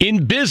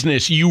In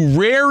business, you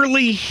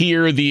rarely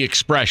hear the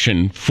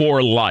expression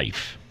for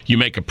life. You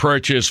make a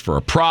purchase for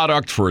a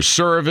product, for a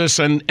service,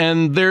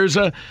 and there's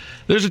a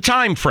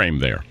time frame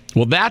there.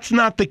 Well, that's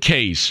not the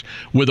case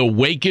with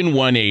Awaken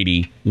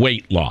 180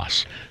 weight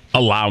loss.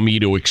 Allow me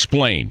to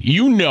explain.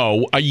 You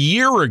know, a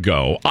year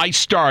ago, I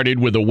started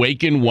with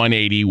Awaken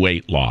 180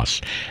 weight loss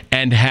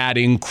and had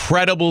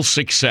incredible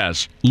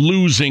success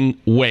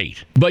losing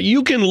weight. But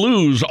you can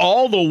lose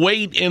all the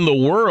weight in the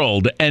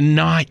world and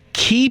not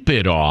keep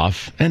it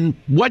off. And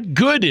what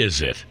good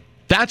is it?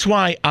 That's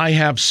why I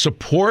have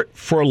support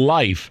for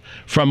life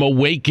from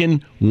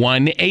Awaken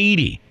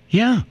 180.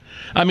 Yeah.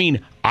 I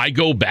mean, I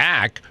go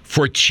back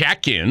for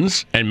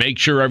check-ins and make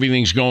sure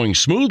everything's going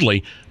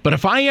smoothly. But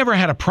if I ever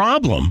had a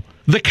problem,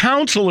 the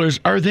counselors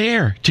are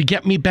there to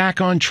get me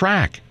back on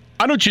track.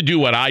 Why don't you do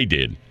what I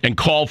did and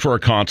call for a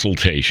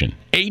consultation?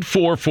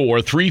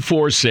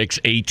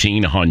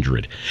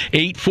 844-346-1800.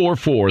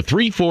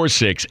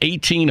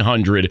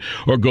 844-346-1800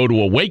 or go to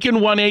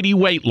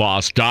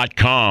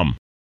awaken180weightloss.com.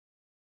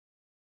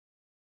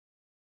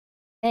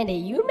 Andy,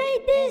 you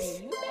made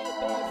this?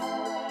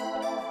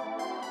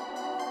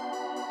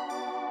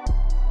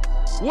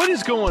 What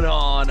is going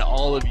on,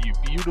 all of you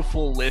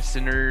beautiful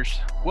listeners?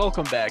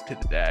 Welcome back to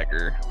The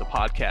Dagger, the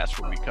podcast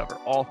where we cover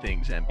all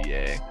things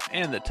NBA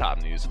and the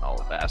top news in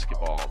all of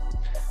basketball.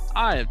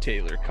 I am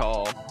Taylor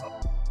Call.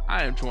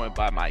 I am joined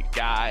by my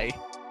guy,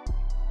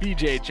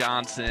 BJ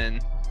Johnson.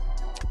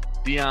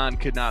 Deon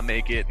could not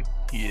make it.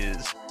 He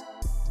is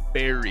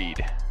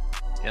buried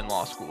in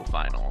law school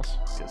finals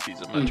because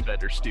he's a much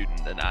better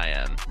student than I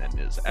am and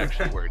is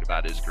actually worried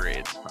about his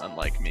grades,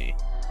 unlike me.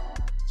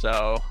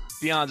 So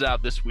Deon's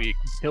out this week.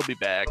 He'll be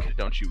back.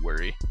 Don't you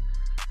worry.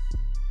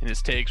 And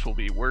his takes will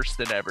be worse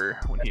than ever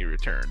when he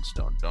returns.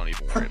 Don't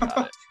even worry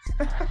about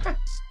it.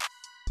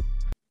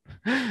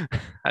 I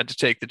had to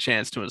take the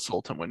chance to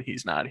insult him when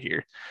he's not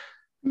here.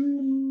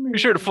 Be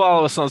sure to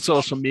follow us on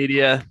social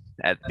media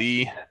at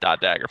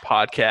the.dagger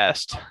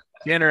podcast.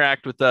 To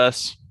interact with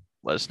us,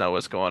 let us know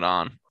what's going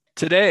on.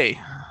 Today,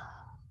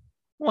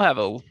 we'll have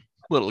a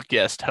little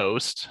guest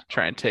host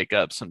try and take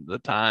up some of the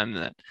time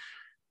that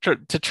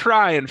to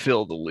try and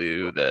fill the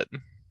loo that,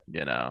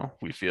 you know,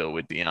 we feel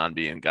with Deon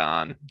being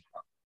gone.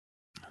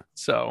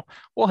 So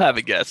we'll have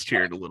a guest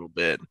here in a little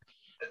bit.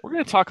 We're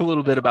going to talk a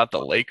little bit about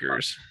the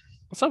Lakers.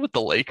 What's up with the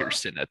Lakers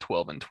sitting at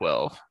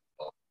 12-12?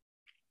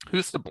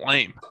 Who's to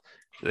blame?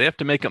 Do they have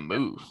to make a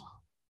move?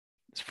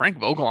 Is Frank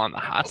Vogel on the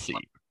hot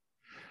seat?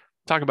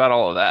 Talk about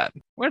all of that.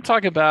 We're going to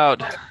talk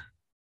about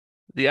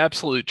the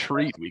absolute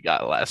treat we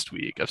got last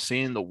week of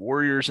seeing the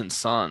Warriors and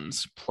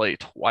Suns play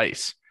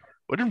twice.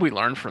 What did we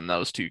learn from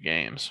those two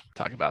games?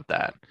 Talk about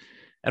that.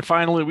 And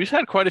finally, we've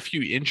had quite a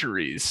few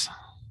injuries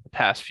the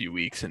past few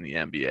weeks in the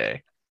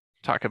NBA.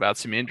 Talk about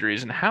some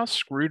injuries and how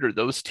screwed are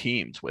those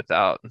teams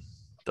without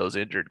those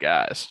injured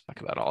guys. Talk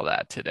about all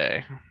that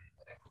today.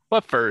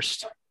 But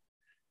first,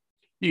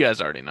 you guys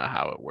already know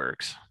how it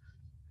works.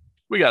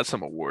 We got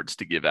some awards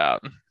to give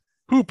out.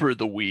 Hooper of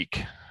the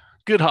Week,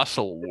 Good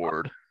Hustle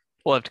Award.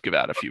 We'll have to give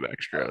out a few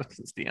extra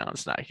since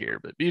Deon's not here.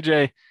 But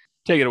BJ,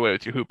 take it away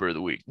with your Hooper of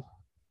the Week.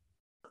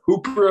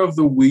 Hooper of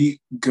the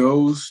Week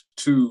goes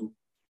to,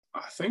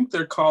 I think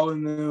they're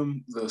calling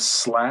them the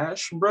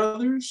Slash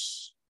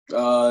Brothers,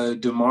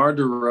 DeMar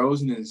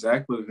DeRozan and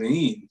Zach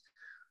LaVine.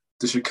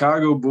 The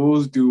Chicago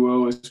Bulls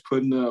duo is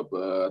putting up,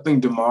 I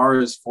think DeMar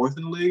is fourth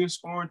in the league in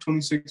scoring,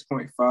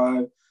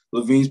 26.5.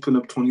 LaVine's putting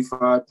up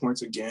 25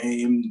 points a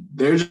game.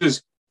 They're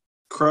just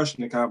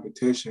crushing the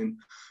competition.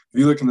 If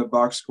you look in the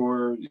box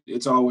score,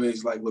 it's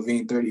always like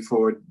LaVine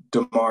 34,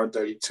 DeMar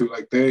 32.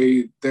 Like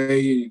they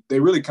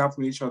really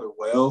complement each other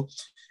well.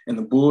 And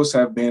the Bulls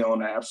have been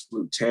on an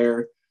absolute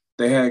tear.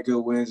 They had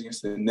good wins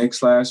against the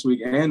Knicks last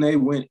week, and they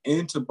went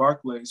into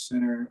Barclays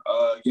Center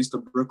against the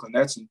Brooklyn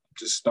Nets and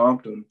just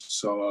stomped them.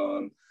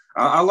 So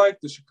I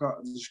like the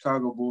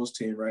Chicago Bulls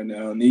team right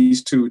now. And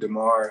these two,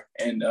 DeMar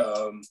and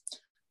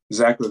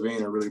Zach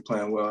LaVine, are really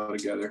playing well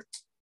together.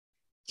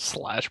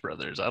 Slash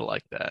Brothers, I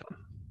like that.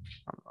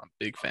 I'm a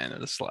big fan of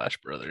the Slash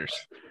Brothers.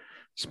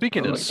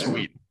 Speaking of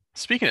sweet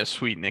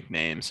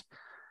nicknames,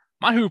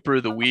 my Hooper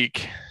of the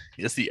Week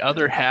is the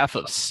other half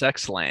of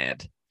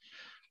Sexland.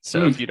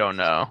 So if you don't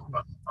know,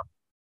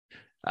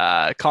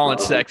 Colin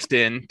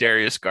Sexton,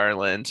 Darius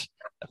Garland,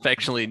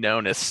 affectionately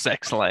known as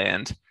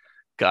Sexland.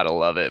 Gotta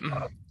love it.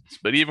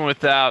 But even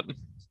without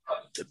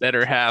the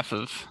better half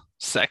of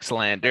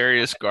Sexland,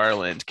 Darius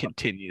Garland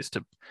continues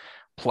to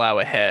plow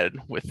ahead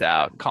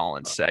without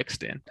Colin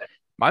Sexton.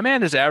 My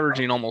man is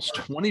averaging almost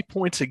 20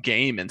 points a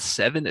game and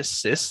 7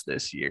 assists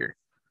this year,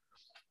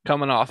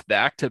 coming off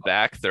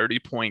back-to-back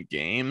 30-point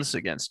games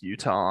against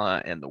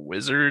Utah and the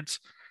Wizards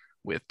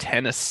with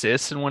 10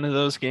 assists in one of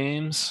those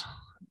games.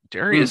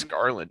 Darius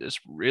Garland is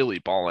really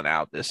balling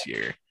out this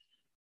year.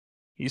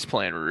 He's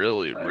playing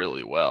really,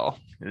 really well.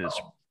 It is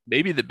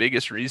maybe the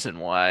biggest reason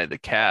why the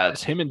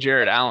Cavs, him and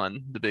Jarrett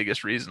Allen, the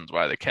biggest reasons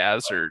why the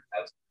Cavs are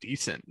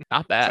decent.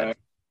 Not bad.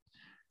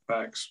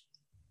 Facts.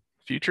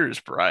 Future is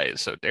bright,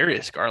 so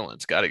Darius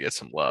Garland's got to get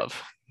some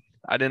love.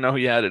 I didn't know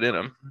he had it in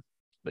him.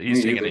 but he's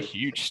Me taken a either.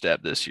 huge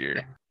step this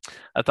year.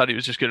 I thought he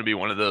was just going to be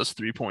one of those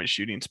 3-point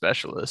shooting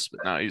specialists, but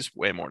now he's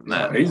way more than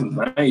No, that. he's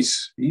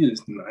nice. He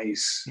is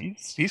nice.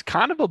 He's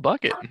kind of a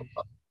bucket.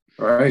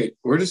 All right.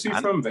 Where is he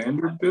from?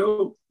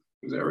 Vanderbilt?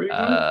 Is that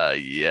right?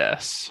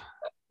 Yes.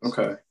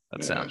 Okay.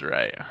 That sounds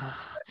right.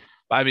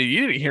 I mean,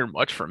 you didn't hear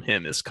much from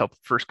him his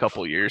first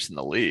couple years in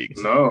the league.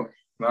 No,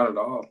 not at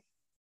all.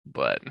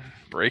 But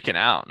breaking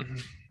out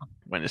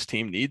when his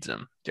team needs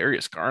him.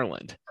 Darius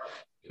Garland,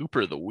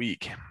 Hooper of the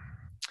Week.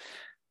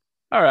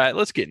 All right,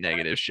 let's get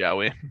negative, shall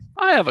we?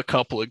 I have a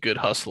couple of good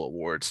hustle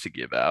awards to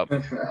give out.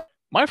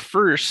 My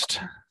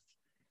first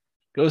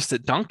goes to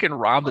Duncan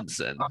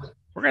Robinson.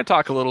 We're going to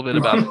talk a little bit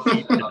about the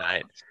Heat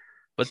tonight,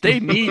 but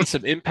they need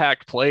some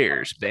impact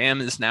players.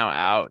 Bam is now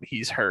out.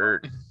 He's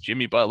hurt.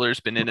 Jimmy Butler's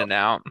been in and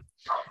out.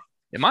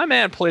 And my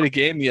man played a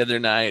game the other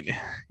night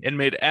and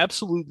made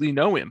absolutely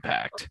no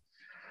impact.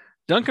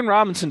 Duncan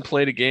Robinson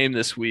played a game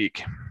this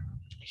week.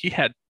 He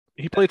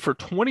played for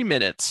 20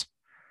 minutes,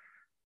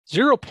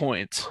 0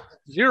 points,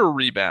 0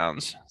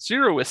 rebounds,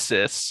 0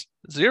 assists,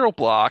 0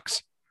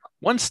 blocks,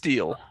 1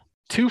 steal,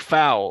 2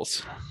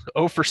 fouls,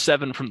 0 for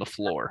 7 from the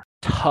floor.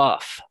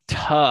 Tough.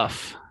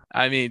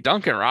 I mean,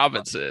 Duncan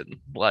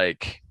Robinson,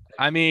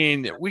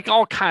 we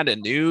all kind of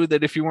knew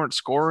that if you weren't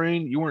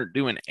scoring, you weren't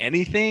doing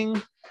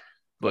anything.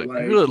 But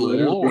good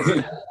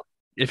Lord,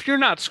 if you're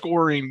not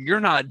scoring, you're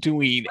not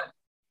doing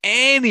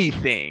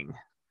anything.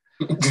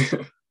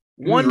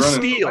 1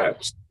 steal,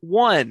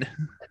 1.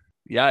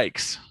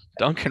 Yikes.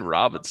 Duncan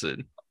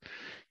Robinson.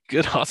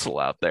 Good hustle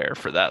out there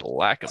for that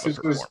lack of a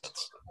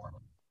performance.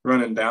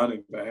 Running down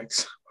and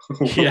backs.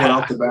 Yeah.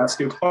 Without the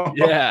basketball.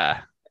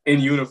 Yeah.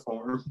 In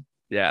uniform.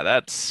 Yeah,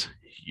 that's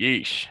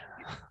yeesh.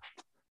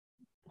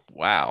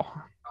 Wow.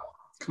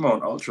 Come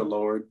on, Ultra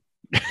Lord.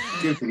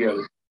 Get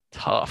together.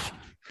 Tough.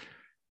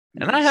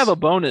 And I have a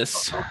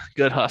bonus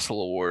good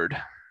hustle award.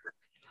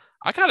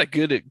 I got to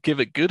give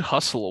a good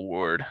hustle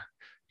award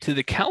to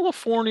the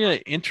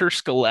California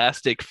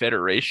Interscholastic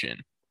Federation.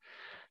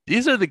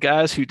 These are the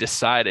guys who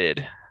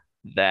decided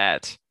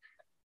that,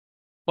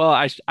 well,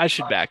 I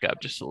should back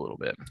up just a little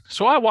bit.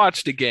 So I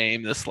watched a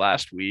game this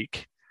last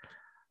week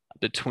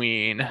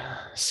between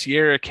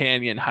Sierra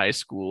Canyon High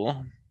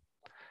School,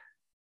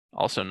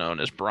 also known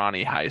as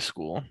Bronny High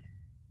School,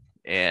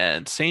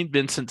 and St.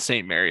 Vincent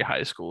St. Mary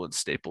High School at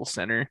Staples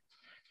Center.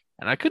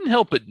 And I couldn't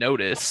help but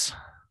notice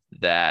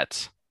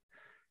that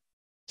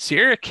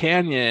Sierra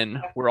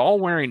Canyon were all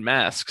wearing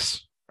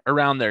masks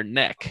around their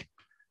neck,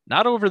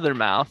 not over their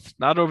mouth,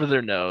 not over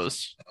their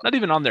nose, not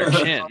even on their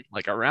chin,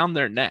 like around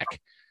their neck.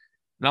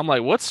 And I'm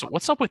like,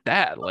 what's up with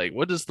that? Like,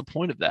 what is the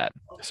point of that?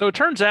 So it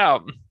turns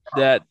out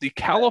that the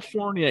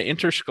California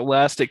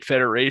Interscholastic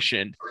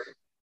Federation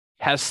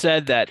has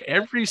said that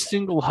every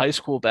single high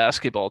school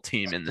basketball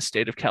team in the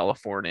state of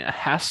California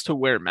has to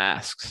wear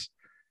masks.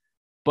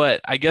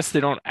 But I guess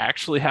they don't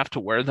actually have to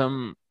wear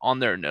them on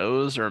their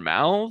nose or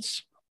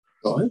mouths.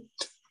 What?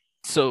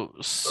 So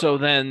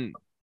then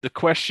the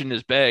question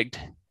is begged,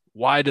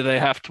 why do they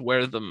have to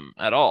wear them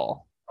at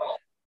all?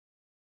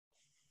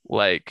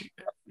 Like,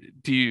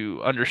 do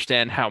you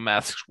understand how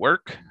masks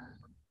work?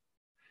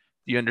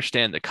 Do you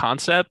understand the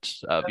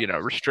concept of,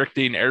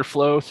 restricting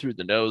airflow through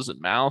the nose and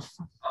mouth?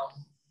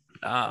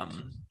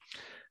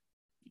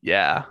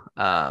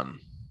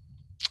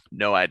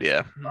 No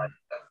idea.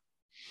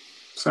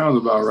 Sounds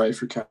about right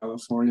for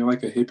California,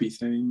 like a hippie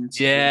thing.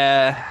 It's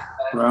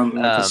around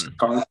like a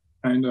scarf,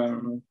 kind of. I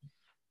don't know.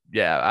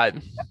 Yeah, I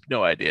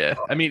no idea.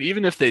 I mean,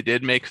 even if they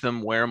did make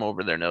them wear them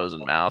over their nose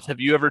and mouth, have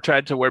you ever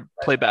tried to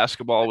play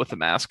basketball with a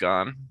mask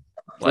on?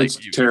 It's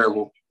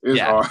terrible. It's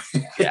hard.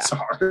 It's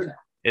hard.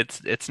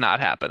 It's not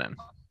happening.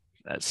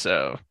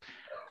 So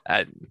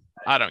I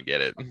don't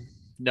get it.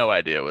 No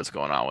idea what's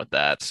going on with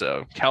that.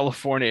 So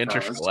California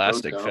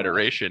Interscholastic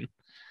Federation,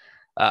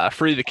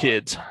 free the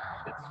kids.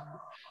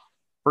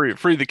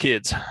 Free the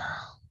kids.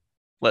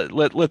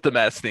 Let the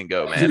mask thing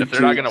go, man. If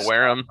they're not gonna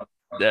wear them,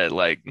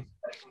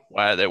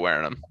 why are they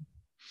wearing them?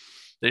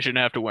 They shouldn't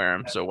have to wear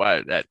them. So why?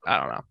 I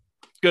don't know.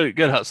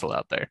 Good hustle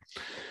out there,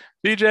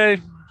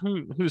 BJ.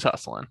 Who's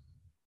hustling?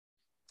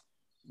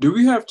 Do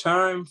we have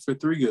time for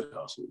 3 good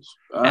hustles?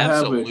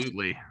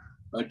 Absolutely.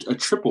 Have a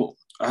triple.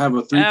 I have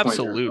a 3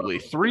 Absolutely.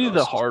 3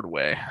 the hard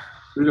way.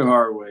 3 the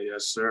hard way,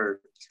 yes, sir.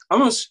 I'm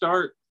gonna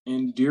start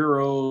in dear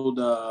old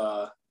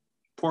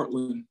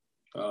Portland.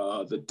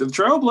 The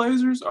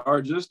Trailblazers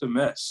are just a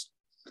mess.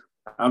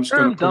 I'm just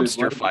going to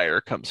dumpster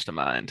fire comes to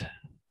mind.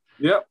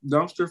 Yep,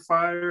 dumpster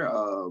fire.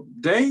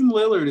 Dame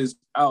Lillard is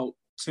out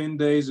 10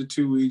 days or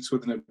 2 weeks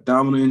with an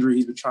abdominal injury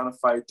he's been trying to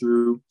fight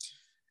through.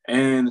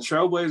 And the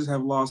Trailblazers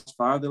have lost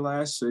 5 of their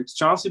last 6.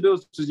 Chauncey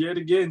Billups yet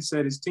again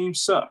said his team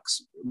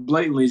sucks.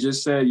 Blatantly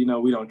just said,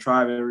 we don't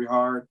try very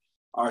hard.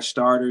 Our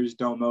starters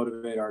don't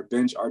motivate our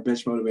bench. Our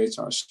bench motivates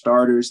our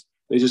starters.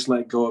 They just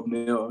let go of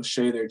Neil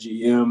O'Shea, their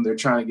GM. They're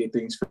trying to get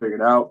things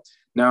figured out.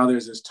 Now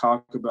there's this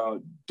talk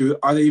about,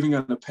 are they even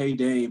going to pay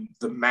Dame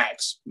the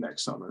max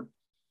next summer?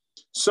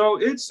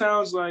 So it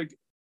sounds like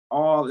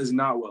all is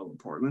not well in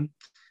Portland.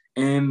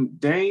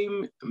 And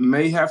Dame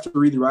may have to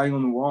read the writing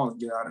on the wall and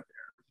get out of there.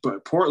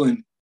 but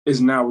Portland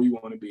is not where you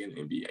want to be in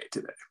the NBA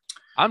today.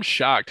 I'm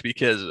shocked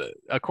because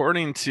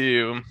according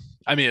to,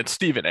 I mean, it's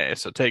Stephen A.,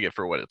 so take it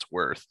for what it's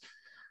worth.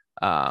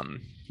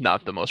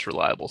 Not the most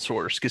reliable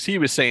source, because he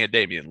was saying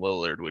Damian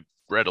Lillard would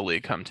readily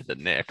come to the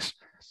Knicks.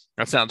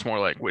 That sounds more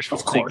like wishful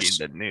thinking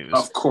than news.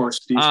 Of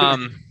course,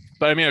 Stephen.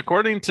 But I mean,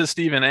 according to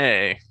Stephen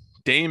A.,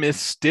 Dame is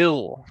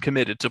still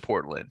committed to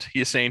Portland.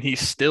 He is saying he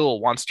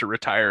still wants to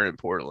retire in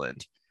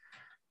Portland.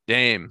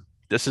 Dame,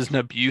 this is an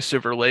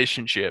abusive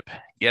relationship.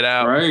 Get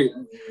out. Right.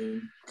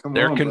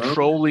 They're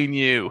controlling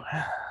you.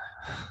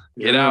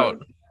 Get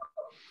out.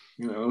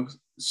 You know,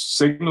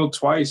 signal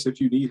twice if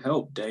you need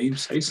help, Dame.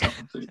 Say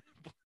something.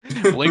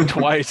 Blink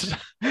twice.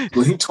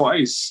 Blink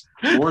twice.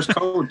 Morse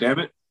code, damn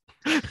it.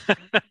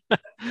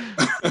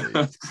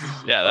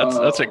 Yeah,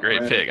 that's a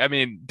great pick. I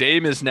mean,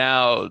 Dame has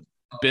now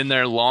been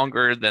there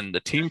longer than the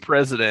team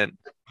president,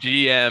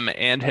 GM,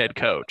 and head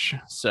coach.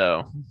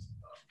 So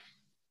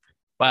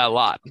by a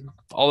lot.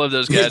 All of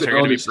those guys are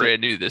going to be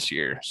brand new this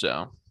year.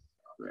 So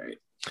right.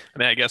 I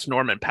mean, I guess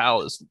Norman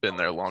Powell has been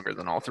there longer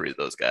than all three of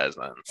those guys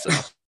then. So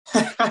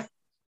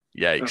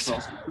yikes.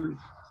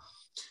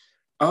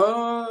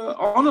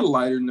 On a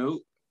lighter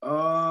note,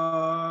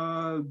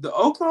 the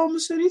Oklahoma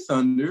City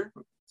Thunder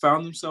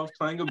found themselves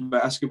playing a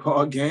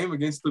basketball game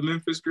against the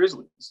Memphis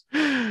Grizzlies.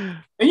 And,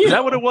 is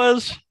that what it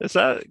was?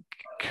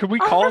 Could we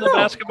call it a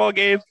basketball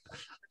game?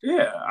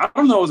 Yeah, I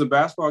don't know if it was a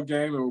basketball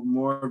game or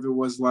more of it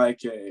was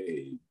like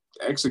a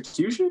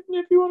execution,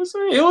 if you want to say.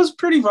 It was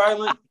pretty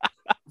violent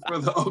for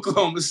the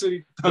Oklahoma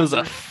City Thunder. It was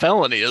a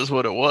felony is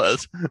what it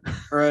was.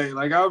 Right.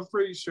 Like, I'm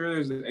pretty sure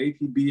there's an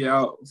APB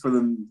out for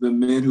the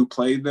men who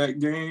played that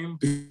game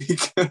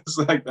because,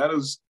 like, that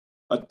was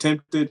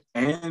attempted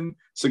and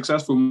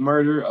successful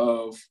murder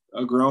of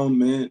a grown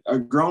man.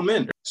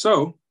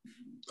 So,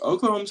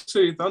 Oklahoma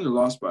City Thunder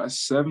lost by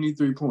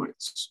 73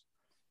 points.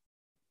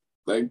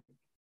 Like,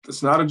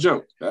 that's not a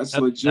joke. That's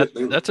legit.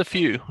 That's a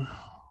few.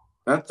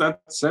 That's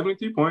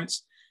 73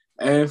 points.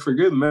 And for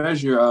good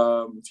measure,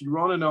 if you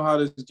want to know how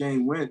this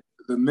game went,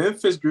 the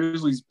Memphis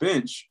Grizzlies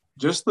bench,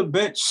 just the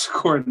bench,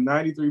 scored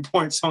 93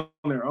 points on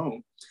their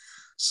own.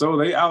 So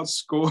they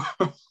outscored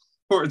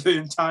the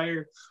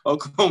entire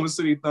Oklahoma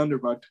City Thunder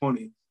by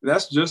 20.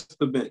 That's just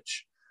the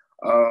bench.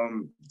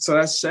 So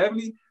that's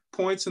 70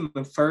 points in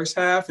the first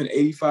half and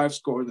 85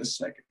 scored in the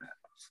second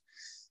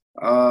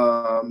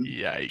half.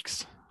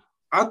 Yikes.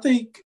 I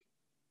think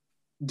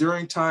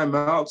during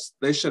timeouts,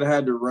 they should have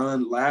had to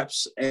run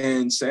laps,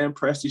 and Sam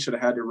Presti should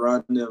have had to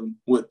run them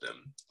with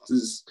them.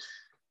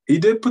 He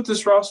did put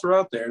this roster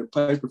out there to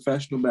play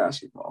professional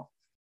basketball.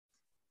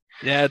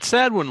 Yeah, it's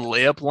sad when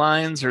layup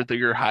lines are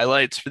your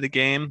highlights for the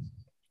game.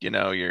 You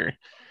know, your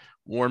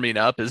warming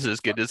up is as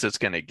good as it's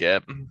going to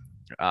get.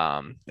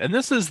 And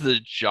this is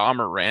the Ja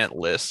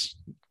Morant-less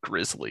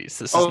Grizzlies.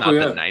 This is not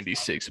the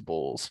 96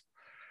 Bulls.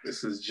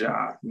 This is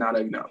Ja, not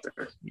even out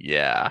there.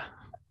 Yeah,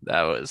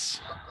 that was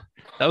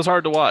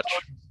hard to watch.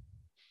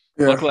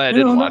 Yeah. Luckily, I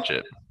didn't watch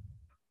it.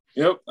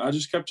 Yep, I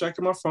just kept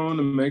checking my phone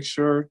to make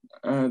sure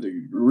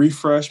to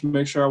refresh,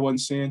 make sure I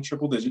wasn't seeing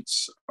triple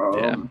digits.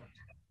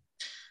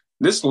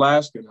 This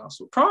last good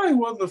hustle probably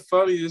one of the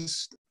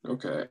funniest.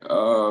 Okay,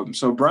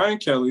 so Brian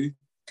Kelly,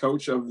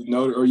 coach of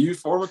the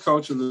former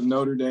coach of the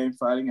Notre Dame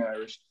Fighting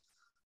Irish,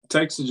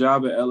 takes a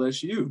job at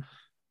LSU.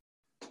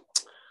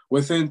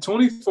 Within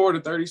 24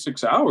 to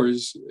 36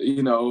 hours,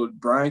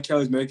 Brian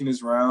Kelly's making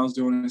his rounds,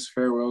 doing his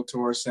farewell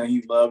tour, saying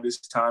he loved his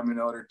time in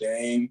Notre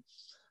Dame.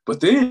 But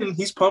then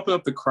he's pumping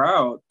up the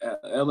crowd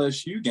at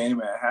LSU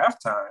game at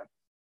halftime,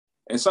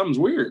 and something's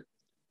weird.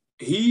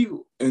 He,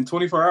 in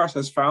 24 hours,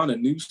 has found a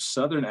new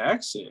Southern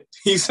accent.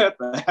 He's at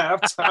the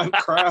halftime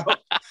crowd.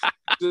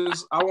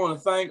 I want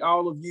to thank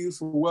all of you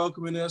for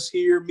welcoming us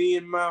here, me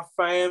and my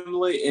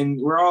family. And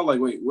we're all like,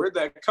 wait, where'd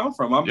that come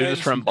from? You're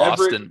just from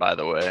Boston, by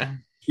the way.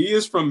 He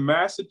is from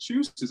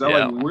Massachusetts. I'm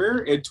like, where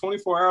in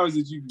 24 hours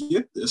did you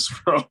get this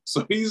from?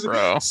 So he's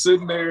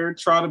sitting there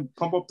trying to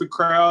pump up the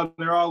crowd. And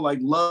they're all like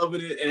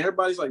loving it. And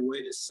everybody's like,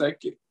 wait a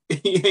second.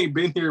 He ain't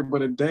been here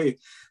but a day.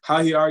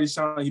 How he already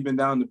sounded like he been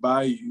down the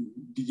bayou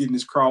getting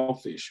his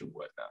crawfish and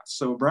whatnot.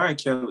 So Brian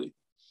Kelly,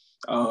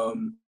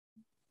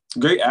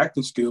 great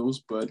acting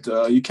skills, but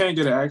you can't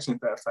get an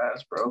accent that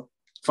fast, bro.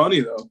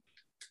 Funny, though.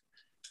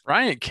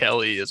 Brian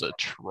Kelly is a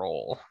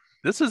troll.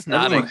 This is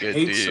not a good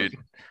dude.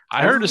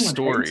 I heard a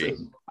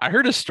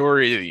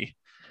story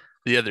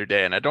the other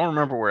day, and I don't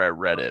remember where I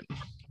read it,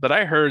 but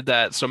I heard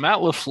that. So Matt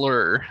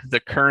LaFleur, the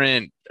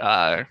current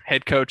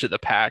head coach of the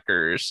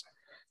Packers,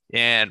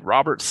 and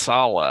Robert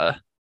Saleh,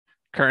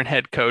 current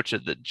head coach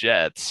of the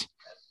Jets.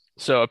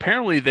 So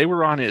apparently they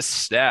were on his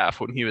staff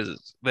when he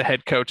was the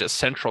head coach at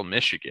Central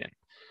Michigan.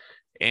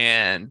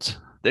 And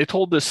they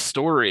told this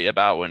story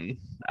about when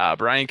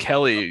Brian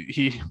Kelly,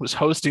 he was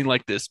hosting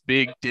like this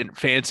big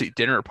fancy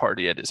dinner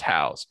party at his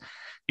house.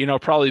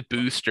 Probably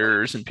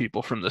boosters and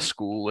people from the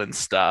school and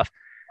stuff.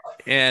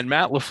 And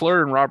Matt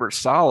LaFleur and Robert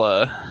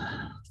Saleh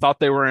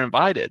thought they were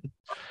invited.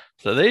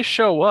 So they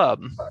show up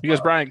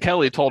because Brian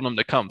Kelly told them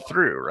to come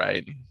through,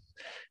 right?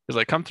 He's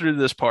like, come through to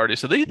this party.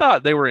 So they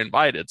thought they were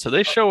invited. So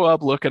they show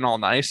up looking all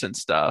nice and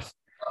stuff.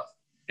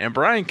 And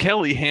Brian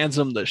Kelly hands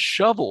them the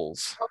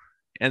shovels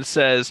and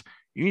says,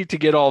 you need to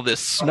get all this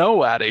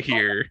snow out of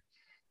here.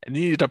 And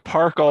you need to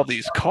park all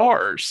these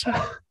cars.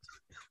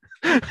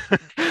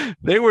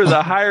 They were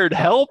the hired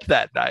help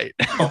that night.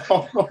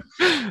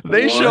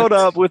 They showed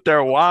up with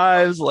their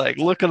wives, like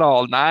looking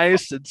all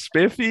nice and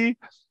spiffy,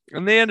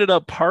 and they ended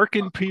up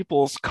parking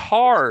people's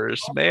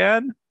cars,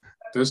 man.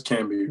 This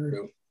can't be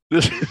real.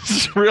 This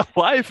is real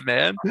life,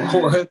 man.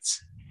 What?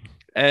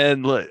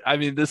 And look, I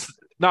mean, this is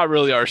not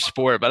really our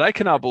sport, but I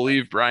cannot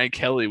believe Brian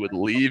Kelly would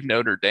leave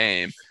Notre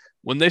Dame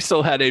when they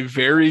still had a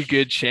very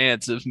good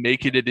chance of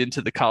making it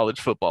into the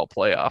college football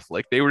playoff.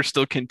 Like they were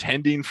still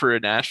contending for a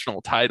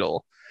national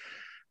title.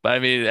 But I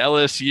mean,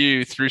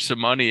 LSU threw some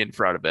money in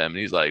front of him and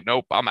he's like,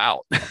 nope, I'm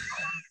out.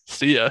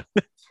 See ya.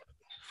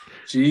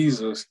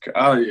 Jesus.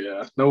 Oh,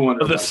 yeah. No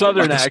wonder. The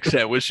Southern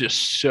accent was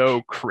just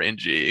so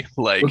cringy.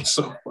 Like,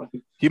 so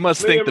funny. He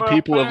must think the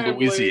people of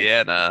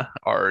Louisiana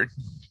are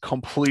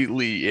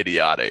completely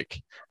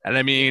idiotic. And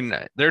I mean,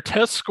 their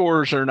test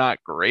scores are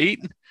not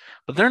great,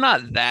 but they're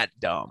not that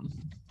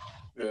dumb.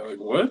 Yeah, like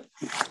what?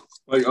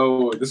 Like,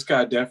 oh, this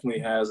guy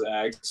definitely has an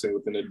accent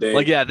within a day.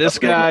 Like, yeah, this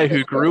guy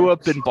who grew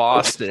up in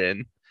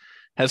Boston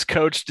has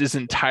coached his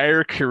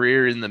entire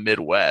career in the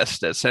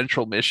Midwest at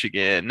Central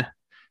Michigan,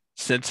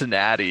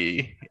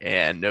 Cincinnati,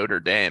 and Notre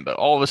Dame. But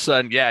all of a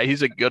sudden, yeah,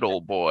 he's a good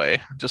old boy,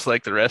 just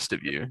like the rest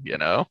of you, you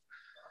know?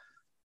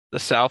 The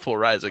South will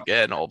rise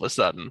again all of a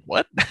sudden.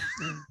 What?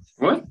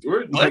 What?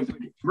 What?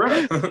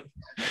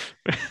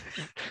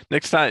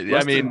 Next time,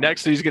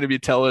 next he's going to be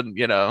telling,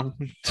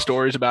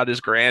 stories about his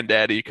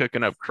granddaddy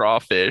cooking up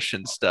crawfish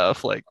and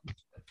stuff. Like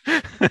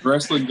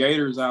wrestling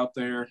gators out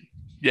there.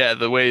 Yeah,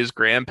 the way his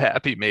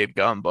grandpappy made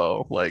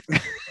gumbo. Like,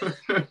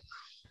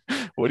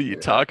 what are you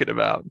talking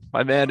about?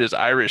 My man is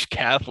Irish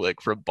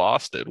Catholic from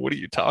Boston. What are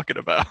you talking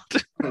about?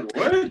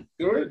 What?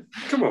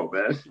 Come on,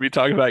 man. We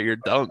talking about your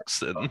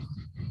dunks and,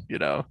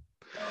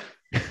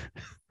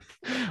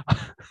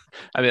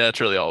 I mean,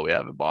 that's really all we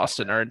have in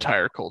Boston. Our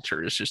entire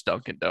culture is just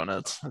Dunkin'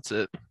 Donuts. That's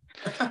it.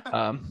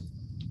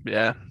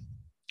 Yeah.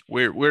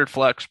 Weird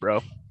flex,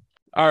 bro.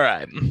 All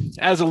right.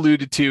 As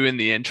alluded to in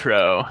the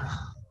intro,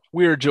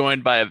 we are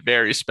joined by a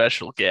very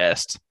special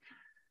guest.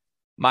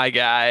 My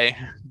guy,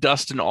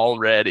 Dustin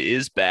Allred,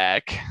 is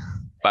back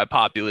by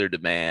popular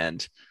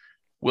demand.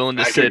 Willing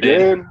to sit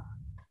in.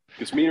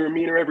 It's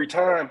meaner every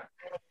time.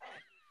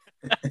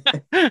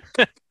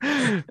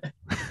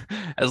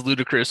 As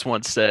Ludacris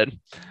once said,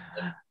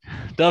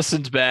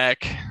 Dustin's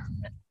back,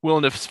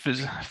 willing to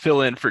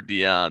fill in for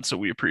Deon, so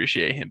we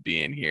appreciate him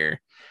being here.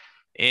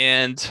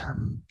 And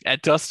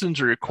at Dustin's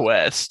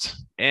request,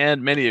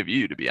 and many of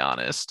you, to be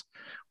honest,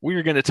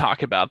 we're going to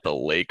talk about the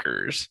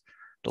Lakers.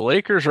 The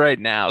Lakers right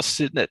now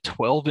sitting at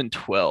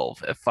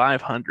 12-12 at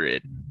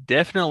 500.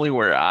 Definitely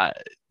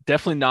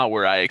not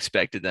where I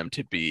expected them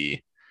to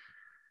be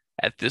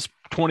at this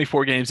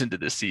 24 games into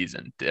the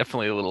season.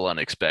 Definitely a little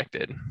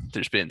unexpected.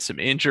 There's been some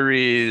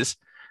injuries,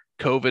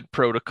 COVID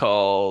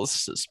protocols,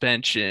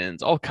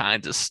 suspensions, all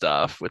kinds of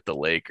stuff with the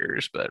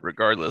Lakers. But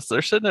regardless,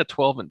 they're sitting at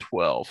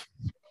 12-12.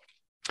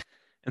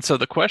 And so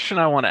the question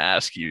I want to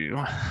ask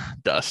you,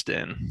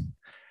 Dustin,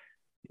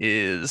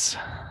 is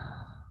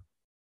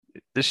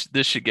this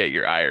should get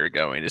your ire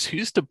going, is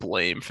who's to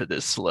blame for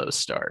this slow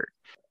start?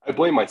 I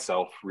blame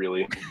myself,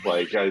 really.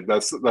 Like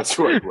that's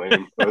who I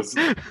blame.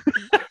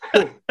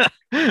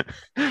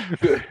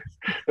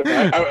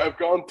 I've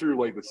gone through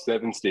like the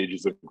 7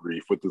 stages of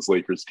grief with this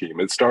Lakers team.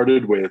 It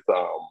started with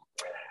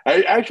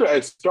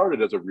I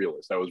started as a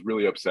realist. I was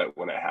really upset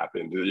when it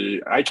happened.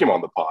 I came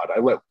on the pod. I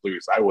let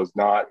loose. I was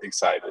not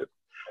excited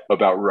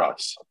about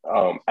Russ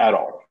at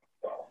all.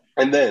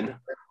 And then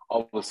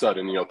all of a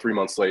sudden, 3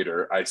 months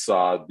later, I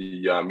saw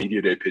the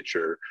media day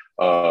picture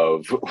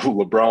of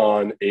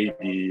LeBron,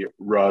 AD,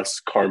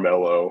 Russ,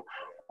 Carmelo,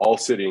 all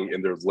sitting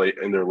in their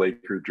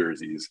Laker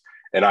jerseys,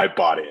 and I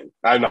bought in.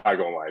 I'm not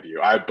gonna lie to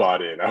you, I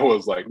bought in. I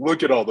was like,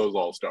 look at all those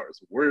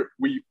all-stars.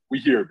 We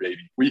here,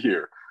 baby. We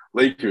here.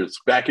 Lakers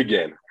back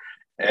again.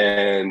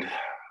 And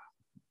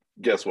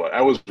guess what?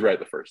 I was right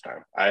the first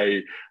time.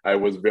 I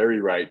was very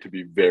right to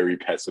be very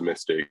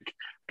pessimistic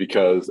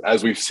because,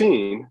 as we've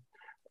seen,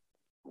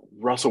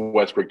 Russell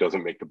Westbrook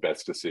doesn't make the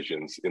best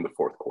decisions in the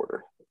fourth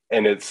quarter.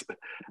 And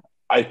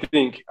I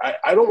think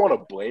I don't want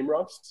to blame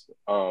Russ.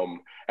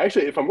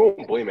 Actually, if I'm going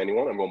to blame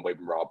anyone, I'm going to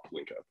blame Rob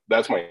Pelinka.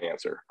 That's my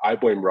answer. I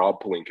blame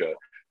Rob Pelinka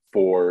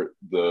for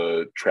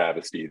the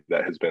travesty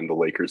that has been the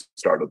Lakers'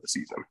 start of the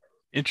season.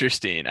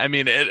 Interesting. I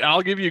mean,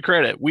 I'll give you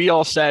credit. We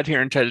all sat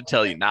here and tried to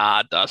tell you,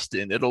 nah,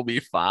 Dustin, it'll be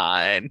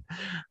fine.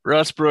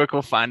 Westbrook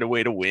will find a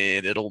way to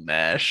win. It'll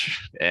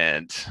mesh.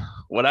 And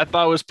what I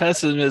thought was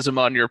pessimism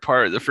on your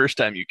part the first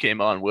time you came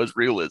on was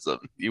realism.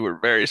 You were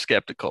very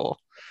skeptical.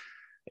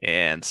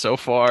 And so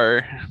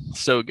far,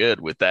 so good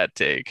with that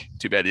take.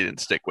 Too bad he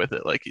didn't stick with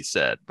it like he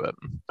said. But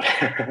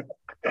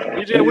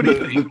BJ, what do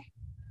you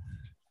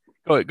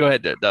think? Go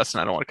ahead,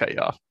 Dustin. I don't want to cut you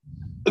off.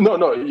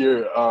 No,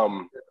 you're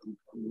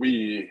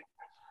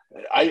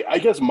I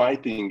guess my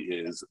thing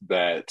is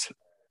that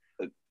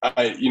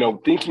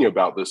thinking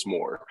about this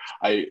more,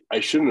 I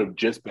shouldn't have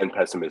just been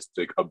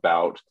pessimistic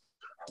about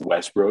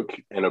Westbrook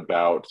and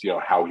about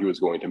how he was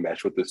going to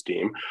mesh with this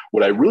team.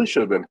 What I really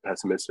should have been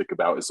pessimistic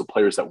about is the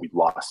players that we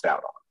lost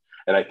out on.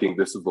 And I think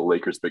this is the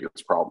Lakers'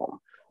 biggest problem,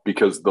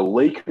 because the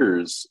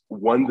Lakers,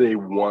 when they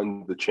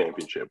won the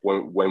championship,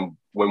 when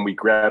we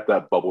grabbed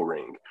that bubble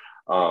ring,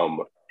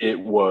 it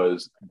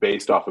was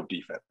based off of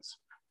defense.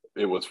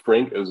 It was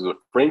a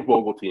Frank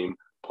Vogel team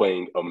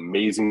playing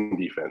amazing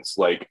defense.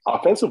 Like,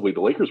 offensively,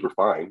 the Lakers were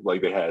fine.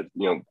 Like, they had,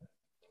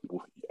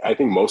 I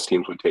think most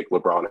teams would take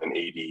LeBron and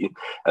AD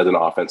as an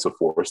offensive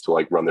force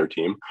to run their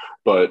team,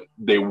 but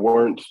they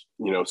weren't,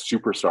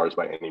 superstars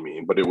by any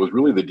means. But it was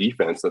really the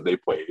defense that they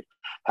played,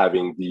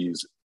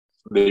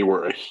 they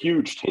were a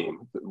huge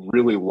team,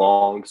 really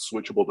long,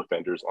 switchable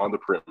defenders on the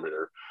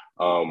perimeter.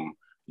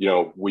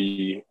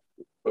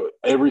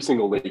 Every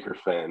single Laker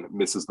fan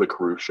misses the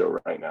Caruso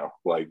right now.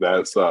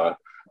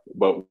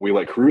 But we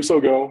let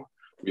Caruso go.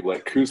 We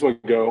let Kuzma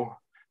go.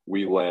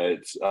 We let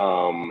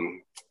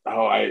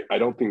I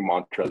don't think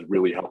Montrez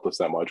really helped us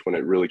that much when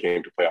it really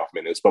came to playoff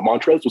minutes. But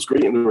Montrez was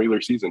great in the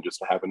regular season, just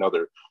to have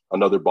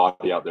another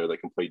body out there that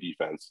can play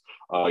defense.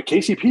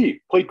 KCP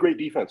played great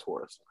defense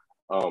for us.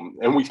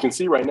 And we can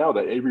see right now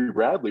that Avery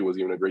Bradley was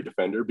even a great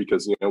defender,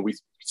 because we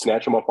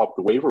snatch him up off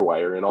the waiver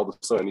wire, and all of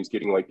a sudden he's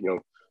getting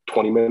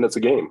 20 minutes a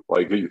game.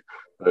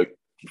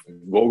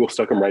 Vogel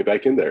stuck him right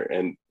back in there,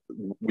 and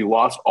we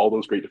lost all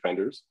those great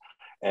defenders.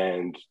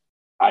 And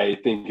I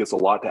think it's a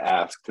lot to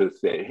ask to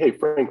say, hey,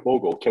 Frank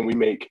Vogel, can we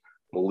make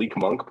Malik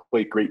Monk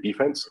play great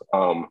defense?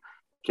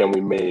 Can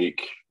we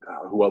make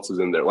who else is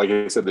in there? Like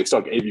I said, they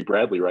stuck A.V.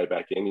 Bradley right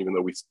back in, even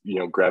though we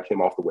grabbed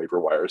him off the waiver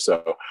wire.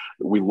 So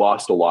we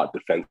lost a lot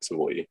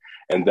defensively,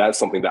 and that's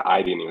something that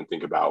I didn't even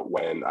think about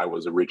when I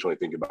was originally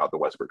thinking about the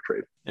Westbrook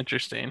trade.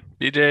 Interesting.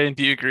 BJ,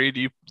 do you agree?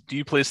 Do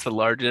you place the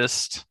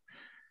largest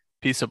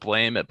piece of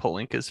blame at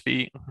Pelinka's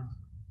feet?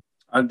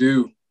 I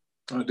do.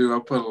 I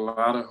put a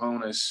lot of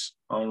onus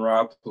on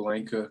Rob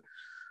Pelinka.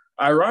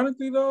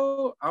 Ironically,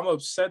 though, I'm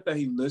upset that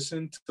he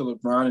listened to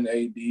LeBron and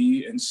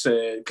AD and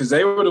said, because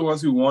they were the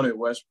ones who wanted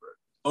Westbrook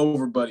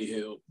over Buddy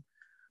Hield.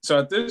 So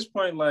at this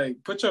point,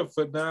 put your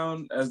foot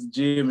down as the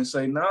GM and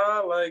say, nah,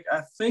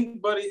 I think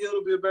Buddy Hield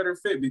will be a better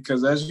fit,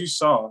 because as you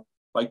saw,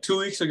 2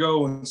 weeks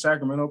ago when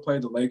Sacramento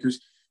played the Lakers,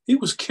 he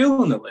was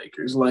killing the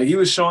Lakers. He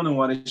was showing them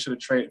why they should have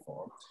traded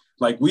for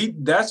him.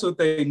 That's what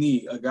they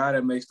need, a guy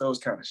that makes those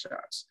kind of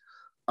shots.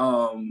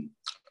 I'm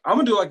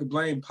going to do a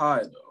blame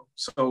pie, though.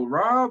 So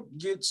Rob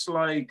gets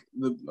the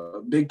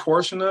big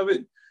portion of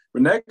it.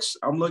 But next,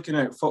 I'm looking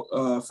at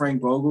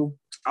Frank Vogel.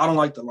 I don't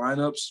like the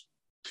lineups,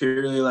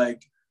 purely.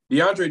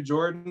 DeAndre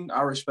Jordan,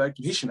 I respect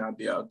him. He should not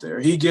be out there.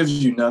 He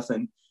gives you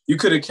nothing. You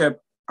could have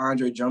kept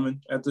Andre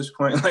Drummond at this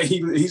point.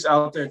 He's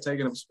out there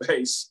taking up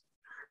space.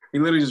 He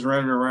literally just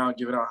running around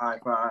giving out high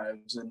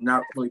fives and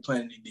not really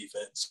playing any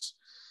defense.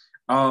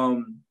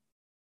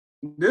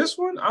 This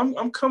one,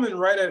 I'm coming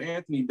right at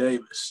Anthony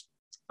Davis.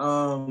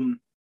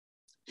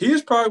 He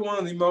is probably one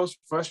of the most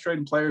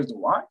frustrating players to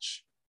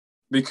watch,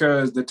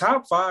 because the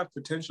top 5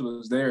 potential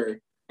is there,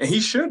 and he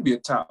should be a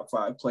top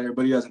 5 player,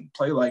 but he doesn't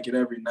play like it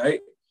every night.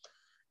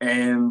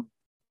 And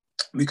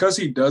because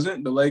he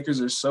doesn't, the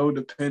Lakers are so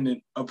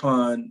dependent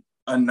upon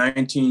a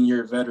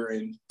 19-year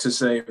veteran to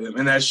save them,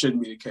 and that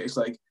shouldn't be the case.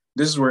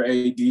 This is where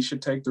AD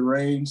should take the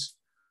reins.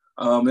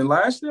 And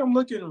lastly, I'm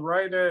looking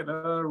right at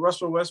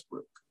Russell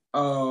Westbrook.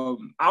 I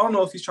don't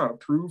know if he's trying to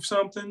prove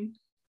something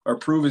or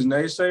prove his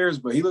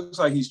naysayers, but he looks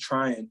like he's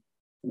trying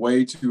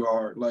way too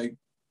hard.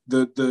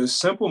 The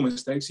simple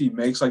mistakes he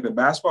makes, the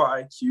basketball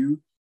IQ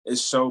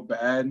is so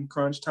bad in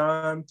crunch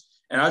time.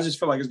 And I just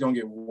feel like it's going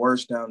to get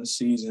worse down the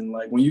season.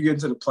 When you get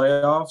into the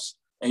playoffs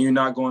and you're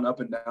not going up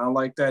and down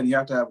like that, and you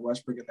have to have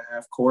Westbrook in the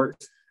half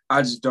court,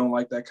 I just don't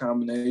like that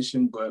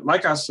combination. But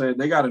like I said,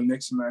 they got to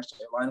mix and match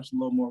their lineups a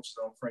little more, which is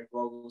on Frank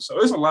Vogel. So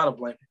there's a lot of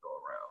blame to go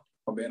around,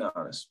 if I'm being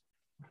honest.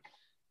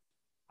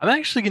 I'm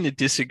actually going to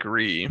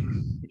disagree,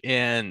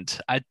 and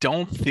I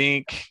don't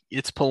think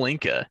it's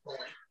Pelinka.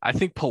 I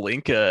think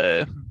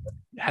Pelinka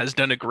has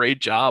done a great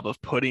job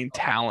of putting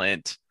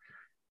talent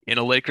in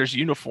a Lakers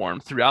uniform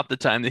throughout the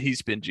time that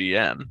he's been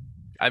GM.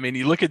 I mean,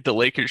 you look at the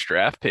Lakers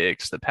draft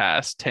picks the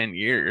past 10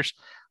 years,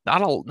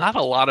 not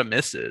a lot of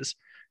misses.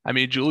 I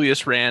mean,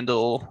 Julius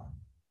Randle,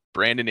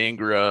 Brandon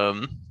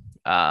Ingram,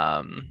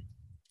 turned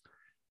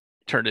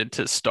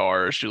into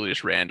stars,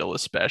 Julius Randle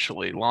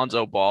especially,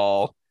 Lonzo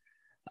Ball,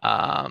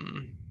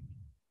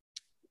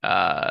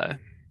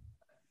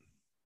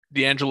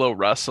 D'Angelo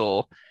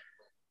Russell,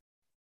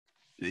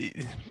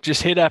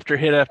 just hit after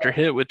hit after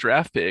hit with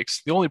draft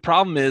picks. The only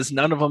problem is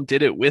none of them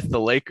did it with the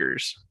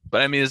Lakers.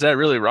 But I mean, is that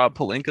really Rob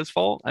Pelinka's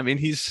fault? I mean,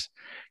 he's,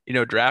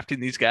 drafting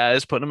these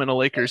guys, putting them in a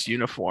Lakers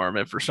uniform,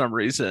 and for some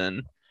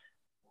reason,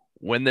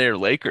 when they're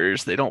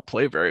Lakers, they don't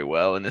play very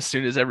well. And as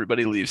soon as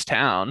everybody leaves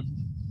town,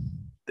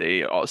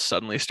 they all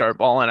suddenly start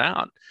balling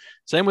out.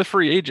 Same with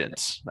free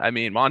agents. I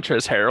mean,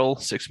 Montrezl Harrell,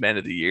 6th man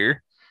of the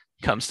year,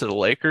 comes to the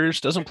Lakers,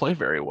 doesn't play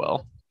very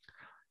well.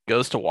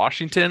 Goes to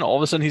Washington, all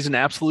of a sudden he's an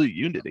absolute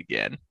unit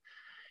again.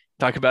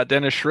 Talk about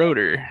Dennis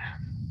Schroeder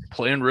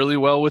playing really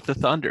well with the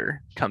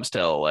Thunder. Comes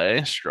to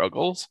LA,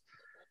 struggles,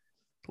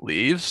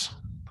 leaves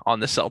on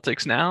the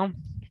Celtics now,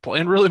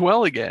 playing really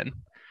well again.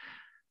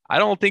 I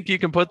don't think you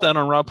can put that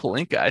on Rob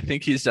Pelinka. I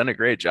think he's done a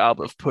great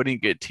job of putting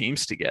good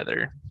teams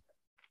together.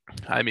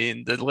 I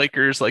mean, the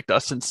Lakers, like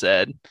Dustin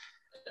said,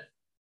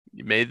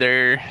 made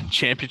their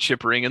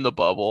championship ring in the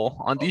bubble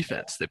on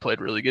defense. They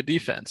played really good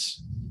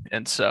defense.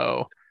 And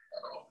so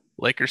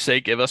Lakers say,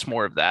 give us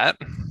more of that.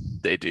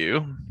 They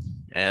do.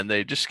 And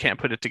they just can't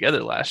put it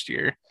together last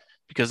year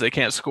because they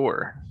can't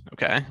score.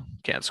 Okay.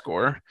 Can't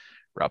score.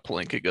 Rob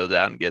Pelinka goes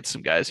out and gets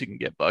some guys who can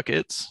get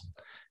buckets.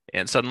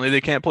 And suddenly they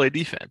can't play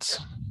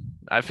defense.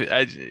 I feel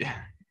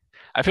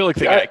like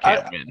the guy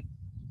can't win.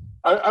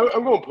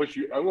 I'm going to push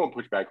you. I'm going to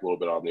push back a little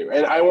bit on you.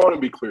 And I want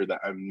to be clear that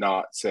I'm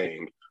not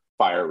saying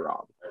fire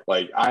Rob.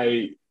 Like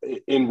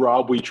in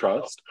Rob, we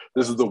trust.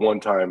 This is the one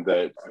time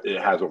that it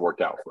hasn't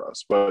worked out for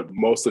us, but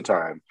most of the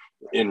time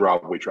in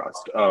Rob, we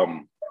trust.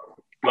 I'm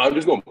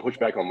just going to push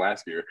back on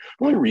last year.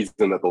 The only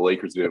reason that the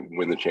Lakers didn't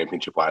win the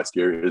championship last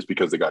year is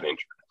because they got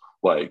injured.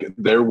 Like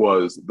there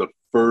was the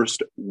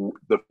first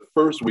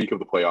week of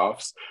the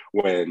playoffs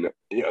when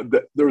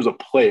there was a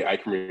play I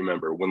can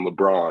remember when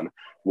LeBron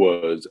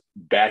was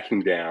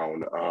backing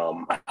down.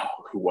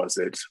 Who was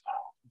it?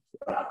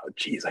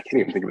 Geez, I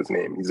can't even think of his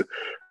name. He's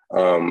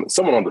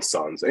someone on the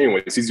Suns.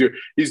 Anyways,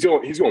 he's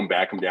going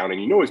back him down, and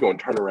he's going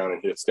to turn around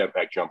and hit a step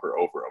back jumper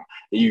over him.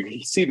 And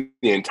you see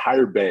the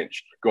entire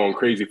bench going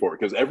crazy for it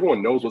because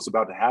everyone knows what's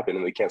about to happen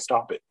and they can't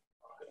stop it.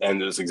 And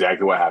that's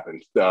exactly what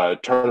happened.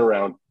 Turn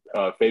around.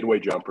 Fadeaway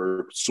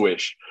jumper,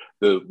 swish.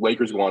 The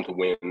Lakers go on to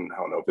win. I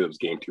don't know if it was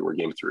game 2 or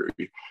game 3.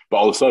 But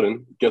all of a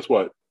sudden, guess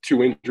what?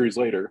 2 injuries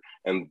later,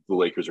 and the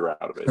Lakers are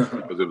out of it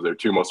because it was their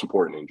 2 most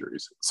important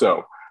injuries.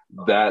 So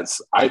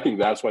I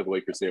think that's why the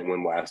Lakers didn't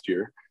win last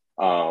year.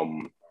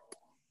 And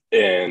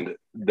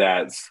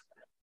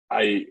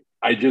I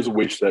just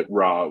wish that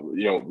Rob,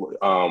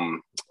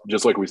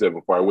 just like we said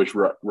before, I wish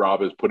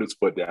Rob has put his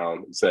foot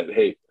down and said,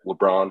 hey,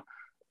 LeBron,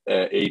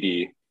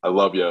 AD, I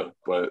love you,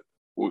 but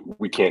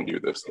we can't do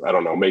this. I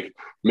don't know.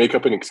 Make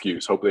up an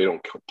excuse. Hope they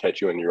don't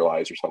catch you in your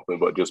lies or something,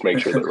 but just make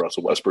sure that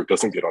Russell Westbrook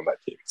doesn't get on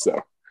that team. So,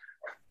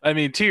 I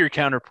mean, to your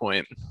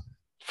counterpoint,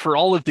 for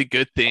all of the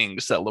good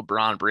things that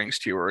LeBron brings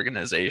to your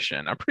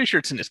organization, I'm pretty sure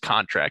it's in his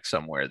contract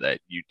somewhere that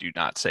you do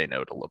not say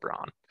no to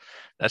LeBron.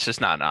 That's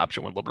just not an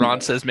option. When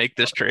LeBron says make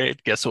this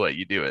trade, guess what?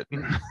 You do it.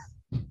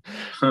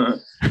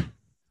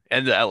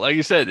 And like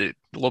you said,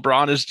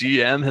 LeBron as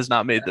GM has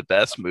not made the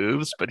best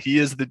moves, but he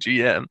is the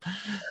GM.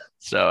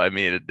 So, I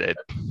mean,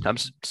 I'm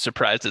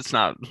surprised it's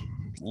not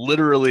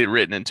literally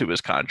written into his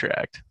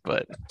contract.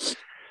 But,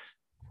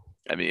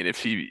 I mean,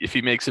 if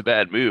he makes a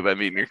bad move, I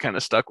mean, you're kind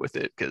of stuck with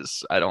it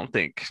because I don't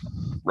think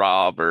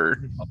Rob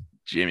or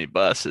Jimmy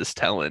Buss is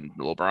telling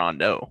LeBron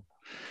no.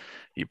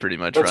 He pretty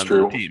much runs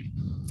the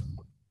team.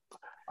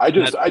 I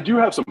do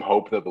have some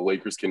hope that the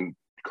Lakers can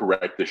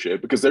correct the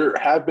ship because there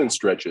have been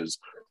stretches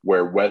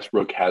where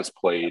Westbrook has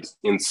played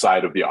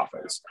inside of the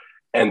offense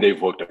and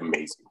they've looked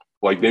amazing.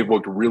 Like they've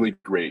looked really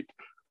great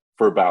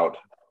for about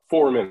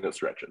 4-minute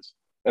stretches.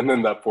 And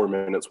then that 4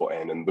 minutes will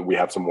end and we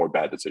have some more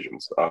bad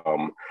decisions.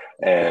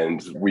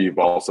 And we've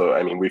also,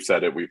 I mean, we've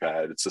said it, we've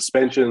had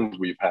suspensions,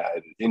 we've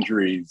had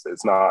injuries.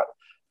 It's not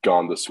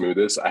gone the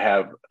smoothest. I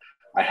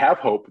have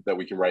hope that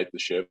we can right the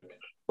ship,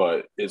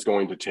 but it's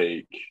going to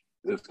take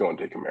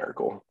a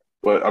miracle.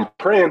 But I'm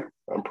praying.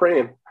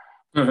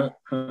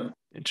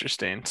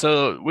 Interesting.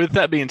 So with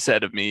that being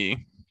said of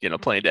me,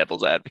 playing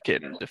devil's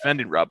advocate and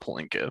defending Rob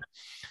Pelinka,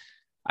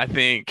 I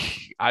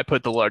think I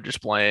put the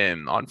largest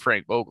blame on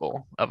Frank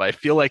Vogel. I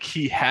feel like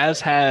he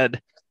has had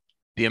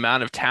the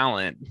amount of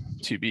talent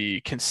to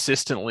be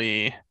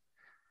consistently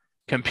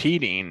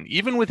competing,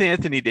 even with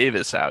Anthony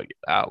Davis out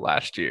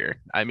last year.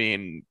 I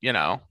mean,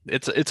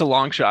 it's a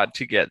long shot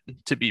to get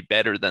to be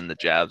better than the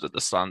Jazz or the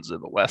Suns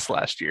of the West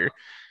last year.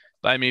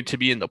 But I mean, to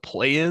be in the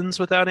play-ins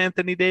without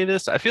Anthony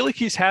Davis, I feel like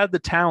he's had the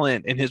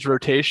talent and his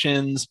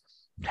rotations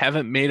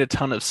haven't made a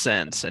ton of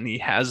sense. And he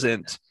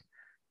hasn't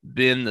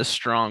been the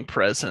strong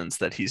presence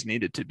that he's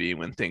needed to be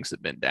when things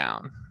have been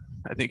down.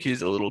 I think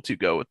he's a little too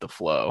go with the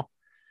flow.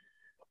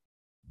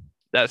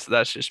 That's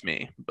just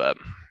me. But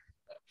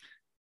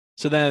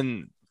so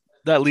then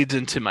that leads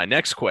into my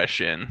next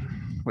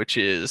question, which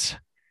is,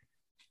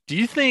 do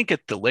you think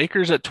at the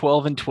Lakers at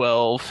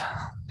 12-12,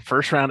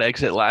 first round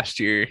exit last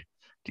year,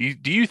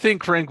 do you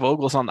think Frank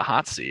Vogel's on the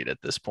hot seat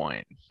at this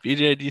point?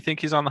 VJ, do you think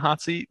he's on the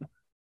hot seat?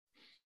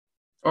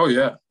 Oh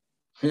yeah.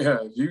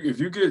 If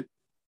you get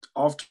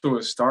off to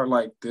a start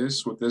like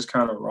this with this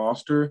kind of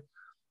roster,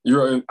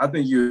 I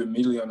think you're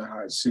immediately on the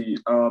hot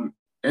seat. And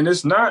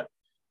it's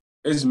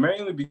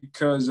mainly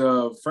because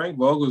Frank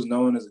Vogel is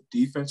known as a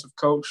defensive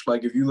coach.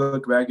 Like if you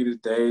look back at his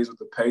days with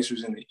the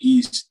Pacers in the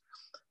East,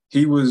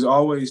 he was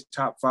always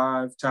top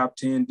 5, top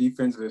 10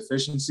 defensive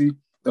efficiency.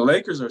 The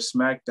Lakers are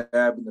smack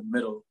dab in the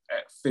middle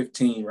at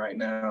 15 right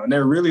now, and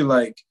they're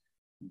really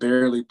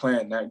barely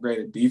playing that great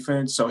at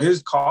defense. So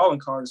his calling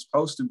card is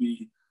supposed to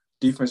be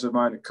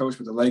defensive-minded coach,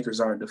 but the Lakers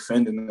aren't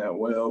defending that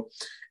well.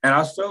 And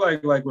I feel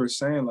like we're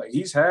saying, like,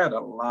 he's had a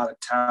lot of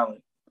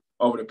talent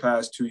over the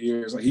past 2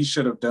 years. Like, he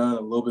should have done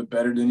a little bit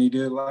better than he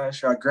did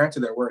last year.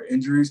 Granted, there were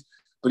injuries,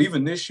 but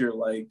even this year,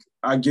 like,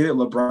 I get it,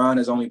 LeBron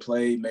has only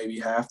played maybe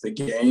half the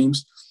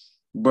games,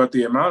 but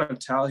the amount of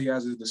talent he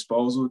has at his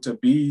disposal to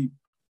be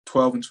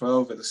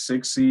 12-12 at the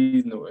 6th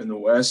seed in the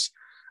West,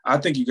 I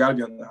think you got to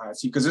be on the hot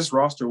seat because this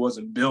roster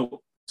wasn't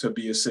built to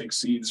be a 6th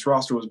seed. This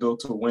roster was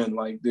built to win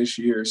like this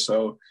year.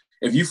 So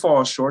if you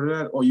fall short of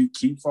that or you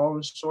keep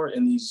falling short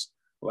in these,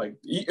 like,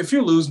 if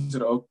you're losing to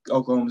the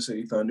Oklahoma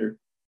City Thunder,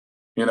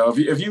 you know,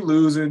 if you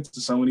losing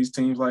to some of these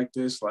teams like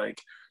this,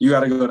 like, you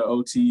got to go to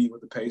OT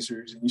with the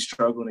Pacers and you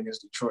struggling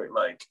against Detroit.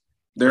 Like,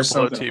 there's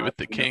something OT with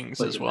the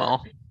Kings as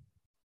well.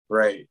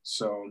 Right.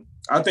 So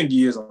I think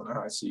he is on the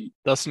hot seat.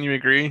 Dustin, you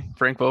agree?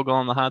 Frank Vogel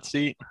on the hot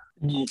seat?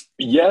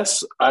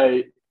 Yes,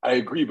 I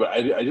agree, but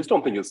I just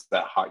don't think it's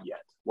that hot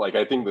yet. Like,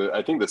 I think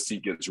the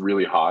seat gets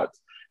really hot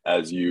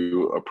as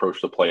you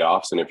approach the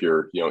playoffs and if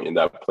you're, you know, in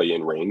that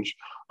play-in range.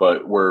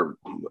 But we're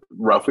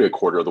roughly a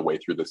quarter of the way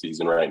through the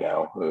season right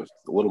now, a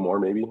little more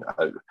maybe.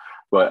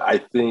 But I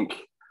think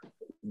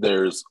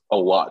there's a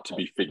lot to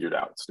be figured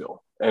out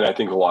still. And I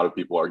think a lot of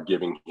people are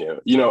giving him,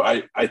 you know,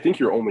 I think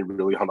you're only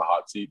really on the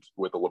hot seat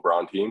with the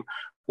LeBron team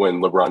when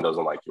LeBron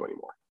doesn't like you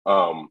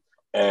anymore.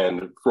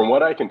 And from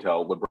what I can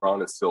tell,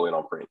 LeBron is still in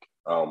on Frank.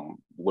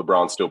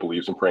 LeBron still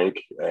believes in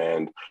Frank.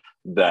 And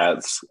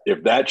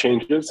if that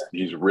changes,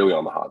 he's really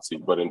on the hot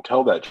seat. But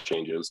until that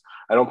changes,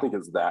 I don't think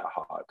it's that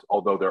hot,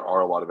 although there are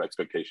a lot of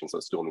expectations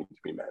that still need to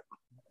be met.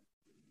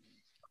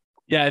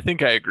 Yeah, I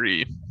think I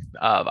agree.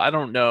 I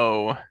don't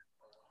know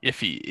if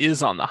he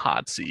is on the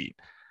hot seat,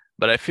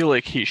 but I feel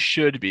like he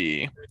should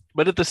be.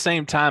 But at the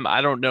same time,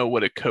 I don't know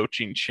what a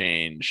coaching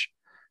change,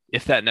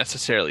 if that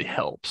necessarily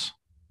helps.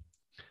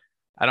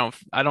 I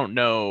don't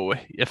know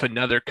if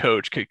another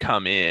coach could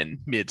come in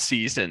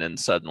mid-season and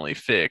suddenly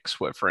fix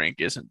what Frank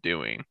isn't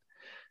doing.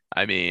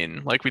 I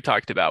mean, like we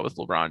talked about with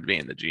LeBron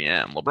being the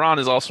GM, LeBron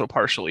is also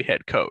partially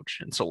head coach.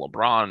 And so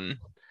LeBron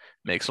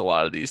makes a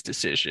lot of these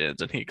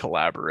decisions and he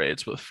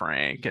collaborates with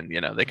Frank and,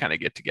 you know, they kind of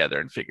get together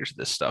and figures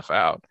this stuff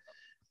out.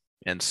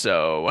 And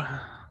so,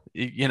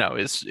 you know,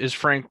 is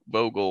Frank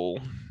Vogel,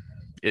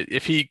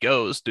 if he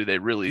goes,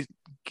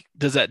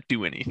 does that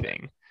do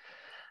anything?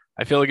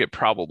 I feel like it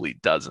probably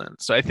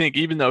doesn't. So I think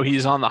even though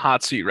he's on the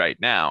hot seat right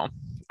now,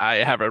 I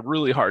have a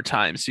really hard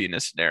time seeing a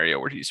scenario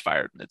where he's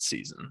fired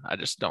mid-season. I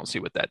just don't see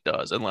what that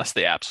does unless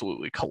they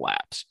absolutely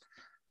collapse.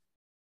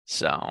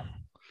 So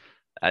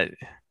I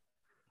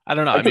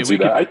don't know. I can see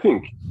that. I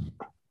think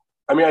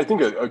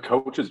a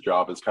coach's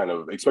job is kind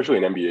of, especially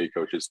an NBA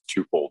coach, is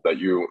twofold. That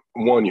you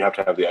have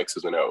to have the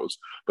X's and O's,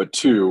 but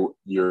two,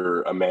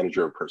 you're a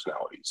manager of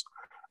personalities.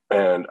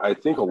 And I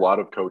think a lot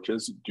of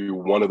coaches do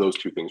one of those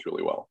two things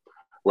really well.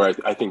 Where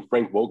I think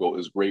Frank Vogel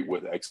is great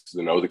with X's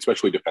and O's,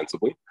 especially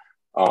defensively.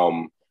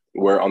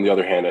 Where on the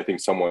other hand, I think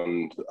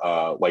someone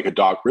like a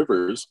Doc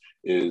Rivers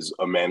is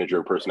a manager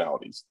of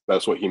personalities.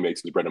 That's what he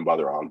makes his bread and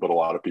butter on. But a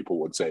lot of people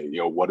would say, you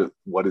know,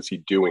 what is he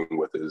doing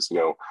with his,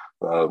 you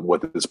know,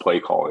 with his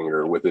play calling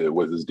or with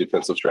his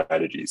defensive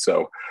strategy?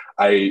 So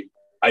I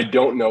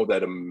don't know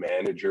that a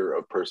manager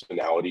of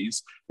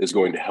personalities is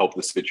going to help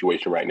the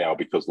situation right now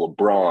because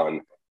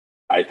LeBron,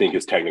 I think,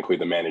 is technically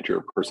the manager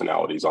of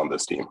personalities on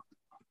this team.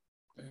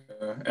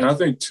 And I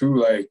think too,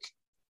 like,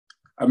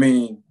 I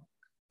mean,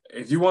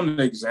 if you want an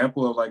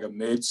example of like a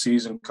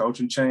mid-season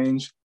coaching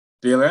change,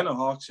 the Atlanta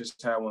Hawks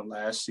just had one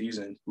last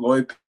season.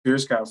 Lloyd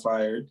Pierce got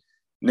fired.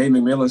 Nate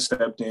McMillan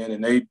stepped in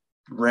and they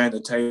ran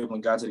the table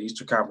and got to the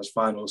Eastern Conference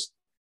Finals.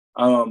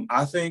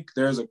 I think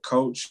there's a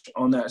coach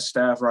on that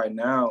staff right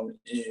now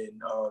in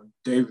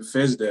David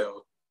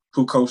Fizdale,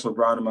 who coached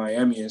LeBron in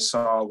Miami and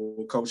saw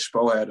what Coach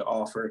Spo had to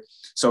offer.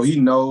 So he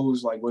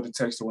knows like what it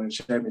takes to win a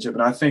championship.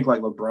 And I think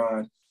like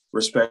LeBron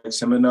respects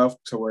him enough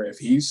to where if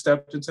he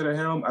stepped into the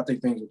helm, I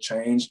think things would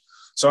change.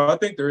 So I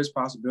think there is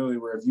possibility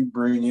where if you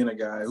bring in a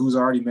guy who's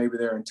already maybe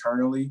there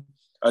internally,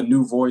 a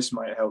new voice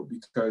might help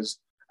because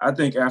I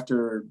think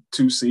after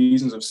 2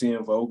 seasons of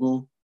seeing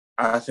Vogel,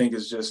 I think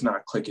it's just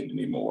not clicking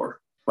anymore.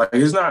 Like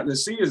it's not, the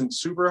seat isn't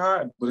super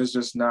hot, but it's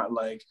just not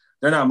like,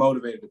 they're not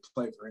motivated to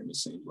play for him, it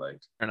seems like.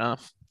 Fair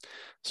enough.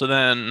 So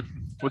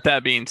then with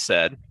that being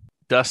said,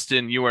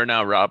 Dustin, you are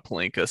now Rob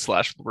Pelinka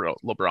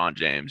 / LeBron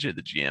James. You're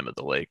the GM of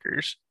the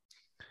Lakers.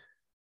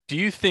 Do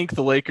you think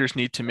the Lakers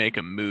need to make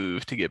a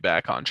move to get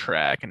back on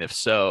track? And if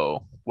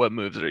so, what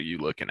moves are you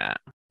looking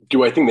at?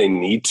 Do I think they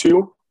need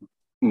to?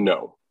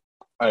 No.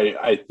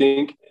 I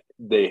think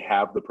they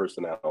have the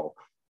personnel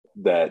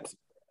that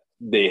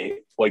they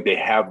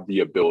have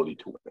the ability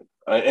to win.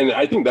 And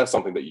I think that's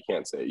something that you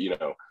can't say, you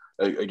know.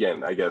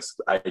 Again, I guess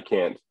I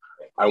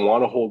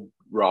want to hold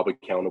Rob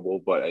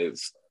accountable, but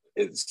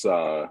it's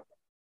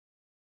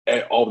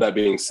all that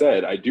being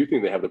said, I do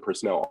think they have the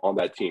personnel on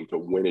that team to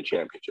win a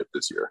championship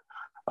this year.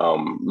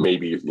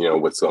 Maybe, you know,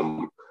 with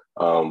some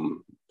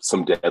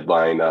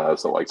deadline,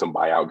 so like some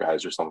buyout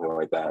guys or something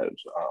like that.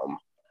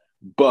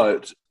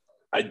 But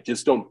I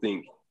just don't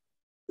think,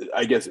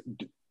 I guess,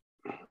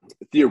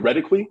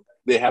 theoretically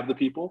they have the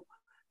people.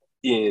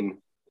 In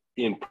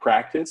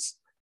practice,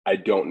 I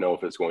don't know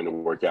if it's going to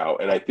work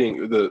out. And I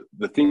think the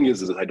thing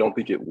is I don't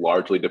think it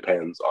largely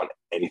depends on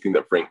anything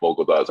that Frank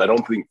Vogel does. I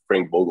don't think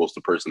Frank Vogel's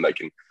the person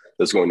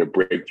that's going to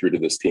break through to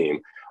this team.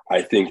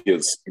 I think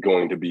it's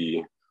going to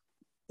be,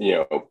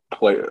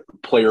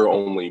 player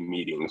only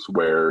meetings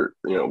where,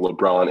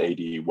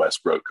 LeBron, AD,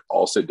 Westbrook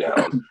all sit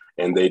down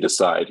and they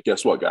decide,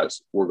 guess what,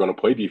 guys, we're going to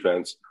play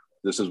defense.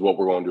 This is what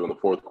we're going to do in the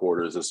fourth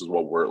quarters. This is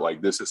what we're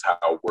like. This is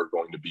how we're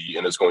going to be.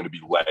 And it's going to be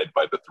led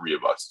by the three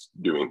of us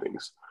doing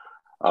things.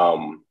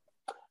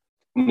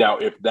 Now,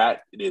 if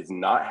that is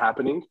not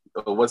happening,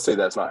 let's say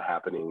that's not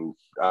happening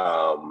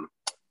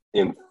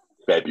in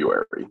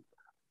February,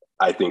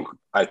 I think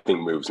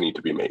moves need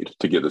to be made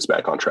to get this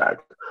back on track.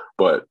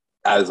 But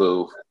as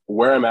of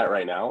where I'm at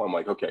right now, I'm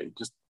like, okay,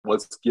 just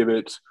let's give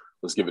it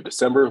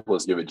December.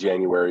 Let's give it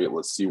January.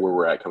 Let's see where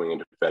we're at coming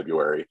into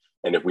February.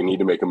 And if we need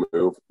to make a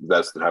move,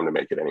 that's the time to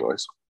make it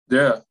anyways.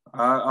 Yeah,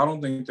 I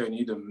don't think they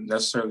need to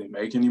necessarily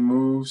make any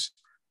moves.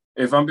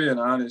 If I'm being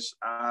honest,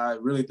 I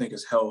really think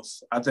it's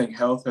health. I think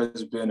health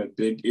has been a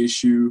big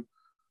issue.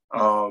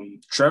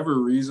 Trevor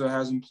Ariza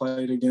hasn't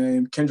played a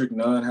game. Kendrick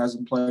Nunn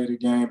hasn't played a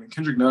game. And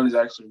Kendrick Nunn is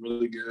actually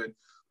really good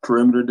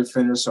perimeter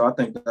defender, so I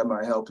think that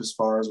might help as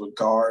far as with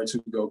guards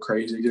who go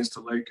crazy against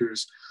the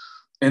Lakers.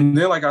 And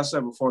then, like I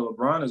said before,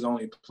 LeBron has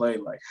only played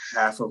like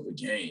half of the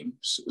game.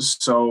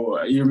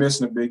 So you're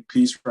missing a big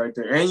piece right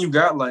there. And you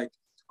got like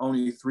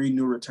only 3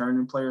 new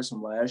returning players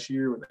from last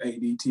year with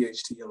AD,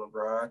 THT, and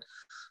LeBron.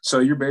 So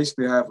you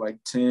basically have like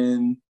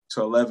 10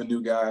 to 11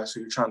 new guys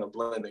who you're trying to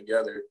blend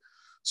together.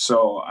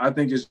 So I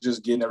think it's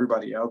just getting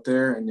everybody out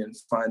there and then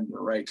finding the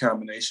right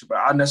combination. But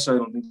I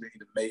necessarily don't think they need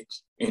to make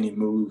any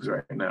moves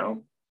right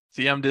now.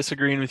 See, I'm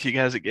disagreeing with you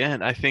guys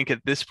again. I think at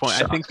this point,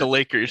 I think the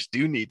Lakers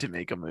do need to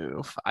make a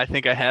move. I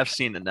think I have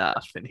seen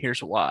enough, and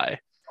here's why.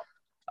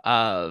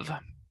 I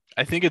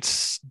think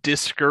it's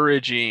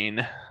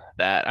discouraging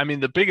that,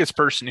 the biggest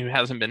person who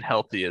hasn't been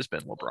healthy has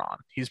been LeBron.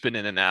 He's been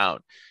in and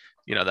out.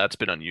 That's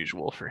been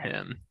unusual for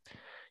him.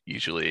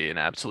 Usually an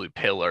absolute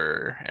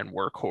pillar and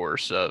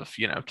workhorse of,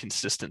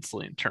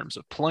 consistency in terms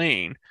of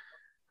playing.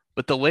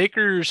 But the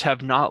Lakers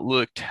have not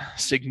looked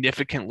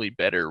significantly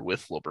better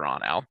with LeBron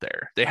out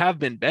there. They have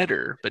been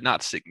better, but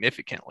not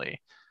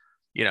significantly.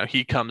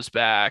 He comes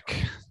back,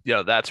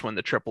 that's when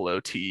the triple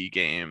OT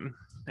game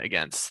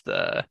against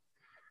the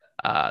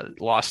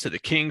loss to the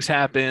Kings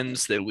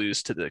happens. They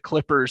lose to the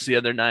Clippers the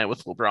other night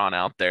with LeBron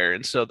out there.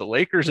 And so the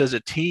Lakers as a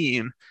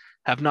team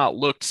have not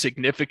looked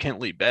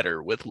significantly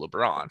better with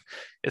LeBron.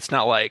 It's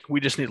not like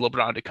we just need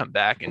LeBron to come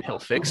back and he'll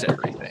fix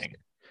everything.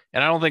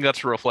 And I don't think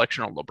that's a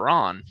reflection on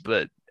LeBron,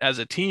 but as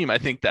a team, I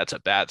think that's a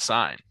bad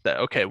sign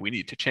that, okay, we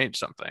need to change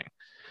something.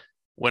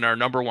 When our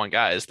number one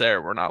guy is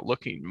there, we're not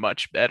looking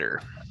much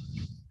better.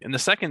 And the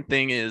second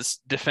thing is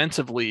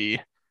defensively,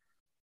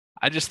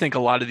 I just think a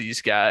lot of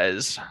these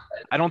guys,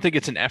 I don't think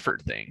it's an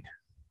effort thing.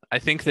 I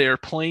think they're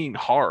playing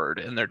hard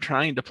and they're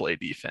trying to play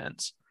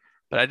defense,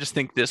 but I just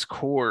think this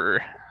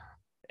core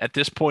at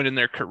this point in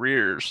their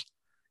careers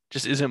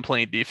just isn't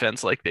playing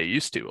defense like they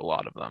used to, a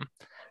lot of them.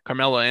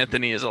 Carmelo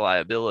Anthony is a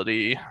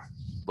liability.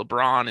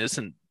 LeBron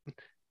isn't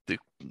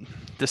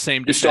the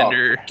same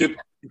defender.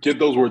 Get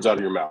those words out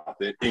of your mouth.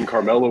 In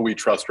Carmelo, we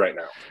trust right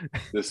now.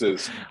 This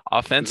is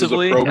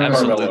offensively,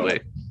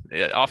 absolutely.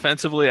 Yeah,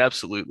 offensively,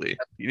 absolutely.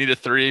 You need a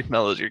 3,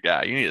 Melo's your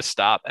guy. You need to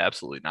stop,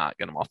 absolutely not.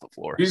 Get him off the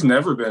floor. He's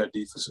never been a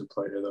defensive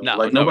player, though.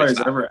 Nobody's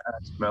ever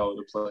asked Melo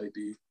to play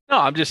D. No,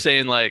 I'm just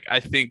saying, I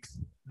think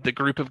the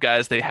group of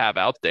guys they have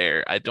out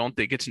there, I don't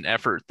think it's an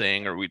effort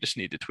thing or we just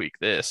need to tweak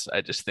this.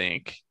 I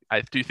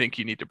do think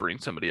you need to bring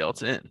somebody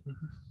else in.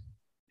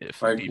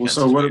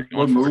 So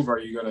what move are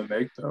you going to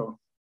make, though?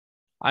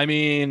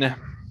 I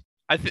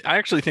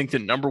actually think the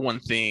number one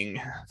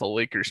thing the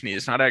Lakers need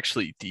is not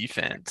actually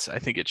defense. I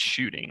think it's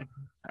shooting.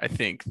 I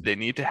think they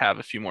need to have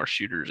a few more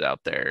shooters out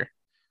there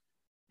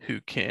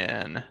who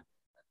can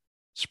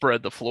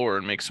spread the floor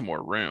and make some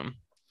more room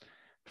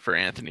for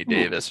Anthony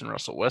Davis and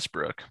Russell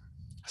Westbrook.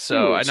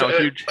 So I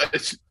know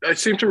I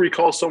seem to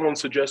recall someone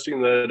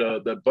suggesting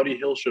that Buddy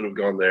Hield should have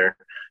gone there.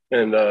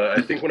 And I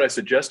think when I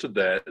suggested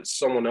that,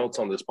 someone else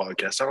on this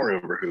podcast, I don't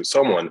remember who,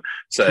 someone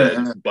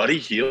said, Buddy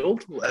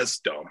Hield? That's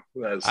dumb.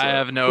 I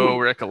have no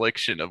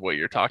recollection of what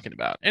you're talking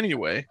about.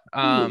 Anyway,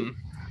 that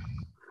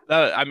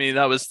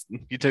was,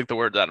 you took the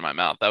words out of my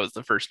mouth. That was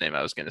the first name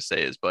I was going to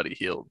say is Buddy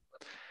Hield.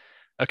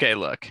 Okay,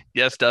 look.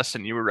 Yes,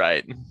 Dustin, you were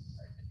right.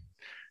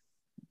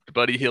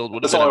 Buddy Hield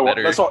would have been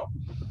better. That's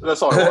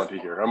all I want to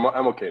hear.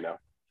 I'm okay now.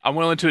 I'm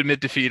willing to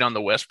admit defeat on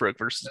the Westbrook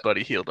versus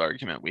Buddy Hield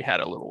argument we had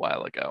a little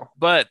while ago.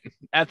 But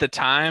at the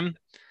time,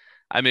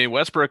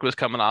 Westbrook was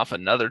coming off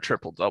another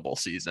triple-double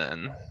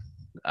season.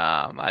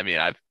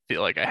 I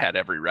feel like I had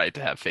every right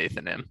to have faith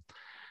in him.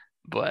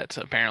 But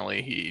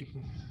apparently he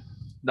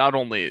not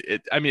only –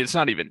 it's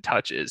not even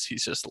touches.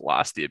 He's just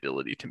lost the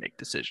ability to make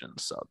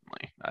decisions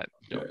suddenly. I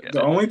don't get it.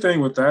 The only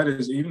thing with that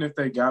is even if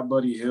they got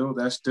Buddy Hield,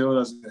 that still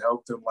doesn't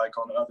help them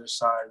on the other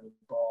side of the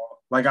ball.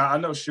 I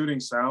know shooting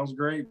sounds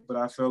great, but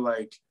I feel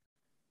like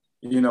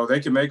They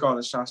can make all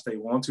the shots they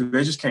want to.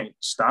 They just can't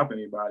stop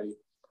anybody.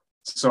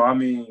 So, I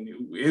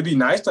mean, it'd be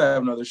nice to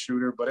have another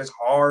shooter, but it's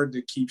hard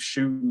to keep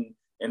shooting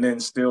and then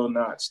still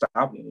not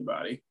stop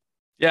anybody.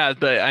 Yeah,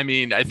 but I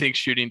mean, I think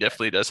shooting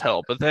definitely does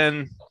help. But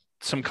then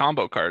some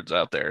combo cards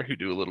out there who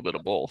do a little bit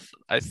of both.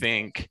 I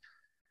think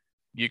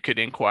you could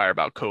inquire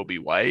about Kobe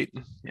White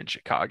in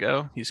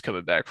Chicago. He's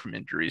coming back from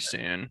injury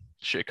soon.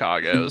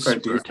 Chicago's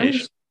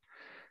rotation.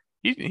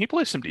 He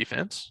plays some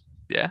defense.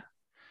 Yeah.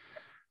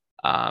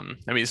 I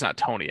mean, he's not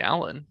Tony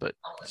Allen, but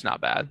it's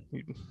not bad.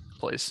 He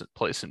plays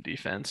some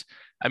defense.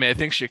 I mean, I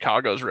think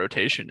Chicago's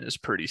rotation is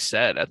pretty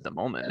set at the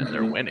moment, and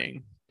they're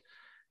winning.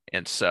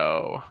 And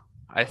so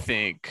I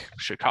think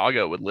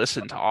Chicago would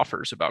listen to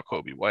offers about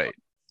Kobe White.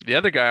 The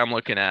other guy I'm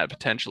looking at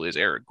potentially is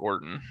Eric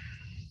Gordon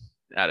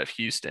out of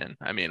Houston.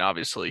 I mean,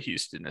 obviously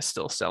Houston is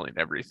still selling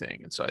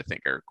everything, and so I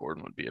think Eric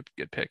Gordon would be a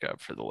good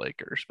pickup for the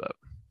Lakers. But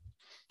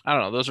I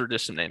don't know. Those are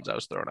just some names I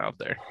was throwing out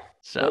there.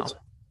 So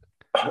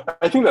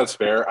I think that's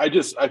fair. I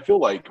feel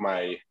like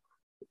my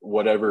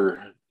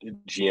whatever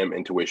GM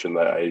intuition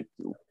that I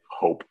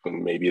hope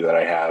and maybe that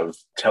I have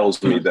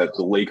tells me that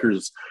the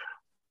Lakers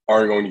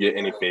aren't going to get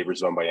any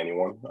favors done by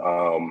anyone.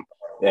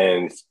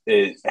 And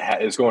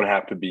it's going to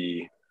have to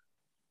be,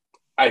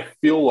 I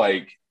feel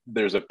like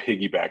there's a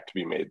piggyback to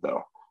be made,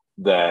 though,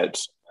 that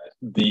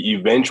the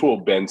eventual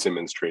Ben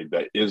Simmons trade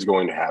that is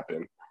going to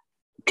happen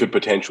could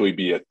potentially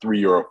be a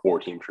 3 or a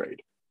 4-team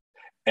trade.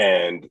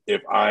 And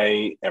if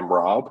I am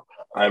Rob,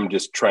 I'm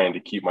just trying to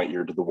keep my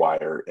ear to the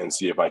wire and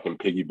see if I can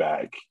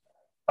piggyback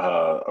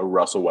a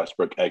Russell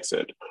Westbrook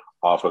exit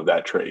off of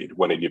that trade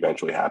when it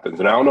eventually happens.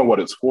 And I don't know what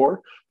it's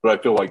for, but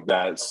I feel like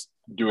that's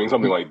doing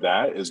something like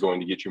that is going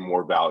to get you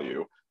more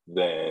value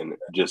than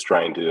just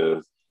trying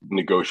to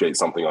negotiate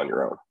something on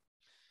your own.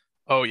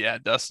 Oh, yeah,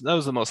 Dustin, that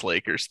was the most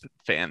Lakers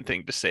fan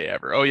thing to say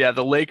ever. Oh, yeah,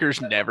 the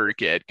Lakers never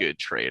get good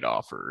trade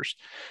offers.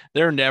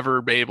 They're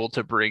never able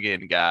to bring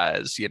in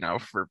guys,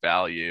 for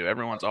value.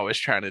 Everyone's always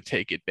trying to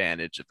take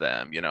advantage of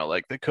them,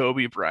 like the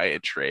Kobe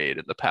Bryant trade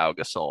and the Pau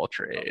Gasol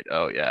trade.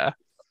 Oh, yeah.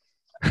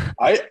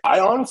 I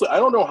honestly, I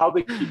don't know how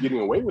they keep getting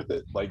away with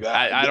it like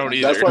that. I don't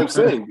either. That's what I'm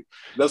saying.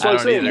 That's what I'm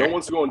saying. Either. No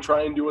one's going to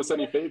try and do us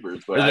any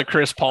favors. But or the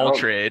Chris Paul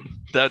trade.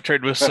 That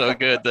trade was so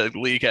good, the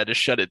league had to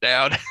shut it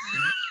down.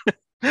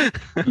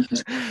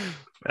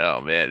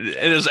 Oh man,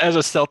 as a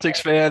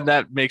Celtics fan,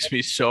 that makes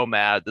me so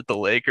mad that the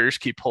Lakers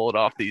keep pulling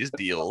off these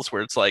deals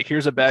where it's like,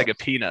 here's a bag of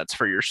peanuts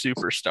for your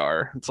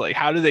superstar. It's like,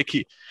 how do they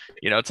keep,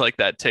 it's like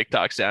that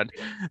TikTok sound.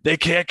 They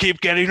can't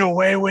keep getting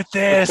away with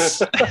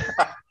this.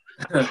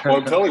 Well,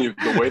 I'm telling you,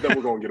 the way that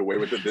we're going to get away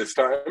with it this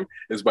time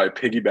is by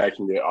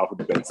piggybacking it off of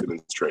the Ben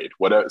Simmons trade.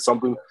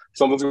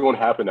 Something's going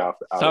to happen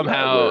after.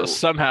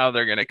 Somehow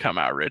they're going to come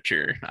out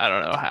richer. I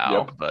don't know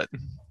how, but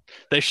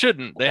they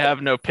shouldn't. They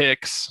have no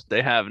picks.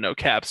 They have no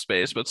cap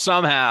space, but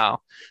somehow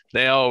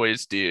they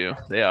always do.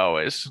 They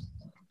always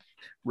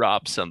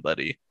rob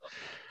somebody.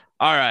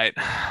 All right,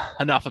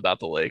 enough about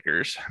the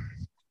Lakers.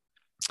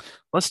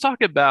 Let's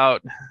talk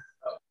about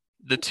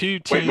the two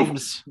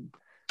teams.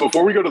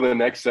 Before we go to the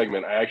next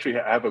segment, I actually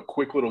have a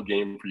quick little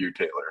game for you,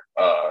 Taylor.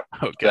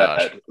 Oh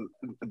gosh,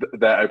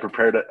 that I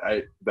prepared.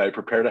 That I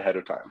prepared ahead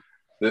of time.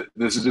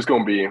 This is just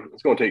going to be.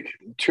 It's going to take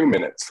 2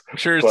 minutes. I'm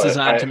sure it's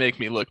designed to make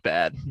me look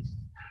bad.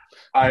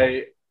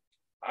 I'm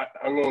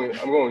going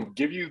to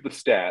give you the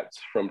stats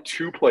from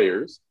 2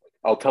 players.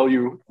 I'll tell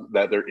you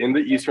that they're in the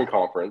Eastern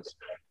Conference,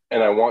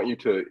 and I want you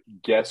to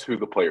guess who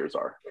the players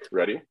are.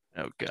 Ready?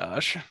 Oh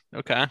gosh.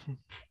 Okay.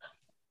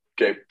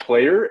 Okay.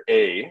 Player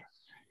A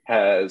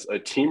has a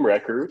team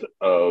record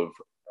of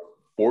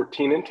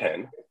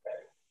 14-10.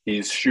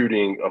 He's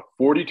shooting a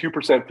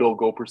 42% field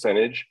goal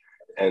percentage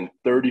and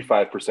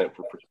 35%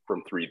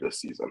 from 3 this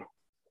season.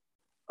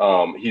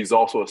 He's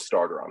also a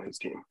starter on his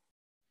team.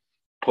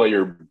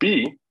 Player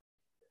B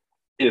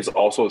is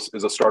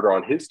a starter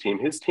on his team.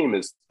 His team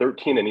is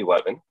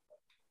 13-11.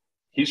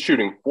 He's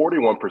shooting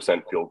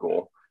 41% field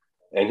goal,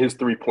 and his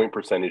 3-point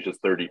percentage is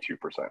 32%.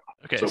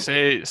 Okay,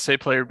 so say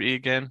player B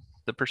again.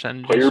 The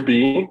percentage. Player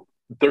B,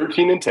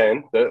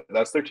 13-10.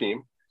 That's their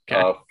team.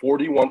 Okay.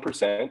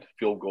 41%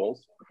 field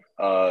goals.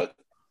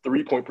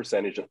 3-point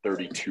percentage at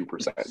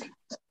 32%.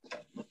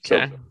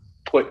 Okay.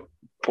 So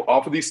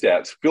off of these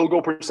stats, field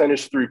goal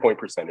percentage, 3-point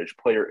percentage.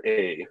 Player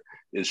A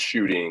is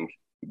shooting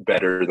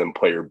better than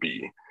player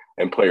B,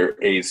 and player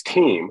A's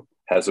team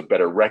has a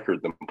better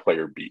record than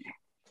player B.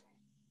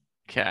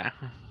 Okay.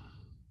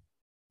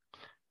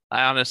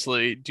 I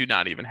honestly do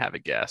not even have a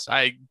guess.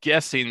 I'm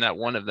guessing that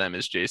one of them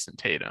is Jason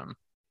Tatum,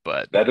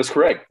 but that is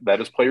correct.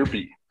 That is player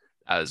B.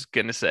 I was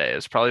going to say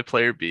it's probably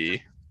player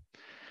B.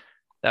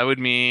 That would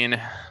mean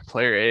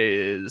player A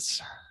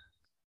is,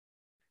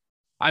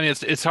 I mean,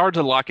 it's hard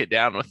to lock it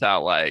down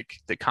without like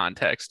the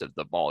context of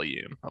the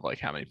volume of like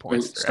how many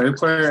points. Say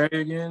player A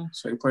again.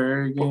 Say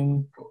player A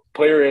again.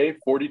 Player A,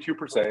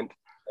 42%,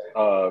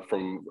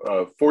 from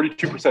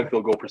 42%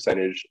 field goal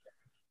percentage,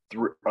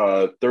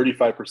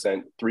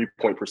 35%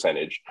 3-point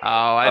percentage. Oh,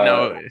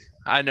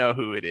 I know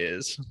who it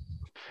is.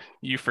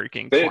 You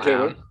freaking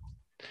clown.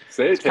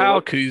 Say it, Kyle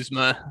Taylor.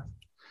 Kuzma.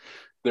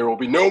 There will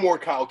be no more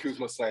Kyle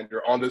Kuzma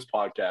slander on this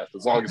podcast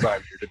as long as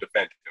I'm here to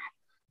defend him.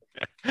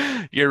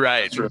 You're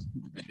right.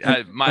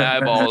 My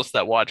eyeballs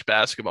that watch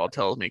basketball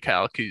tells me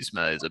Kyle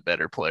Kuzma is a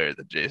better player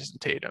than Jason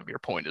Tatum. Your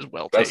point is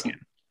well taken.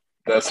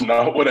 That's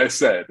not what I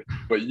said,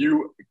 but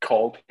you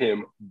called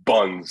him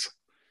buns.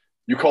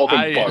 You called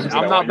him buns.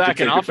 I'm not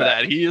backing off of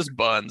that. He is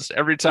buns.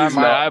 Every time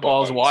my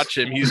eyeballs watch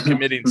him, he's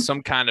committing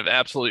some kind of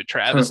absolute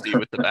travesty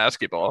with the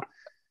basketball.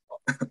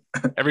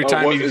 Every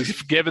time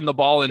he's given the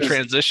ball in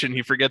transition,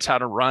 he forgets how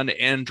to run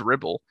and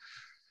dribble.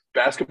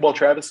 Basketball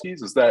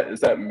travesties? Is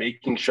that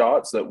making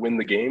shots that win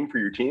the game for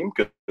your team?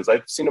 Because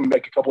I've seen him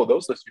make a couple of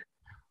those this year.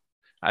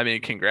 I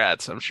mean,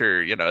 congrats. I'm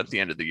sure, at the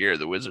end of the year,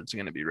 the Wizards are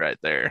going to be right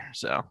there.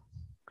 So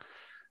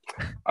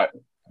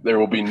there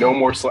will be no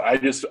more. I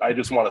just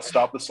want to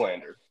stop the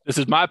slander. This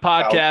is my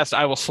podcast.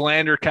 I will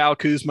slander Kyle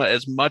Kuzma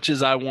as much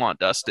as I want,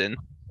 Dustin.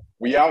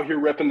 We out here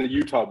repping the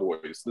Utah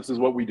boys. This is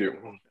what we do.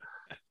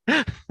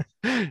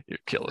 You're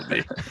killing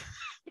me.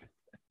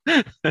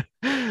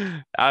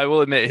 I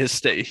will admit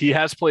he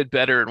has played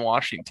better in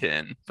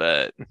Washington,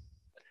 but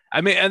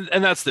I mean,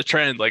 and that's the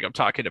trend like I'm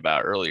talking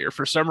about earlier.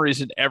 For some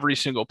reason, every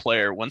single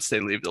player, once they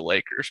leave the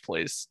Lakers,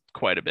 plays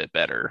quite a bit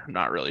better. I'm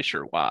not really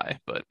sure why,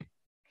 but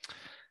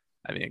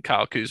I mean,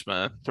 Kyle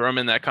Kuzma, throw him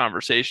in that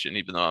conversation,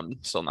 even though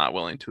I'm still not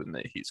willing to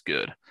admit he's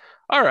good.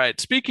 All right,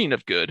 speaking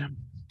of good,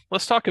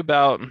 let's talk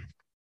about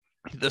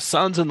the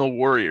Suns and the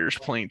Warriors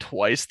playing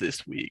twice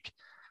this week.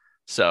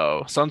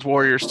 So Suns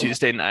Warriors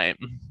Tuesday night.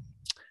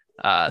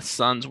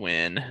 Suns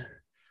win.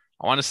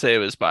 I want to say it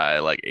was by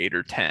like 8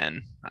 or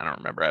 10. I don't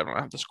remember. I don't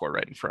have the score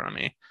right in front of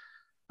me.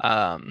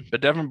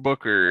 But Devin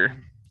Booker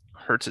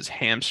hurts his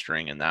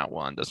hamstring in that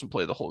one. Doesn't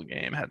play the whole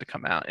game. Had to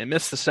come out and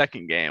missed the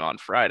second game on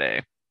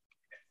Friday.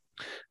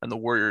 And the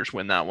Warriors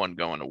win that one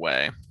going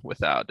away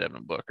without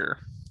Devin Booker.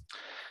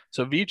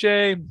 So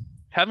VJ,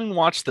 having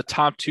watched the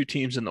top two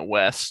teams in the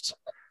West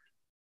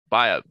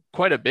by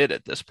quite a bit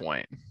at this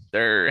point,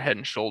 they're head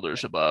and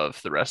shoulders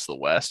above the rest of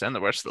the West and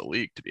the rest of the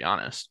league, to be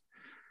honest.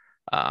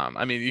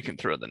 I mean, you can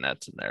throw the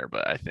Nets in there,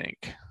 but I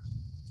think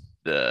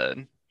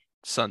the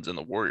Suns and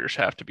the Warriors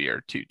have to be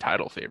our two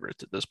title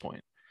favorites at this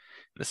point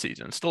in the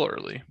season. It's still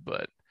early,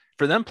 but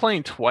for them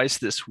playing twice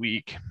this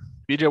week,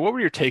 BJ, what were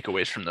your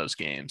takeaways from those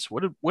games?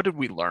 What did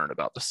we learn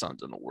about the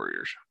Suns and the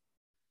Warriors?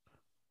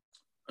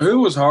 It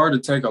was hard to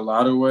take a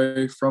lot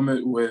away from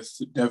it with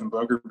Devin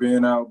Booker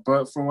being out,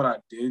 but from what I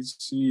did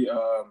see,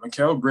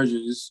 Mikal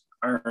Bridges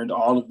earned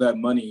all of that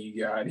money he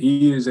got.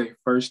 He is a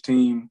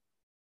first-team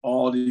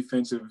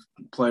all-defensive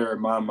player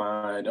in my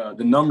mind.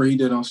 The number he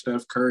did on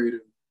Steph Curry to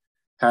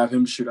have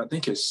him shoot, I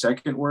think, his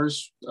second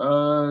worst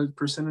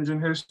percentage in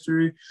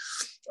history.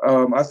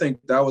 I think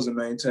that was the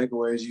main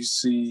takeaway is you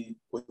see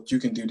what you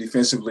can do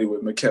defensively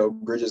with Mikal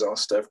Bridges on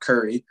Steph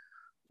Curry.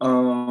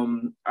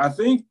 I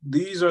think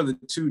these are the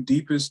two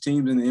deepest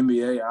teams in the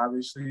NBA,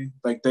 obviously.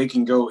 Like, they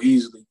can go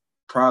easily,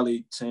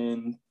 probably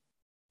 10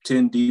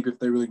 deep if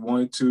they really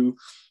wanted to.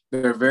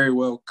 They're very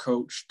well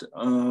coached.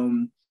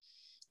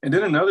 And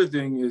then another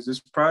thing is,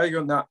 it's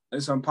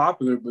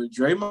unpopular, but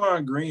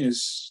Draymond Green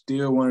is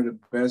still one of the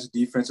best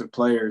defensive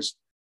players,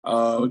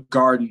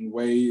 guarding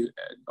way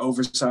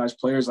oversized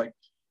players. Like,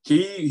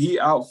 he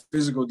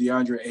out-physical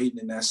DeAndre Ayton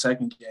in that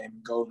second game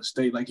in Golden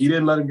State. Like, he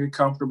didn't let him get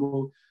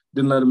comfortable,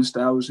 didn't let him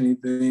establish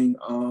anything.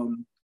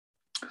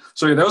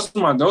 So yeah, those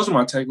are my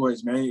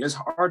takeaways, man. It's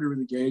hard to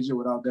really gauge it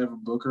without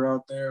Devin Booker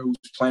out there, who's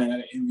playing at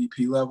an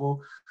MVP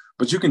level.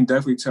 But you can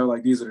definitely tell,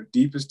 like, these are the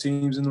deepest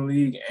teams in the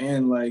league,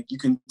 and, like, you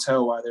can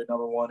tell why they're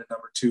number one and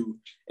number two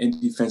in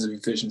defensive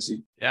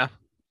efficiency. Yeah.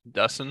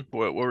 Dustin,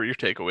 what were your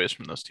takeaways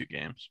from those two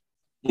games?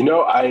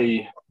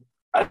 I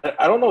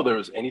don't know if there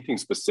was anything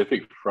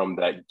specific from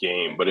that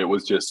game, but it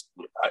was just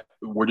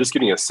we're just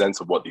getting a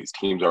sense of what these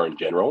teams are in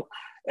general,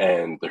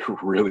 and they're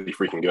really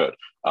freaking good.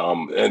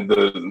 And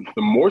the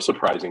more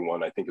surprising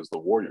one, I think, is the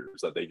Warriors,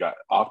 that they got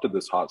off to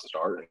this hot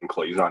start and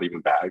Klay's not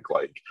even back.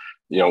 Like,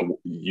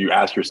 you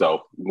ask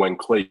yourself, when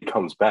Klay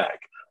comes back,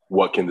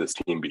 what can this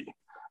team be?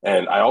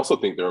 And I also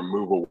think they're a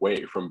move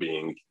away from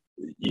being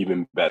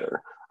even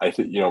better. I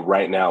think,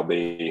 right now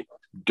they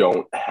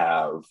don't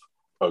have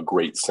a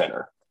great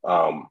center.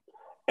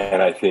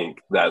 And I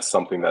think that's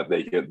something that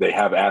they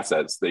have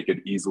assets. They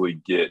could easily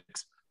get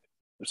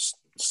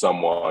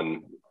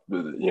someone,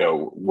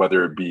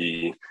 whether it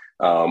be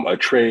a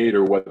trade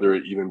or whether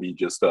it even be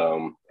just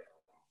a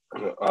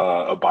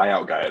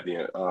buyout guy at the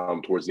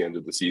end, towards the end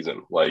of the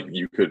season. Like,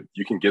 you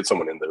can get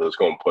someone in there that's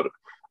going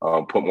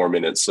to put more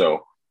minutes.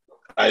 So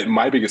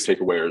my biggest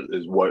takeaway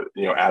is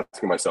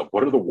asking myself,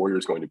 what are the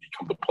Warriors going to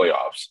become the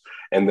playoffs?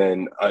 And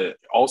then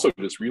also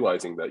just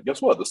realizing that,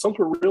 guess what? The Suns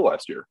were real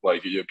last year.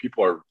 Like,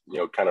 people are,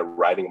 kind of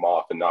writing them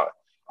off and not.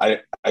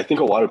 I think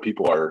a lot of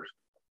people are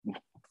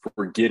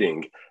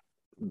forgetting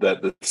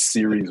that the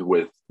series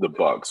with the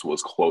Bucks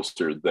was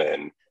closer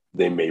than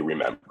they may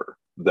remember.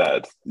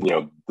 That,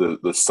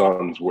 the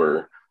Suns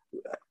were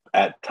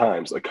at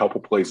times a couple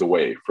plays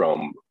away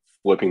from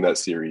flipping that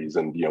series,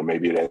 and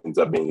maybe it ends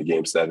up being a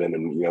game 7,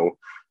 and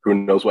who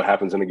knows what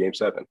happens in a game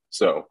 7.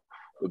 So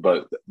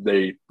but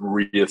they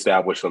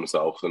reestablished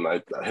themselves. And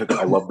I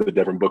love the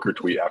Devin Booker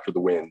tweet after the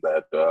win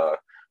that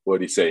what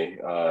did he say?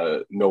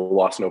 No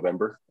loss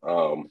November.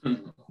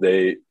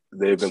 They've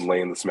been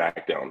laying the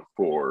smackdown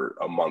for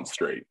a month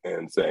straight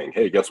and saying,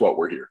 hey, guess what?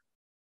 We're here.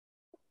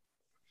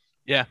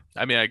 Yeah,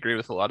 I mean, I agree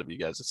with a lot of you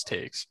guys'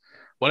 takes.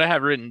 What I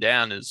have written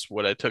down is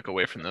what I took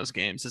away from those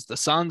games is the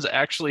Suns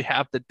actually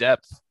have the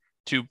depth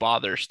to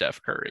bother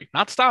Steph Curry.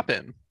 Not stop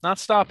him,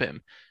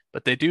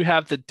 but they do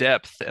have the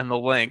depth and the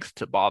length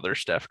to bother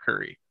Steph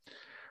Curry.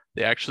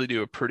 They actually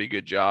do a pretty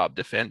good job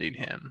defending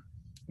him,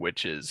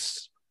 which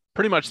is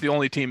pretty much the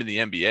only team in the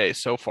NBA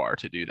so far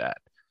to do that.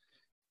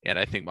 And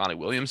I think Monty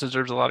Williams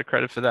deserves a lot of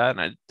credit for that. And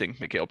I think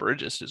Mikal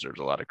Bridges deserves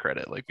a lot of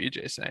credit, like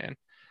VJ's saying.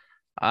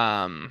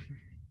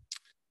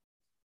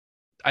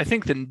 I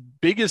think the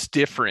biggest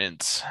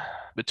difference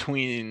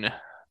between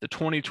the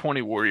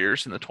 2020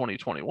 Warriors and the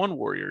 2021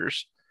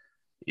 Warriors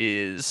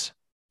is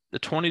the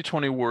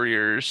 2020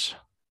 Warriors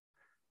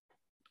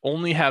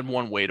only had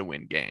one way to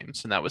win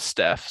games, and that was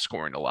Steph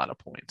scoring a lot of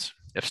points.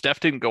 If Steph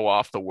didn't go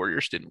off, the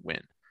Warriors didn't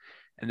win.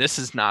 And this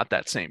is not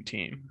that same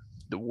team.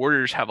 The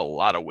Warriors have a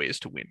lot of ways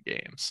to win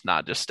games,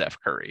 not just Steph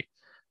Curry.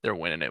 They're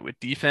winning it with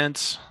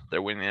defense.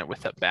 They're winning it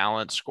with a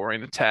balanced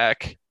scoring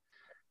attack.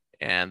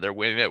 And they're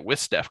winning it with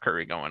Steph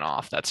Curry going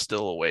off. That's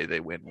still a way they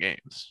win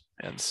games.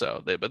 And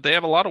so but they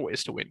have a lot of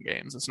ways to win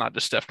games. It's not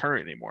just Steph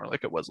Curry anymore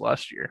like it was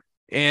last year.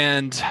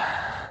 And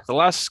the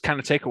last kind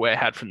of takeaway I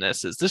had from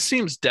this is this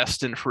seems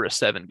destined for a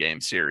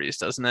 7-game series,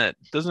 doesn't it?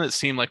 Doesn't it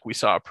seem like we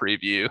saw a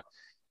preview?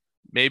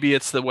 Maybe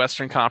it's the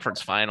Western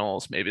Conference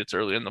Finals. Maybe it's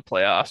early in the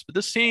playoffs. But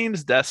this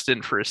seems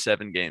destined for a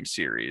 7-game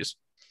series.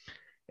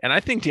 And I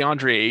think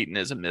DeAndre Ayton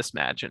is a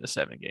mismatch in a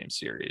 7-game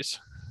series.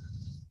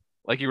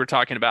 Like you were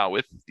talking about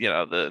with,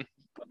 the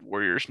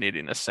Warriors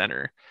needing a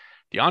center.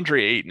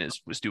 DeAndre Ayton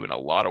was doing a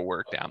lot of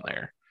work down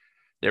there.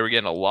 They were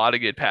getting a lot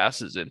of good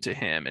passes into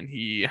him, and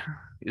he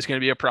is going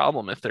to be a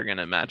problem if they're going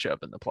to match up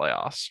in the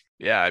playoffs.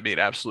 Yeah, I mean,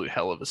 absolute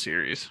hell of a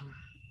series.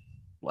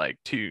 Like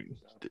to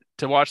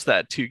watch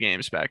that 2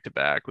 games back to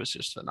back was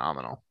just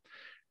phenomenal.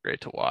 Great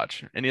to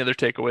watch. Any other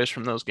takeaways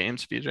from those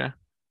games, BJ?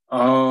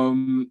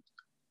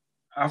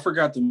 I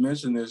forgot to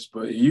mention this,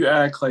 but you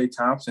add Klay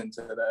Thompson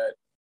to that,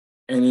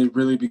 and it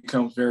really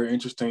becomes very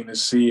interesting to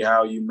see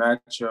how you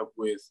match up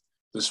with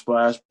the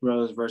Splash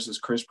Brothers versus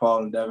Chris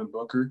Paul and Devin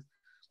Booker.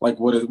 Like,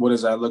 what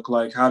does that look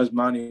like? How does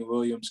Monty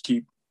Williams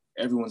keep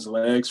everyone's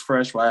legs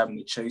fresh while having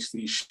to chase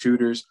these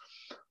shooters?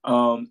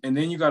 And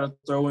then you got to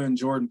throw in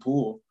Jordan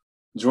Poole.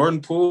 Jordan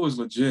Poole is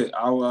legit.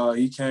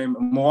 He came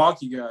a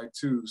Milwaukee guy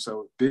too,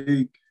 so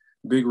big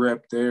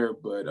rep there.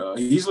 But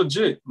he's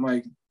legit.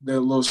 Like, the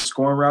little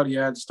scoring route he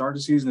had to start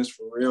the season is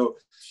for real.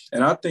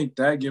 And I think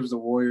that gives the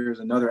Warriors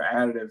another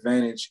added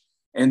advantage.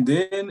 And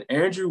then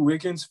Andrew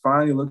Wiggins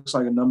finally looks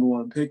like a number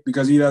 1 pick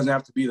because he doesn't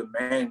have to be the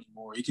man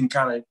anymore. He can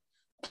kind of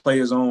play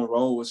his own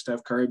role with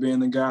Steph Curry being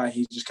the guy.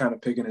 He's just kind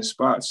of picking his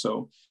spot.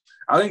 So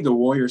I think the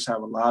Warriors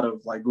have a lot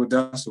of, like what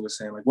Dustin was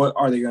saying, like, what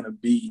are they going to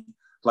be?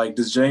 Like,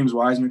 does James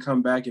Wiseman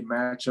come back and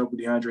match up with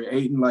DeAndre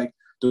Ayton? Like,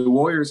 the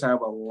Warriors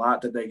have a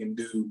lot that they can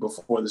do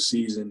before the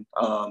season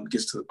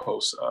gets to the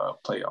post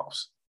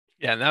playoffs.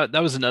 Yeah, and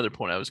that was another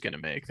point I was going to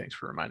make. Thanks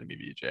for reminding me,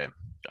 BJ,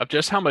 of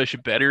just how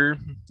much better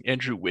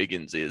Andrew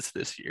Wiggins is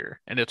this year.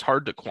 And it's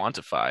hard to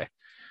quantify.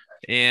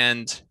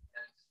 And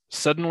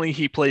suddenly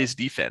he plays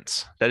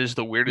defense. That is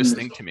the weirdest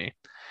thing to me.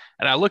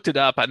 And I looked it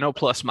up. I know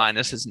plus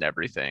minus isn't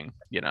everything.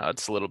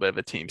 It's a little bit of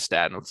a team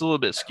stat and it's a little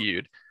bit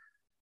skewed.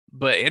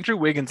 But Andrew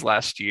Wiggins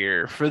last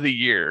year for the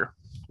year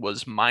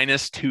was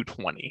minus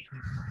 220.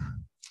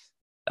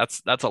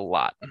 That's a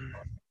lot.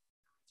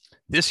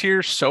 This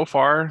year so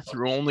far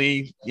through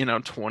only,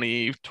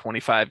 20,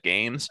 25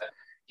 games,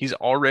 he's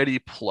already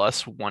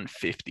plus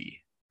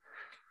 150.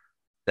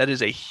 That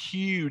is a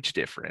huge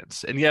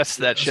difference. And yes,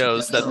 that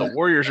shows that the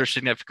Warriors are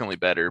significantly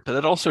better, but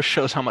that also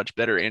shows how much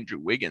better Andrew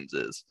Wiggins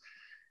is.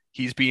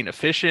 He's being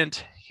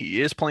efficient. He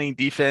is playing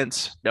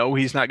defense. No,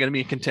 he's not going to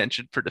be in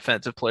contention for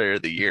Defensive Player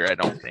of the Year, I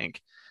don't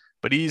think.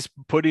 But he's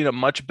putting a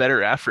much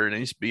better effort and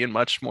he's being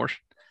much more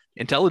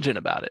intelligent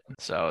about it.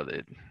 So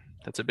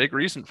that's a big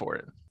reason for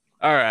it.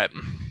 All right.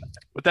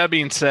 With that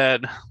being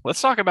said, let's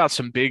talk about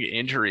some big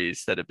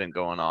injuries that have been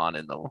going on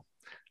in the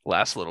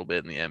last little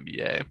bit in the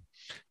NBA.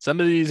 Some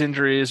of these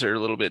injuries are a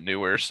little bit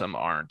newer, some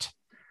aren't.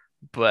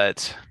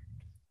 But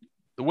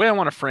the way I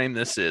want to frame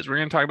this is we're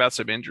going to talk about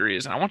some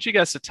injuries, and I want you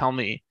guys to tell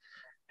me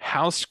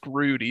how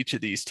screwed each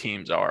of these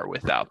teams are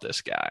without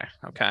this guy,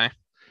 okay?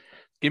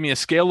 Give me a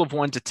scale of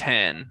 1 to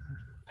 10.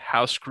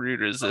 How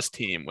screwed is this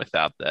team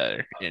without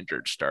their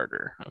injured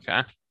starter,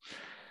 okay?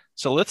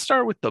 So let's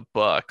start with the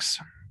Bucks.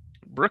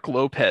 Brook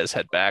Lopez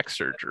had back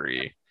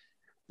surgery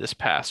this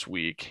past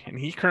week, and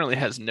he currently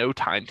has no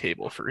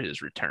timetable for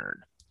his return,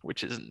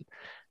 which is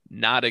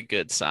not a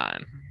good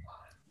sign.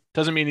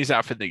 Doesn't mean he's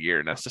out for the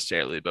year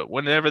necessarily, but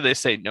whenever they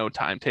say no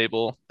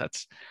timetable,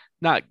 that's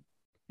not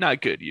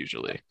good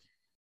usually.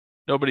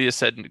 Nobody has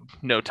said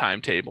no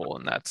timetable,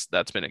 and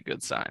that's been a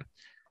good sign.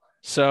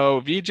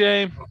 So,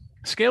 VJ,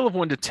 scale of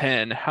 1 to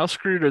 10, how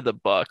screwed are the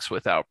Bucks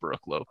without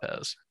Brook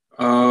Lopez?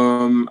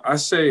 I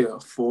say a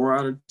 4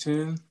 out of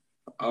 10.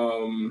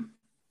 Um,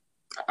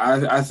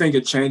 I think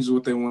it changes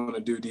what they want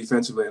to do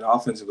defensively and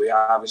offensively,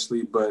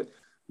 obviously, but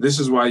this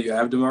is why you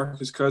have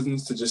DeMarcus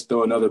Cousins to just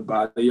throw another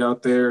body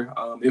out there.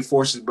 It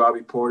forces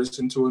Bobby Portis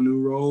into a new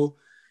role.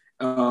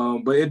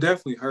 But it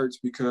definitely hurts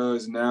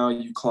because now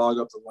you clog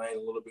up the lane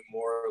a little bit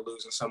more,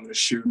 losing some of the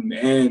shooting.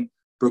 And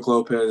Brook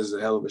Lopez is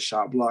a hell of a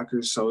shot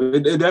blocker. So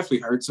it definitely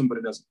hurts him, but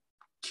it doesn't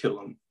kill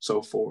him.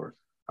 So 4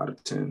 out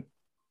of 10.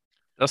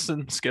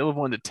 Dustin, scale of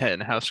 1 to 10,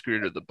 how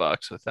screwed are the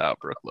Bucks without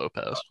Brook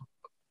Lopez?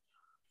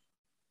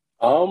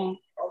 Um,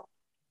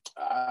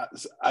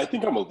 I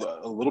think I'm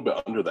a little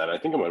bit under that. I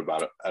think I'm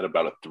at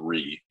about a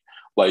 3.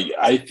 Like,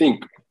 I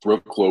think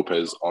Brook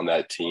Lopez on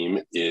that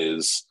team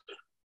is,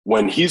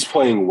 when he's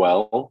playing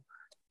well,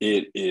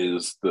 it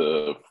is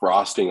the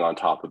frosting on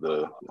top of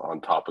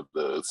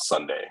the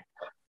sundae,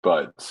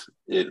 but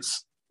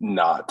it's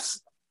not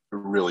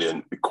really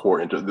a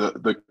core into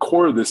the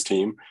core of this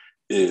team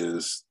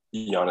is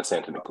Giannis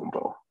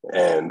Antetokounmpo,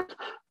 and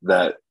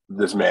that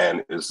this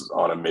man is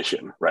on a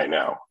mission right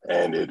now,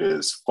 and it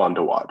is fun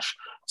to watch.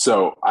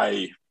 So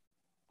I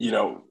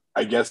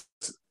guess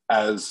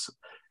as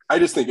I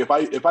just think if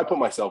I put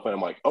myself in,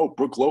 I'm like, oh,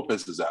 Brook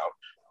Lopez is out.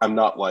 I'm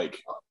not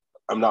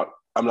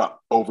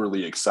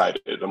overly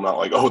excited. I'm not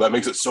like, oh, that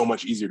makes it so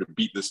much easier to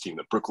beat this team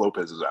that Brook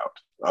Lopez is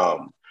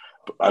out.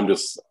 I'm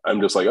just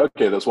like,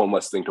 okay, that's one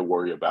less thing to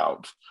worry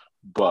about,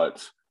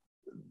 but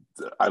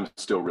I'm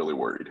still really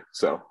worried.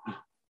 So.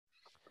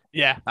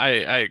 Yeah, I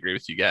agree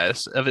with you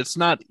guys. If it's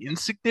not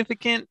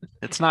insignificant,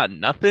 it's not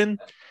nothing.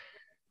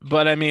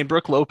 But I mean,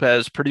 Brook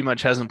Lopez pretty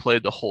much hasn't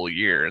played the whole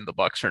year, and the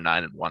Bucks are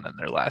 9-1 in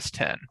their last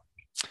 10.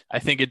 I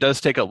think it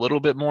does take a little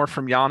bit more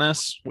from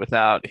Giannis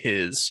without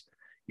his,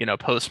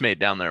 postmate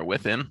down there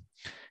with him,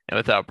 and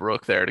without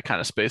Brook there to kind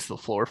of space the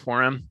floor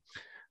for him.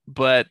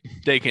 But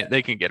they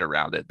can get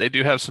around it. They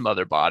do have some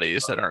other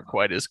bodies that aren't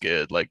quite as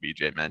good, like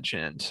BJ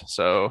mentioned.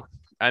 So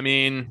I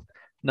mean,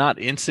 not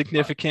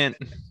insignificant,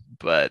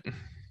 but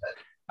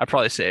I'd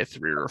probably say a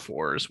 3 or a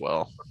 4 as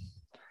well.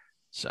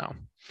 So,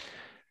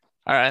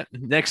 all right,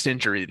 next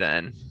injury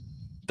then.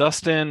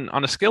 Dustin,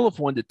 on a scale of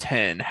 1 to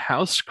 10,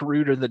 how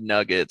screwed are the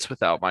Nuggets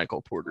without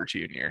Michael Porter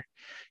Jr.?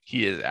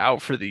 He is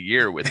out for the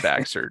year with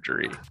back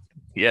surgery.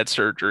 He had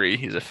surgery.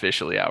 He's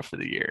officially out for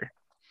the year.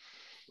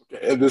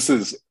 This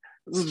is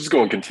just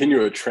going to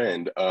continue a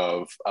trend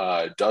of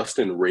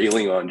Dustin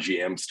railing on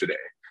GMs today,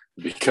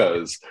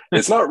 because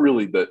it's not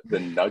really the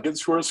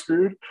Nuggets who are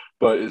screwed,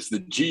 but it's the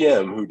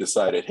GM who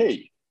decided,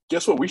 hey,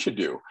 guess what we should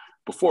do?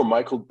 Before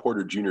Michael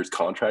Porter Jr.'s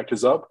contract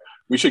is up,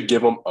 we should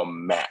give him a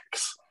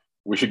max.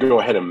 We should go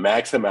ahead and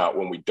max him out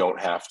when we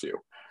don't have to.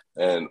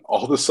 And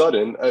all of a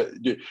sudden,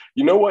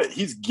 you know what?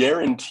 He's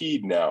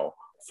guaranteed now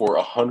for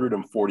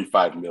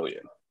 $145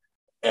 million.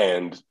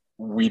 And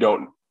we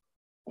don't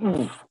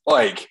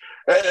like,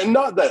 and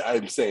not that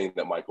I'm saying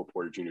that Michael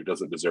Porter Jr.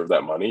 doesn't deserve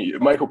that money.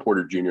 Michael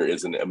Porter Jr.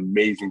 is an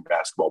amazing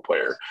basketball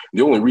player.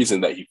 The only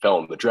reason that he fell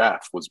in the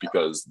draft was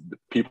because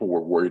people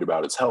were worried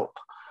about his health.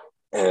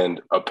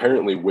 And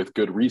apparently with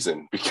good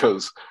reason,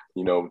 because,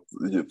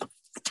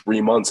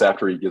 3 months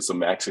after he gets a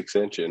max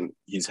extension,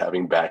 he's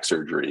having back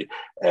surgery,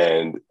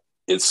 and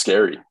it's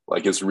scary.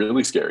 Like, it's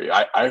really scary.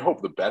 I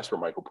hope the best for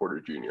Michael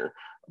Porter Jr.,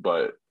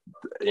 but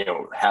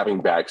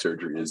having back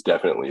surgery is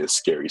definitely a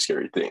scary,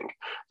 scary thing.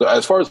 So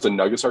as far as the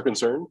Nuggets are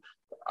concerned,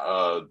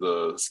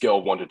 the scale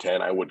of 1 to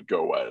 10, I would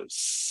go as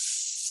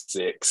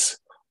 6.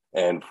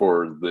 And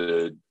for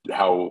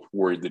how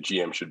worried the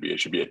GM should be, it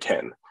should be a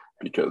 10,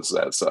 because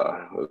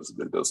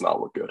it does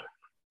not look good.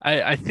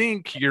 I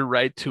think you're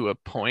right to a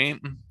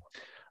point,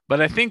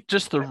 but I think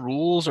just the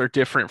rules are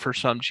different for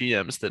some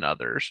GMs than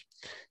others.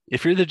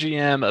 If you're the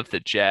GM of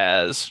the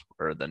Jazz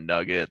or the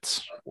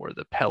Nuggets or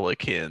the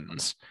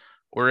Pelicans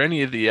or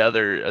any of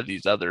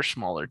these other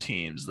smaller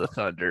teams, the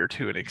Thunder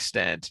to an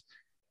extent,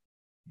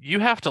 you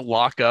have to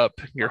lock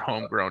up your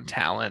homegrown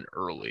talent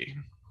early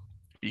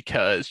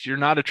because you're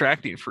not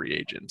attracting free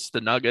agents.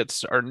 The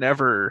Nuggets are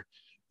never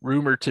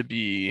rumored to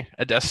be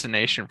a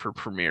destination for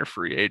premier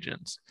free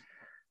agents.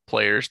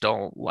 Players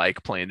don't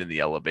like playing in the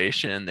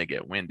elevation. They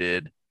get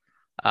winded.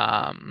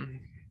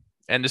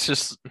 And it's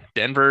just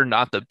Denver,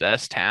 not the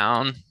best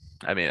town.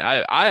 I mean,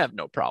 I have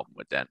no problem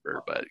with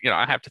Denver, but,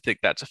 I have to think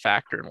that's a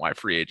factor in why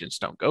free agents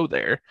don't go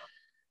there.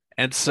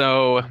 And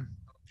so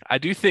I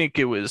do think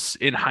it was,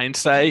 in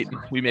hindsight,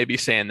 we may be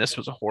saying this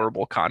was a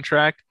horrible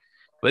contract,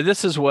 but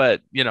this is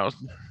what,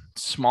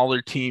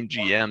 smaller team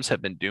GMs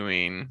have been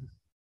doing,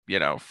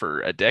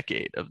 for a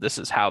decade. Of this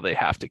is how they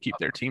have to keep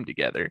their team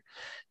together,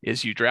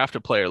 is you draft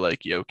a player like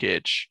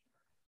Jokic,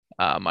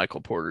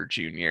 Michael Porter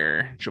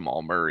Jr.,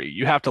 Jamal Murray.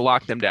 You have to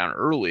lock them down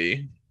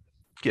early,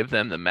 give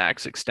them the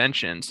max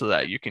extension so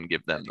that you can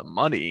give them the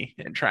money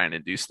and try and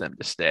induce them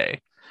to stay.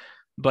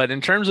 But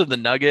in terms of the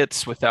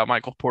Nuggets without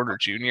Michael Porter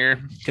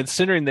Jr.,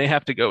 considering they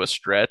have to go a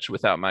stretch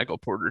without Michael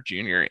Porter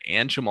Jr.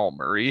 and Jamal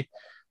Murray,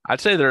 I'd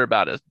say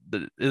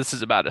this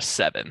is about a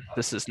 7.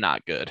 This is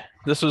not good.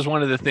 This was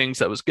one of the things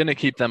that was going to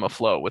keep them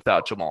afloat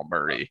without Jamal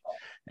Murray.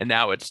 And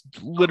now it's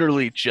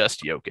literally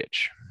just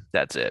Jokic.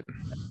 That's it.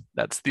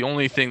 That's the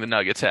only thing the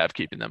Nuggets have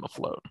keeping them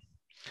afloat.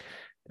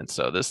 And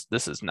so this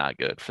is not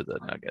good for the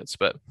Nuggets.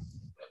 But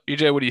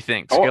BJ, what do you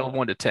think? Scale of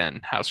 1 to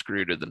 10, how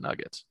screwed are the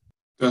Nuggets?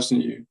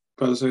 Dustin, you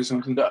about to say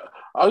something?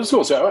 I was just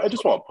going to say, I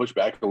just want to push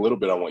back a little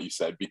bit on what you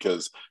said,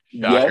 because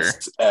Shocker.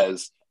 yes,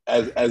 as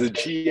a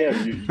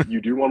GM,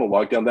 you do want to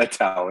lock down that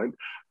talent,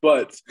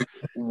 but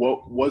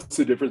what's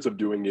the difference of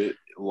doing it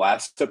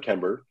last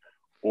September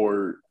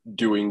or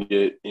doing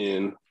it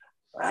in,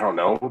 I don't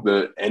know,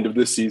 the end of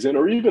this season,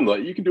 or even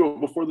like you can do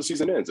it before the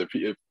season ends.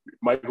 If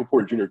Michael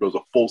Porter Jr. goes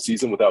a full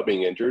season without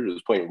being injured,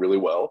 is playing really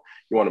well,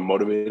 you want to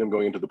motivate him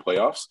going into the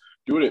playoffs,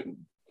 do it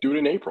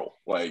in April.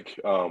 Like,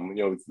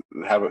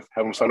 have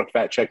him sign a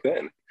fat check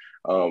then.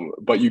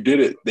 But they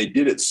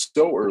did it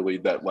so early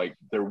that like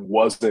there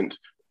wasn't.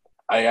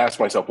 I asked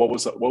myself, what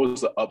was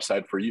the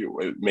upside for you?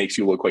 It makes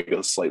you look like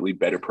a slightly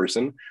better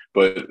person,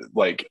 but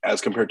like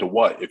as compared to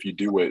what? If you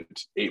do it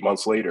 8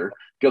 months later,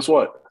 guess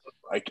what?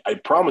 I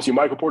promise you,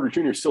 Michael Porter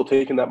Jr. is still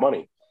taking that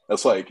money.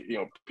 That's like,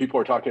 people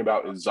are talking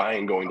about is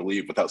Zion going to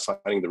leave without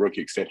signing the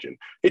rookie extension.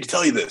 I hate to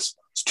tell you this,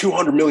 it's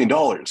 $200 million.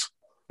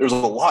 There's a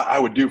lot I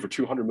would do for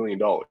 $200 million.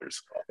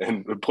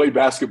 And play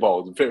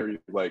basketball is very,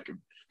 like,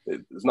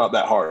 it's not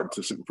that hard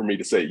for me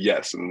to say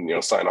yes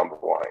and, sign on the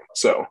line.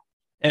 So.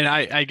 And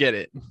I get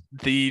it.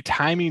 The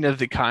timing of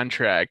the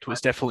contract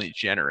was definitely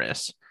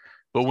generous.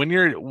 But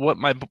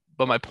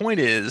my point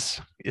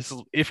is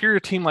if you're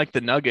a team like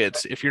the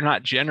Nuggets, if you're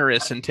not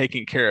generous in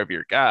taking care of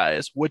your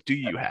guys, what do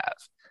you have?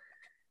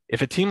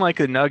 If a team like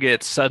the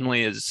Nuggets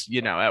suddenly is,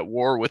 at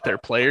war with their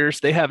players,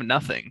 they have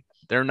nothing.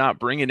 They're not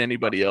bringing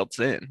anybody else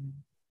in.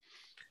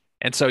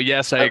 And so,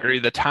 yes, I agree.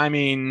 The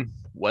timing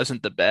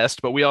wasn't the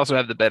best, but we also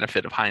have the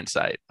benefit of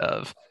hindsight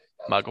of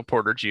Michael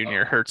Porter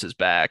Jr. hurts his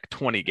back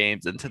 20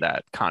 games into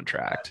that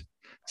contract.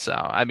 So,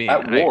 I mean,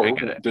 at war, I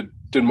get it.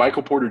 Did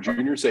Michael Porter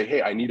Jr. say,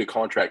 hey, I need a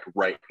contract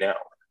right now?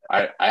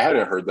 I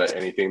hadn't heard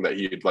anything that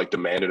he had like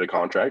demanded a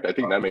contract. I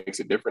think that makes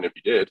it different if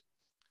he did.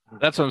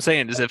 That's what I'm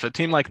saying, is if a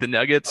team like the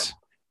Nuggets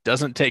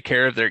doesn't take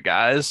care of their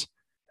guys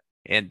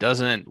and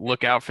doesn't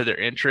look out for their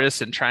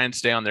interests and try and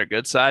stay on their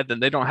good side, then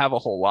they don't have a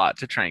whole lot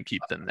to try and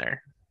keep them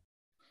there.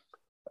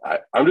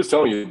 I'm just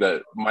telling you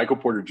that Michael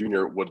Porter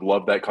Jr. would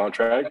love that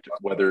contract,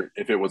 whether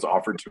if it was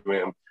offered to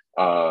him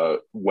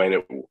when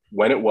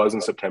it was in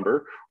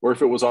September, or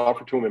if it was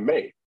offered to him in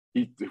May.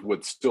 He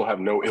would still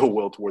have no ill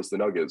will towards the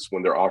Nuggets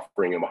when they're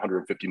offering him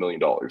 $150 million.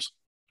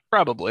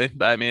 Probably,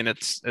 but I mean,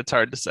 it's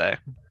hard to say.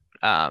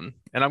 And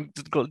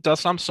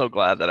Dustin, I'm so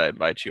glad that I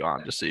invite you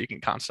on just so you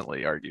can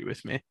constantly argue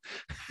with me.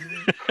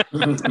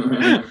 I'm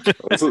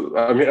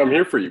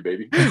here for you,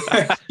 baby.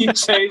 He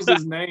changed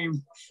his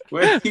name.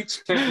 Well, he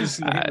changed his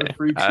name to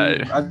Free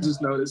Kingdom. I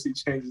just noticed he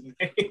changed his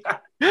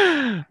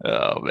name.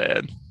 Oh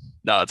man.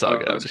 No, it's all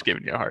good. I'm just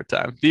giving you a hard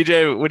time.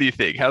 DJ, what do you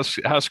think? How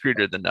screwed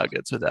are the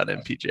Nuggets without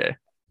MPJ?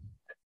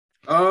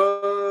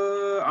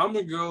 I'm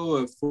gonna go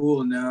a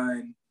full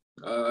 9.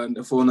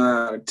 A full 9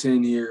 out of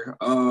 10 here.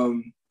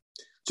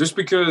 Just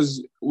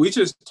because we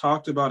just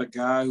talked about a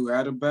guy who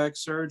had a back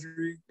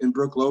surgery in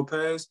Brook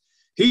Lopez.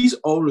 He's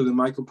older than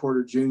Michael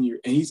Porter Jr.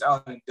 and he's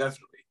out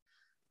indefinitely.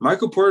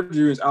 Michael Porter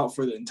Jr. is out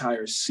for the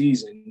entire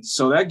season.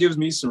 So that gives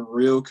me some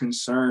real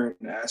concern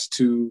as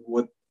to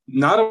what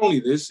not only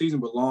this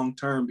season, but long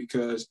term,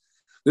 because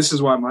this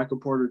is why Michael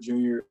Porter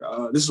Jr.,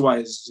 this is why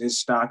his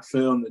stock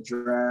fell in the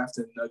draft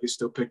and Nuggets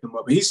still picked him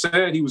up. And he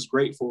said he was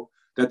grateful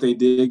that they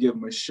did give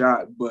him a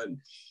shot, but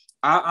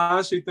I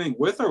honestly think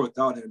with or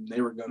without him,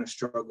 they were going to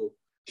struggle.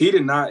 He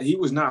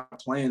was not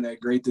playing that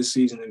great this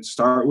season to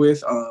start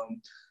with.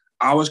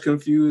 I was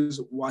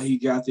confused why he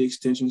got the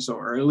extension so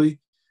early.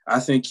 I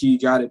think he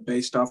got it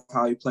based off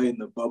how he played in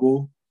the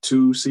bubble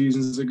 2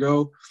 seasons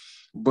ago.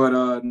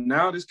 But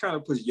now this kind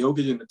of puts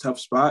Jokic in a tough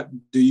spot.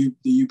 Do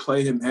you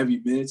play him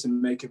heavy minutes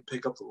and make him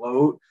pick up the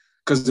load?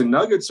 Because the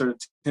Nuggets are,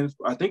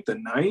 I think, the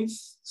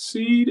 9th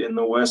seed in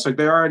the West. Like,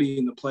 they're already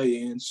in the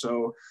play-in.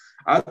 So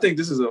I think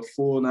this is a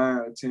full 9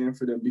 out of 10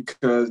 for them,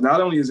 because not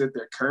only is it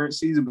their current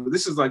season, but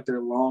this is like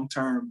their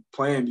long-term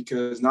plan,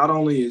 because not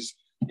only is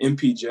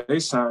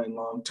MPJ signed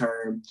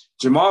long-term,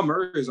 Jamal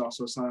Murray is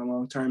also signed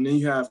long-term. Then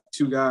you have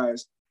 2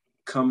 guys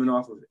coming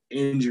off of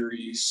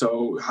injuries.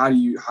 So how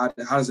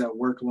does that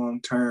work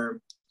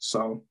long-term?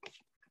 So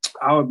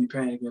I would be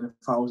panicking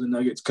if I was the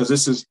Nuggets, because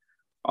this is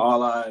all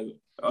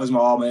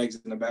my eggs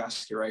in the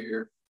basket right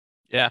here.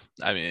 Yeah,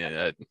 I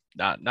mean,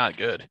 not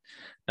good.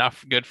 Not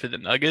good for the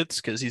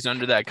Nuggets because he's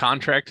under that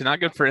contract, and not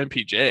good for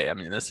MPJ. I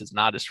mean, this is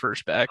not his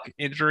first back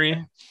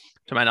injury.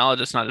 To my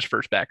knowledge, it's not his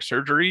first back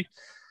surgery.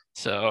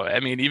 So,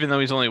 I mean, even though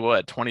he's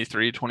only,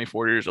 23,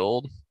 24 years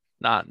old,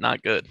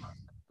 not good.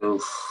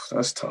 Oof,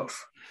 that's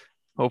tough.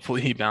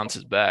 Hopefully he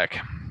bounces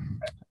back.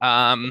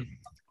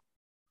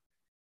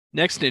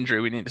 Next injury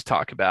we need to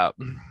talk about.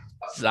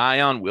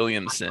 Zion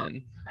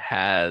Williamson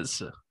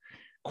has,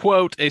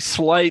 quote, a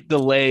slight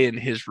delay in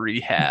his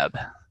rehab.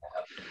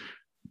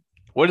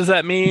 What does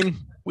that mean?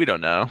 We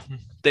don't know.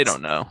 They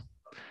don't know.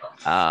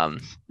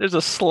 There's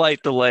a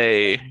slight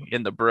delay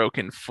in the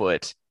broken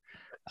foot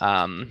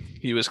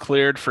He was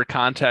cleared for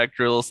contact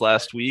drills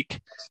last week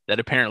that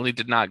apparently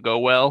did not go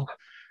well.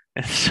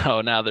 And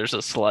so now there's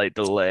a slight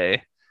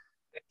delay.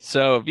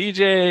 So, VJ,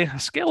 a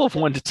scale of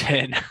 1 to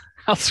 10,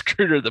 how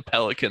screwed are the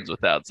Pelicans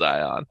without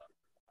Zion?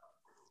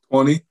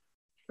 20.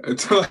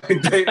 It's like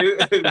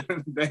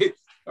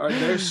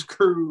they're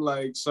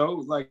screwed.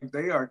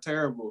 They are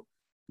terrible.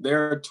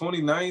 They're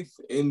 29th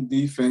in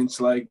defense.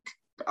 Like,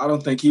 I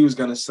don't think he was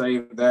gonna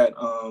save that.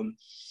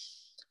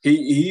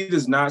 He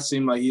does not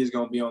seem like he is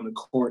gonna be on the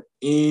court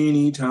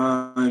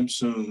anytime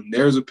soon.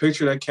 There's a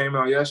picture that came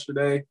out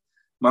yesterday.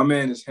 My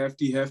man is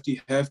hefty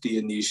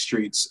in these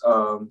streets.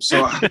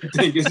 So I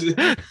think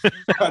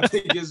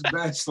it's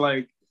best.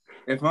 Like,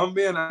 if I'm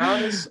being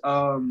honest,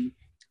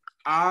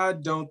 I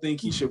don't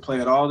think he should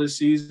play at all this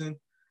season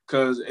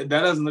because that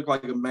doesn't look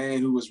like a man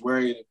who was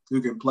worried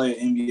who can play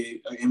an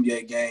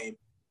NBA game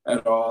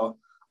at all.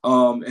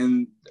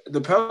 And the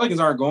Pelicans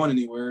aren't going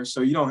anywhere,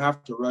 so you don't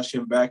have to rush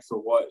him back for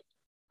what.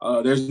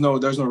 There's no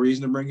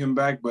reason to bring him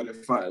back. But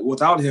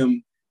without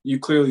him, you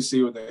clearly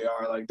see what they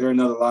are. Like, they're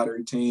another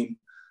lottery team.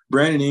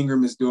 Brandon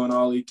Ingram is doing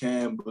all he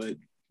can, but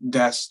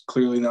that's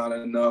clearly not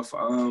enough.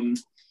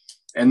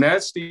 And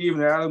that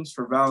Steven Adams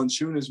for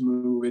Valanciunas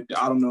move,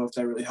 I don't know if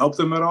that really helped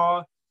them at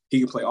all. He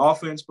can play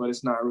offense, but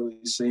it's not really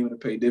seeming to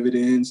pay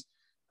dividends.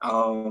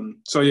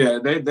 So, yeah,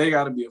 they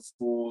got to be a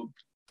full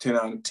 10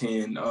 out of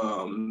 10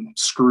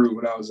 screw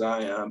without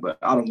Zion, but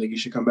I don't think he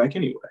should come back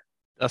anyway.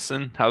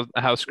 Dustin,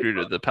 how screwed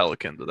are the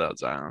Pelicans without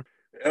Zion?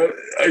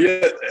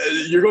 Yeah,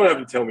 you're going to have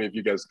to tell me if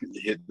you guys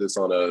hit this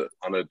on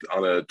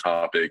a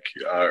topic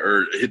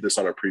or hit this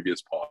on a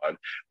previous pod.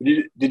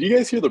 Did you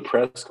guys hear the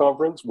press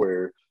conference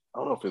where I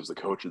don't know if it was the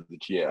coach or the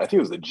GM? I think it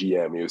was the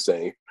GM. He was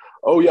saying,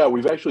 "Oh yeah,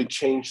 we've actually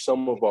changed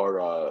some of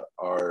our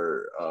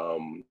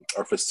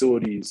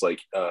facilities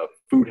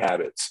food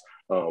habits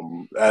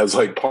as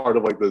like part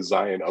of like the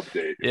Zion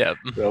update." Yeah,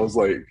 and I was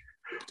like.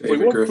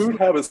 What food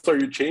habits are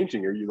you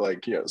changing? Are you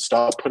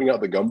stop putting out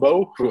the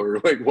gumbo, or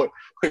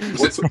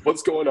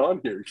what's going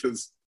on here?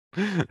 Because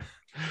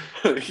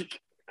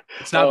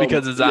it's not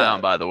because of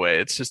Zion, by the way.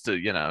 It's just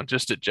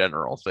a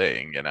general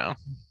thing,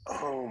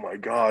 Oh my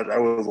God, I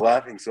was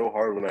laughing so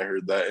hard when I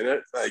heard that,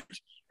 and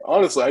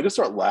honestly, I just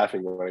start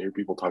laughing when I hear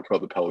people talk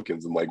about the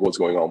Pelicans and what's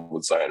going on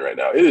with Zion right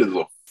now. It is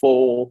a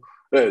full.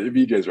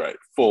 VJ's right,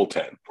 full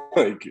 10.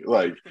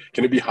 Like,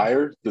 can it be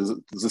higher? Does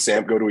the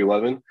SAMP go to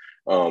 11?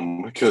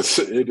 Because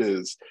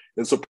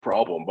it's a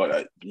problem.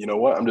 But you know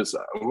what? I'm going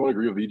to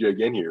agree with VJ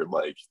again here.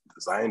 Like,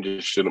 Zion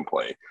just shouldn't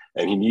play,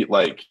 and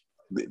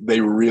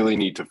they really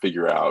need to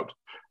figure out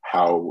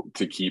how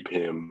to keep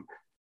him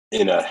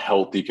in a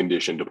healthy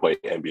condition to play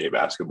NBA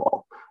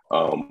basketball.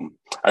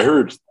 I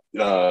heard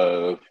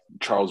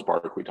Charles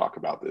Barkley talk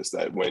about this,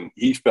 that when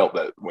he felt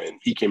that when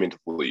he came into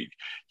the league,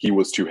 he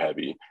was too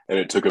heavy, and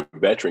it took a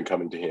veteran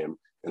coming to him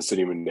and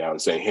sitting him down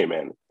and saying, "Hey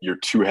man, you're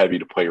too heavy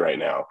to play right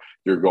now.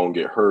 You're going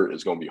to get hurt.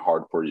 It's going to be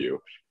hard for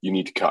you. You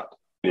need to cut.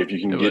 And if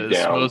you can get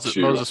down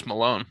Moses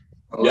Malone.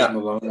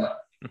 Malone.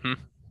 Mm-hmm.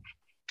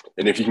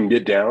 And if you can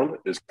get down,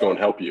 it's going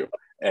to help you."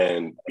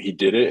 And he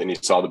did it, and he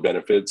saw the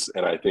benefits.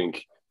 And I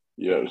think,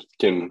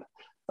 can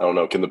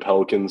the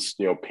Pelicans,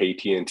 pay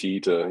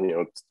TNT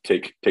to,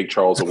 take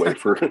Charles away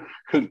for a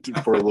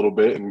little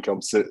bit and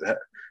come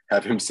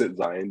have him sit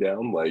Zion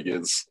down? Like,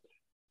 it's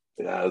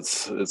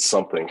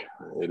something.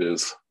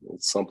 It's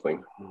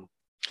something.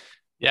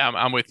 Yeah,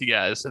 I'm with you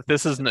guys. If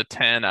this isn't a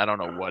 10, I don't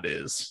know what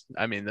is.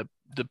 I mean,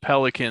 the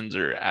Pelicans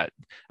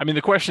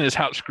the question is,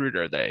 how screwed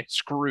are they?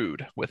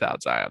 Screwed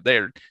without Zion.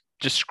 They're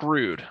just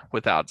screwed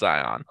without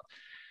Zion.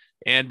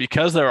 And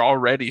because they're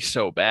already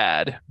so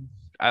bad,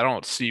 I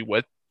don't see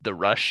what the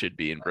rush should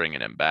be in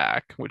bringing him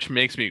back, which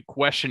makes me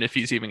question if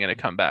he's even going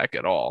to come back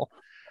at all.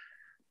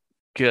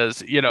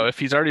 Because, if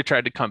he's already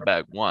tried to come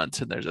back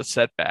once and there's a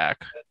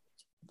setback,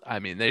 I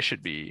mean, they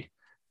should be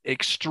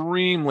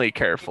extremely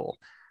careful.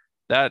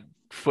 That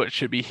foot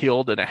should be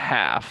healed in a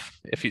half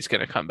if he's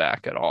going to come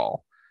back at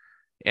all.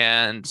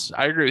 And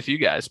I agree with you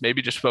guys.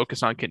 Maybe just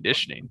focus on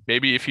conditioning.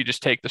 Maybe if you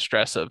just take the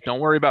stress of, don't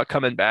worry about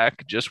coming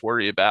back, just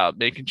worry about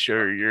making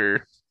sure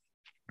you're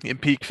in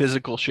peak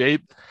physical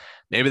shape.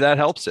 Maybe that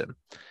helps him.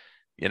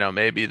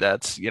 Maybe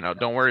that's,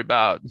 don't worry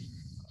about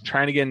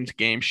trying to get into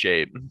game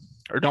shape,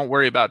 or don't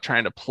worry about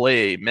trying to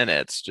play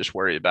minutes. Just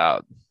worry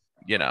about,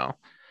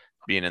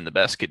 being in the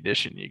best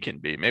condition you can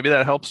be. Maybe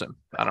that helps him.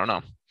 I don't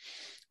know.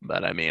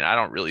 But I mean, I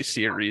don't really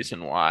see a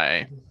reason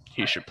why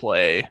he should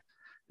play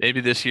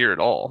maybe this year at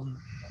all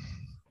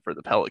for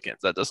the Pelicans.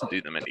 That doesn't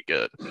do them any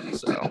good.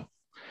 So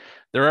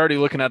they're already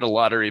looking at a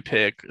lottery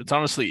pick. It's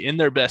honestly in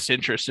their best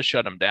interest to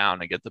shut him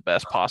down and get the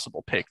best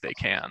possible pick they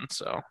can.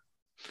 So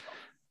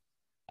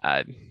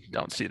I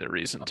don't see the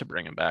reason to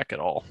bring him back at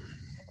all.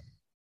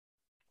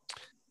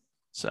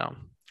 So,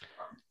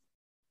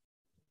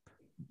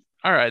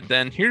 all right,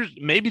 then here's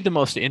maybe the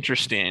most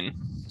interesting,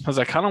 because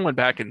I kind of went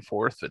back and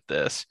forth with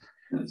this,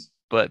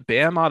 but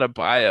Bam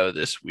Adebayo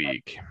this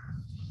week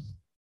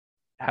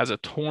has a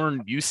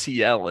torn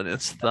UCL in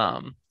his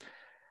thumb,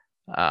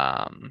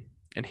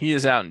 and he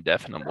is out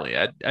indefinitely.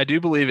 I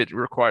do believe it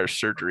requires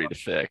surgery to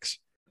fix.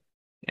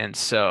 And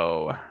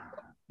so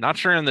not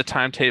sure in the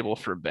timetable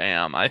for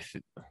Bam. I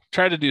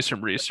tried to do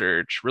some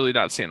research, really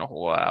not seeing a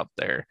whole lot out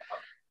there.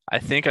 I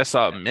think I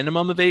saw a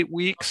minimum of 8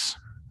 weeks,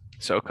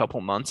 so a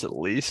couple months at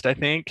least, I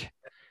think.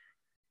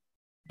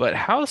 But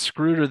how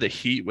screwed are the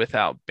Heat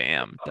without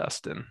Bam,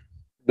 Dustin?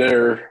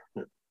 They're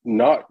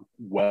not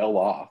well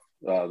off,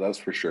 that's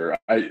for sure.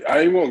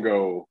 I won't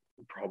go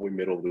probably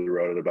middle of the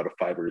road at about a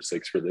 5 or a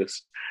 6 for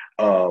this.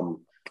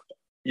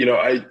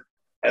 I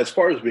as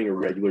far as being a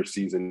regular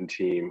season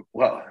team,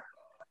 well,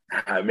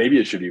 maybe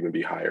it should even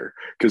be higher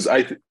because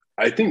I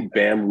think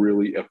Bam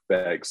really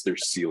affects their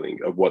ceiling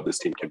of what this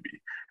team can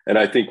be. And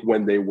I think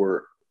when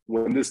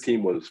this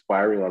team was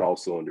firing on all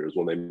cylinders,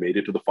 when they made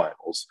it to the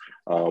finals,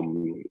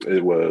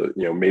 it was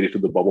made it to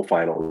the bubble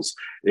finals.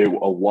 A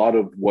lot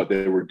of what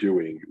they were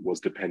doing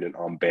was dependent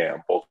on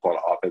Bam, both on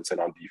offense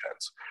and on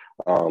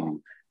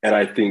defense. And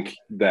I think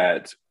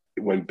that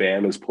when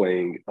Bam is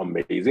playing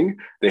amazing,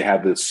 they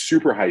have this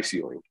super high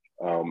ceiling,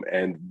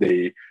 and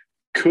they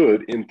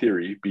could, in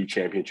theory, be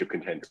championship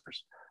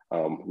contenders.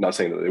 Not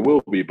saying that they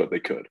will be, but they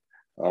could.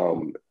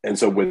 And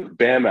so with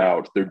Bam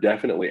out, they're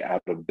definitely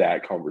out of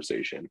that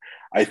conversation.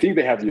 I think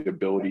they have the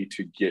ability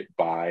to get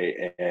by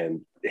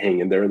and hang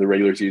in there in the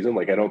regular season.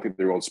 Like, I don't think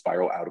they're going to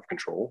spiral out of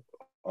control.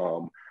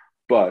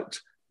 But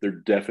they're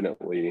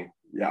definitely,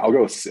 I'll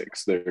go with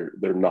 6. They're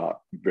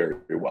not very,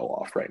 very well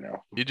off right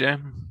now. DJ,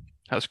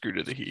 how screwed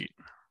are the Heat?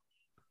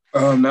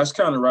 That's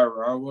kind of right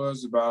where I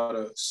was, about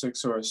a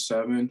 6 or a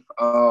 7.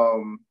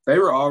 They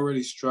were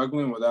already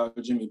struggling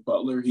without Jimmy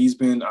Butler. He's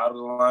been out of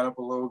the lineup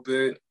a little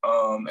bit.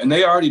 And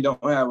they already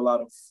don't have a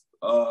lot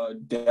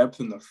of depth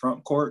in the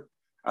front court.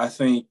 I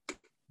think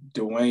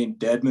Dwayne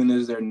Dedman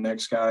is their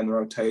next guy in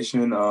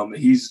rotation.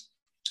 He's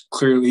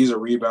a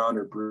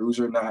rebounder,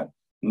 bruiser, not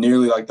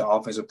nearly like the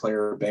offensive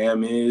player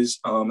Bam is.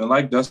 And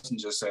like Dustin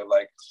just said,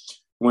 like,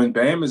 when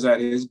Bam is at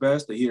his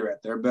best, the Heat are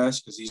at their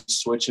best because he's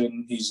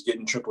switching. He's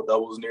getting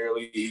triple-doubles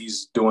nearly.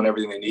 He's doing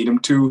everything they need him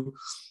to.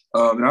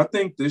 And I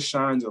think this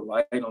shines a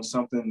light on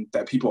something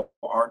that people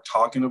aren't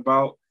talking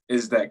about,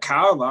 is that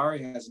Kyle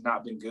Lowry has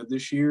not been good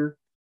this year.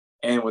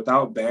 And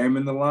without Bam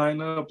in the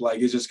lineup, like,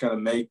 it's just going to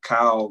make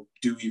Kyle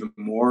do even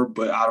more.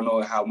 But I don't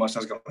know how much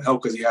that's going to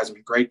help because he hasn't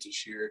been great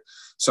this year.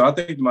 So I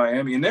think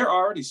Miami, and they're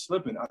already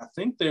slipping. I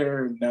think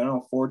they're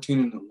now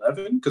 14-11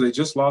 because they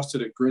just lost to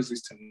the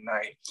Grizzlies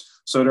tonight.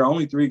 So they're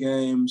only 3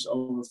 games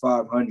over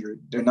 500.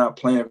 They're not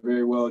playing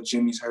very well.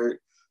 Jimmy's hurt.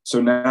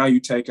 So now you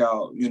take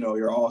out,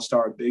 your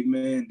all-star big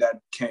man. That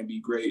can't be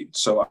great.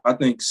 So I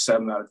think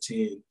 7 out of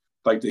 10,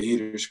 like, the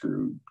Heat are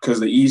screwed because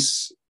the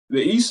East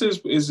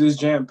is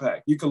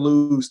jam-packed. You can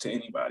lose to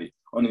anybody.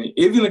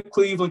 Even the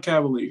Cleveland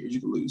Cavaliers, you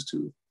can lose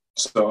to.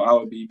 So I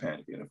would be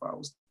panicking if I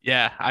was.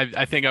 Yeah,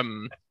 I think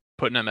I'm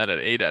putting them at an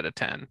 8 out of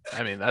 10.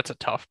 I mean, that's a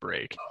tough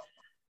break.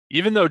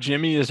 Even though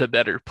Jimmy is a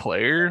better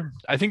player,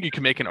 I think you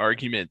can make an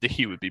argument that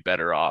he would be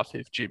better off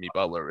if Jimmy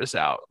Butler was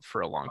out for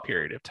a long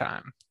period of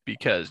time,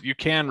 because you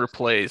can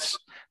replace.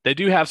 They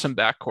do have some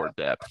backcourt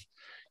depth.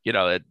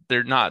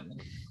 They're not.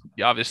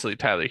 Obviously,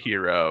 Tyler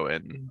Hero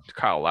and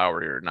Kyle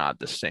Lowry are not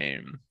the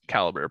same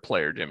caliber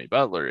player Jimmy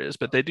Butler is,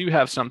 but they do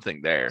have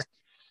something there.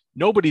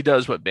 Nobody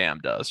does what Bam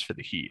does for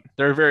the Heat.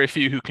 There are very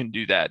few who can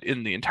do that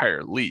in the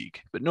entire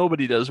league, but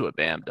nobody does what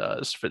Bam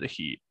does for the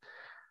Heat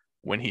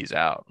when he's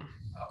out.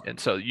 And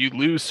so you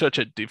lose such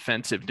a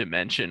defensive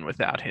dimension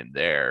without him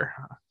there,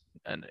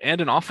 and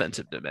an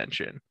offensive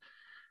dimension.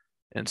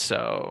 And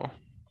so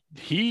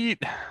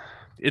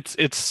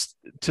it's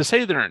to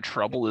say they're in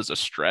trouble is a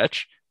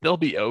stretch. They'll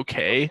be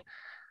okay.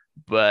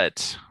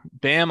 But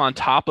Bam, on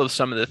top of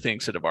some of the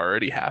things that have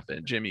already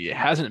happened, Jimmy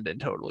hasn't been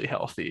totally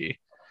healthy.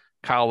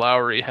 Kyle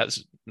Lowry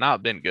has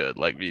not been good,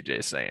 like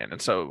VJ's saying.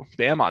 And so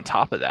Bam on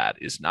top of that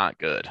is not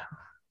good.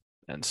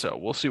 And so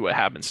we'll see what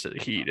happens to the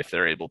Heat if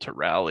they're able to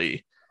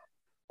rally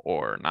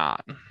or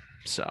not.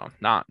 So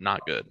not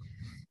good.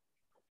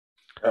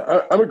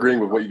 I'm agreeing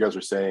with what you guys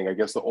are saying. I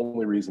guess the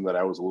only reason that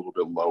I was a little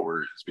bit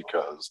lower is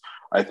because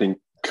I think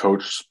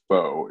Coach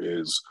Spo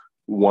is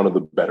one of the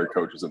better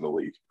coaches in the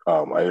league.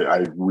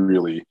 I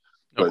really,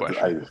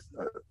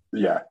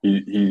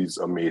 he's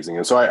amazing.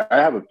 And so I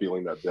have a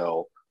feeling that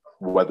they'll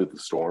weather the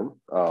storm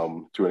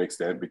to an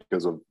extent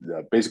because of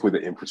basically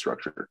the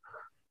infrastructure,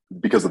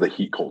 because of the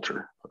Heat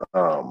culture.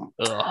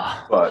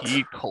 But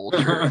Heat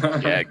culture,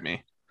 gag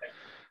me.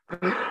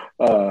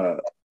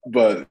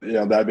 But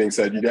that being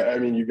said,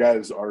 you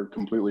guys are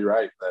completely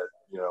right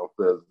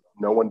that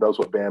no one does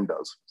what Bam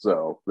does,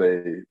 so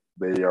they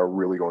are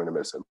really going to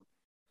miss him.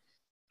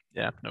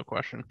 Yeah, no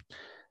question.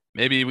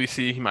 Maybe we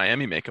see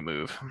Miami make a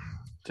move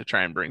to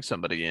try and bring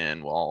somebody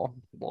in while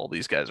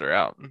these guys are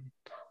out and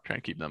try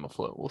and keep them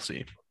afloat. We'll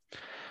see.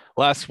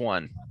 Last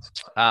one,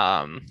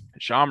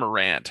 Ja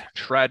Morant,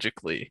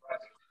 tragically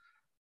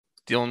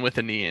dealing with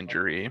a knee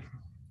injury.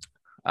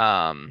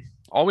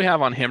 All we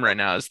have on him right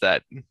now is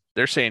that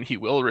they're saying he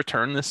will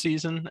return this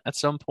season at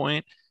some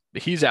point,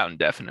 but he's out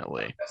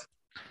indefinitely.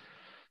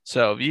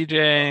 So,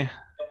 VJ,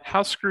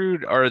 how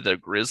screwed are the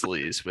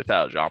Grizzlies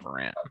without Ja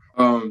Morant?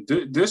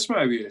 This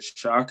might be a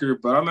shocker,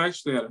 but I'm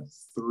actually at a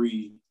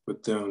 3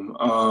 with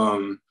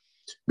them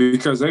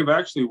because they've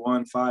actually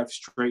won 5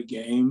 straight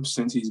games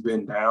since he's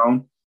been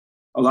down.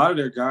 A lot of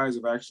their guys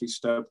have actually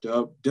stepped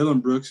up.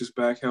 Dylan Brooks is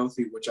back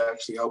healthy, which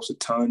actually helps a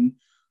ton.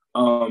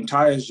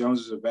 Tyus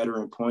Jones is a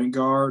veteran point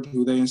guard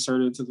who they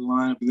inserted into the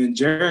lineup. And then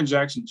Jaren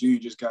Jackson Jr.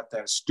 just got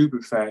that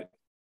stupid fat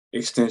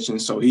extension,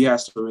 so he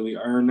has to really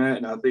earn that.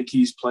 And I think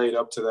he's played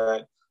up to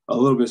that a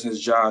little bit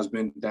since Ja has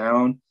been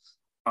down.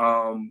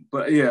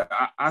 But yeah,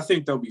 I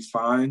think they'll be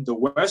fine. The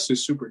West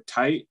is super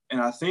tight, and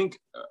I think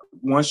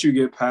once you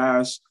get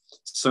past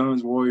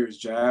Suns, Warriors,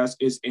 Jazz,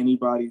 it's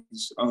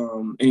anybody's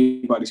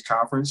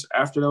conference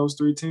after those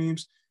 3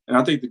 teams. And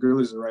I think the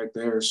Grizzlies are right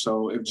there.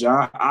 So if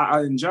Ja,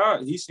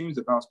 he seems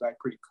to bounce back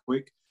pretty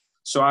quick.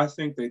 So I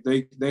think that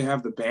they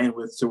have the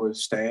bandwidth to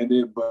withstand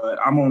it. But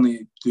I'm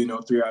only 3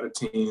 out of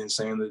 10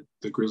 saying that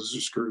the Grizzlies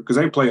are screwed because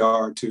they play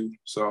hard too.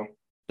 So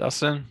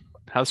Dustin,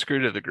 how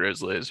screwed are the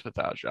Grizzlies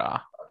without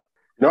Ja?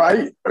 No,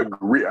 I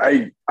agree.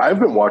 I've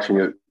been watching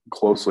it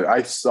closely.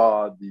 I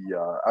saw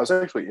I was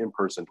actually in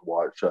person to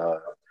watch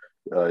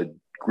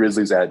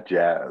Grizzlies at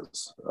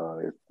Jazz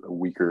a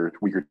week or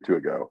 2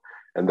 ago,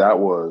 and that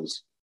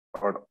was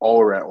an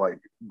all-around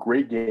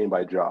great game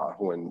by Ja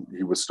when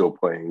he was still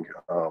playing.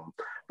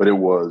 But it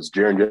was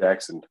Jaren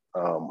Jackson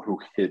who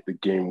hit the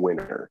game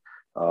winner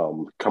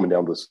coming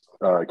down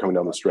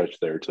the stretch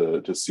there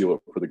to seal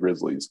it for the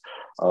Grizzlies.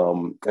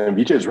 And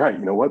VJ's right.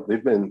 You know what?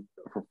 They've been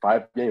for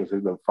 5 games.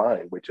 They've been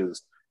fine, which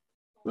is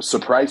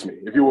surprised me.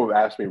 If you would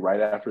have asked me right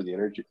after the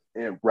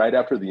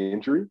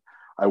injury,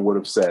 I would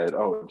have said,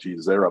 "Oh,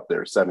 geez, they're up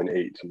there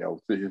 7-8."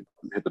 They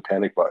hit the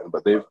panic button.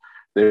 But they've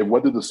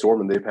weathered the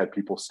storm and they've had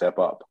people step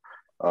up,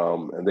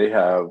 and they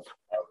have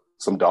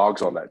some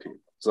dogs on that team.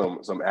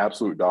 Some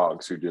absolute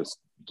dogs who just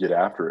get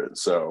after it.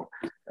 So.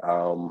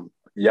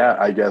 Yeah,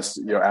 I guess,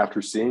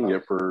 after seeing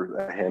it for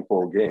a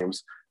handful of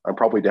games, I'm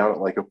probably down at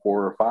a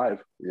 4 or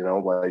 5,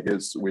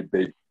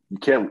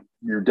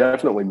 you're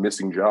definitely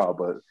missing Ja,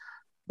 but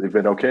they've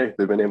been okay.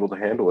 They've been able to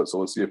handle it. So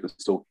let's see if it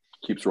still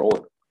keeps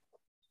rolling.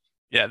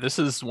 Yeah, this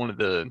is one of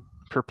the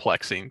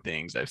perplexing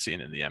things I've seen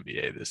in the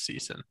NBA this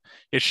season.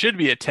 It should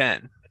be a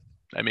 10.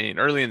 I mean,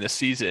 early in the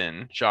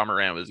season, Ja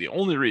Morant was the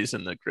only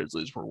reason the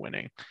Grizzlies were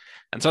winning.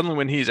 And suddenly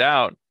when he's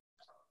out,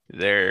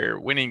 they're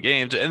winning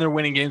games, and they're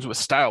winning games with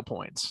style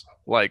points.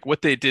 Like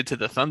what they did to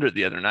the Thunder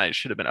the other night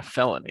should have been a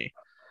felony.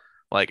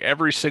 Like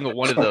every single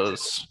one of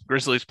those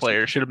Grizzlies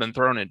players should have been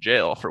thrown in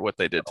jail for what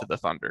they did to the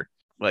Thunder.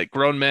 Like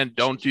grown men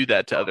don't do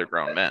that to other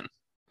grown men.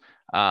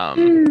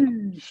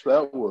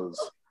 That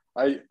was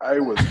I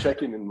was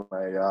checking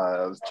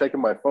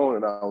my phone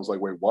and I was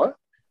like, wait, what?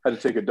 I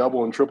had to take a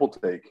double and triple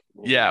take.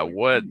 Yeah,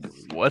 what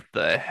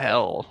the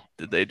hell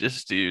did they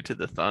just do to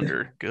the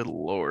Thunder? Good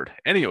Lord.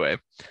 Anyway.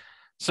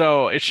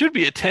 So it should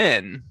be a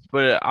 10,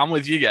 but I'm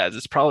with you guys.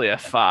 It's probably a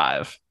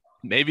 5.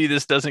 Maybe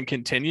this doesn't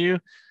continue,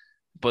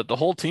 but the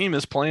whole team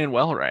is playing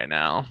well right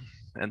now.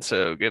 And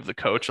so give the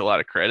coach a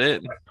lot of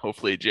credit.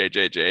 Hopefully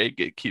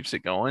JJJ keeps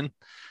it going,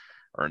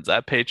 earns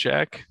that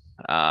paycheck.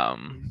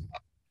 And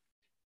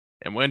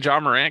when Ja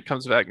Morant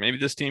comes back, maybe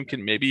this team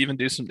can maybe even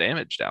do some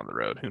damage down the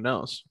road. Who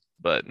knows?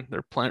 But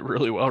they're playing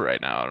really well right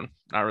now. I'm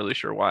not really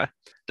sure why.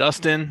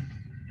 Dustin,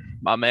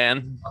 my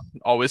man,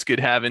 always good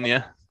having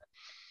you.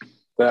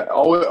 That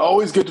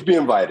always good to be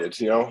invited.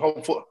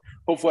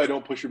 Hopefully I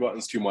don't push your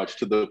buttons too much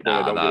to the point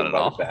I don't get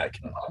invited back.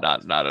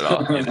 Not at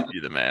all.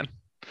 You're the man.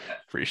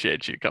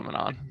 Appreciate you coming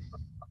on.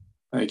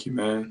 Thank you,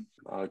 man.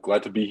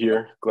 Glad to be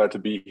here.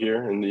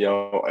 And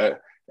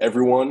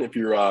everyone, if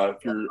you're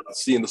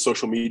seeing the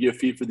social media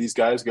feed for these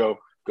guys, go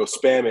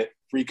spam it.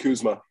 Free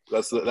Kuzma.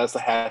 That's the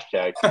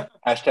hashtag.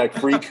 Hashtag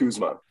free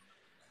Kuzma.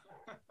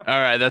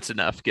 All right, that's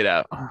enough. Get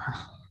out.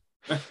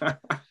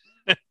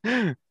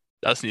 Dustin,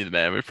 you're the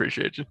man. We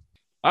appreciate you.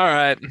 All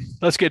right,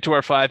 let's get to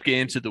our 5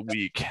 games of the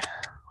week.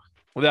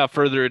 Without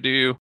further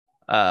ado,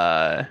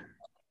 Deon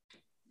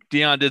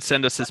did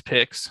send us his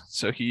picks,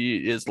 so he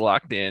is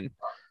locked in.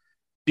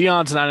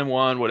 Deon's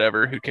 9-1,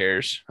 whatever, who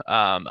cares?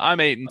 I'm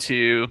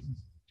 8-2.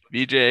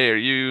 VJ, are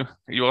you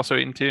also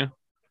 8-2?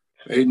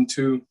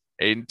 8-2.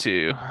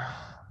 8-2.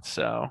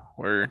 So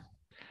we're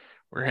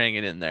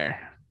hanging in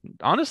there.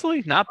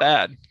 Honestly, not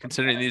bad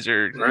considering these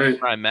are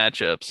prime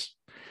matchups.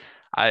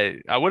 I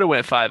would have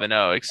went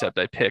 5-0, except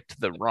I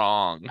picked the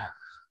wrong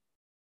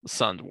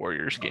Suns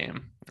Warriors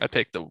game. I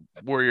picked the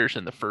Warriors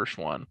in the first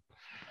one.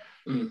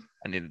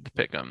 I needed to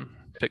pick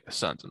the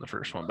Suns in the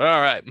first one. But all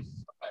right.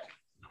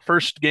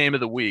 First game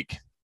of the week.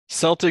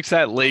 Celtics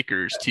at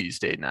Lakers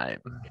Tuesday night.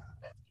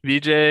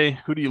 VJ,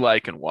 who do you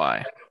like and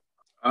why?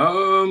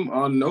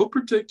 On no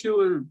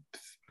particular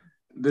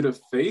bit of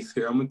faith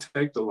here, I'm gonna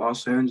take the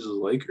Los Angeles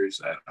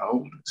Lakers at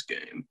home in this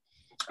game.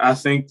 I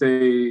think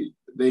they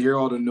hear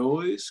all the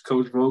noise.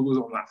 Coach Vogel's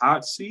on the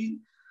hot seat.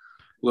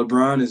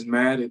 LeBron is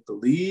mad at the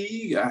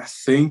league. I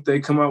think they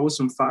come out with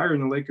some fire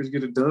and the Lakers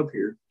get a dub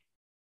here.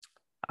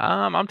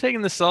 I'm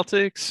taking the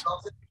Celtics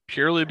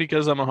purely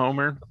because I'm a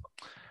homer.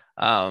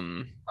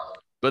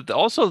 But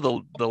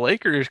also the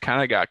Lakers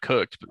kind of got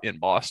cooked in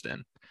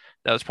Boston.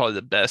 that was probably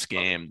the best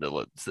game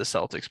the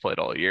Celtics played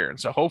all year. And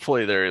so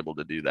hopefully they're able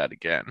to do that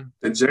again.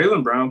 Did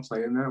Jaylen Brown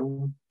play in that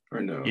one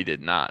or no? He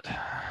did not.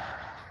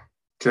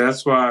 Okay,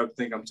 that's why I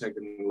think I'm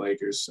taking the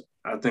Lakers.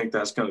 I think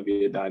that's going to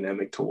be a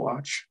dynamic to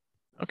watch.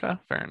 Okay,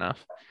 fair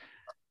enough.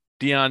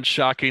 Deon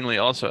shockingly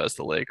also has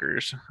the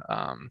Lakers.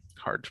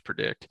 Hard to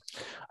predict.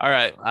 All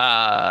right.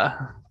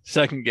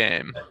 Second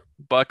game.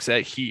 Bucks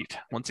at Heat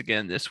once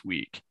again this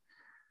week.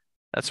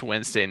 That's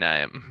Wednesday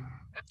night.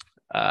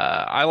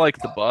 I like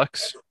the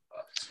Bucks.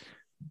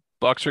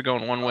 Bucks are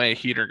going one way.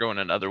 Heat are going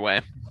another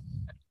way.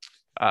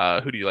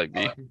 Who do you like,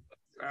 B?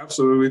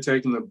 Absolutely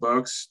taking the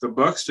Bucks. The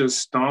Bucks just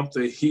stomped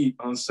the Heat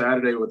on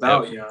Saturday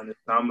without Giannis.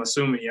 I'm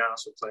assuming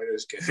Giannis will play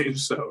this game.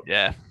 So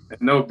yeah,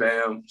 no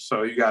Bam.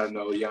 So you got to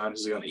know Giannis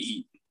is going to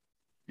eat.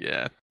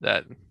 Yeah,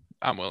 that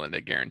I'm willing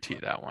to guarantee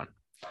that one.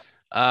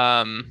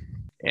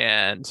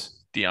 And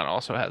Deon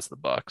also has the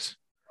Bucks,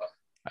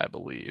 I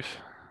believe.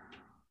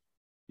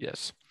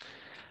 Yes.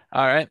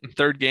 All right.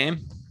 Third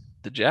game,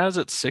 the Jazz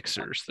at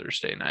Sixers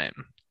Thursday night.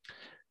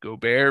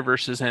 Gobert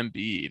versus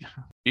Embiid.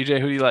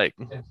 BJ, who do you like?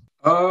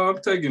 I'm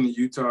taking the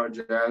Utah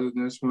Jazz in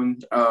this one.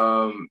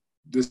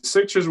 The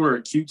Sixers were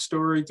a cute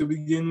story to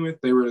begin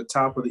with. They were the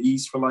top of the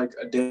East for like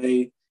a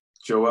day.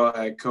 Joel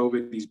had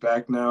COVID. He's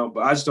back now.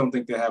 But I just don't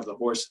think they have the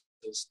horses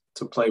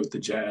to play with the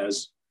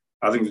Jazz.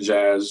 I think the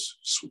Jazz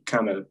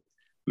kind of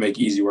make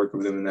easy work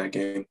of them in that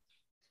game.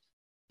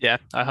 Yeah,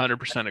 I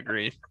 100%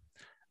 agree.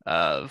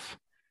 Joel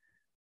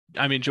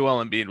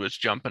Embiid was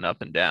jumping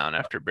up and down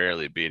after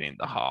barely beating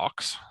the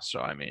Hawks. So,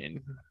 I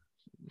mean,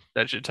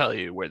 that should tell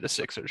you where the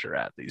Sixers are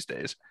at these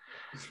days.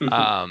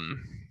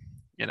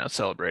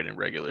 Celebrating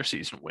regular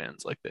season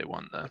wins like they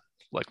won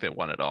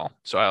it all.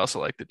 So I also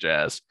like the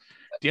Jazz.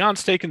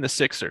 Deon's taking the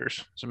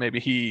Sixers, so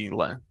maybe he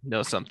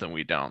knows something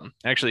we don't.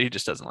 Actually, he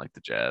just doesn't like the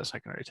Jazz. I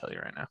can already tell you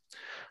right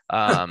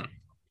now.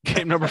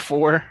 Game number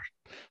 4.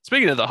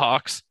 Speaking of the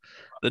Hawks,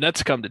 the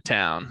Nets come to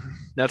town.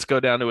 Nets go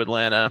down to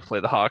Atlanta, play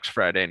the Hawks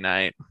Friday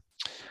night.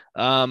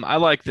 I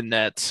like the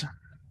Nets.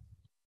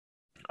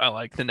 I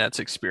like the Nets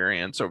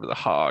experience over the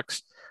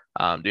Hawks.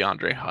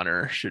 DeAndre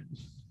Hunter should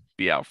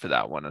be out for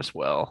that one as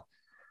well.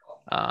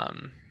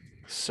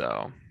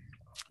 So,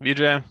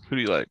 VJ, who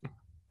do you like?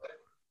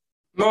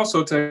 I'm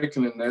also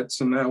taking the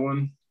Nets in that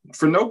one.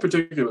 For no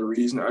particular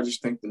reason, I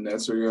just think the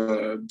Nets are going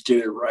to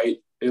get it right,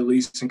 at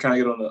least, and kind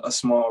of get on a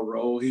small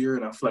roll here.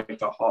 And I feel like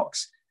the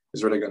Hawks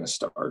is where they're going to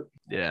start.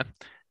 Yeah.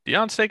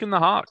 Deon's taking the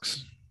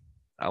Hawks.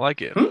 I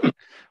like it.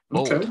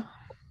 Bold.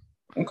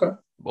 Okay.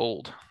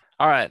 Bold.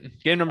 All right.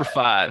 Game number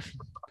 5.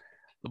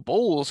 The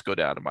Bulls go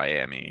down to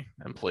Miami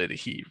and play the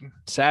Heat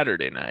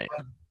Saturday night.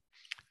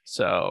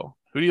 So,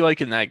 who do you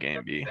like in that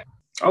game, B?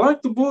 I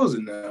like the Bulls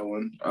in that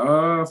one.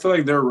 I feel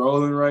like they're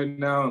rolling right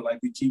now. And like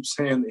we keep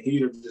saying, the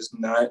Heat are just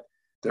not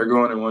 – they're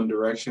going in one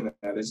direction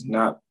that is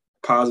not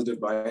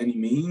positive by any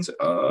means.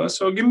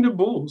 So give me the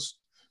Bulls.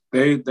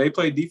 They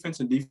play defense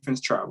and defense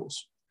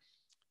travels.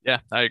 Yeah,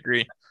 I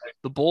agree.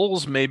 The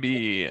Bulls may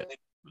be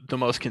the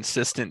most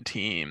consistent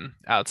team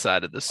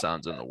outside of the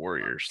Suns and the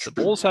Warriors. The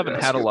Bulls haven't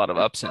had a lot of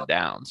ups and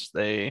downs.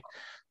 You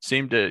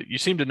seem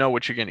to know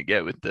what you're going to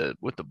get with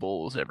the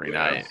Bulls every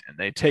night, and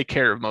they take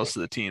care of most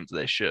of the teams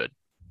they should.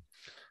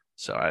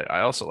 So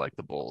I also like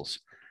the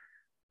Bulls,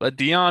 but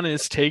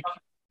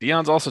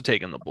Deon's also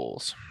taking the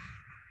Bulls.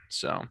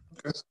 So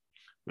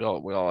we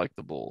all like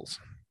the Bulls.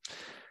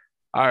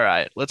 All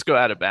right, let's go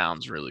out of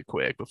bounds really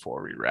quick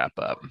before we wrap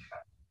up.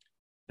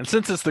 And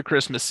since it's the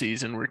Christmas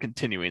season, we're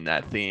continuing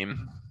that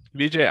theme.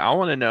 VJ, I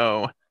want to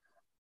know,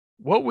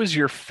 what was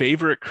your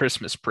favorite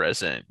Christmas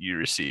present you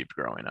received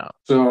growing up?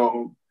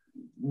 So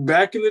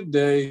back in the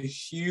day,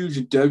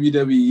 huge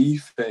WWE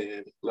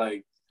fan.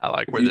 I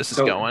like where this is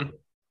going.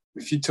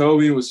 If you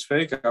told me it was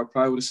fake, I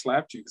probably would have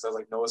slapped you because I was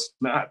like, no, it's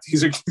not.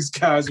 These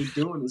guys are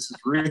doing this. Is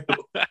real.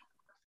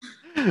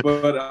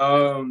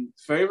 But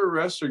favorite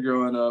wrestler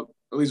growing up,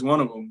 at least one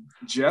of them,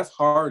 Jeff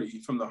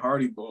Hardy from the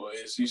Hardy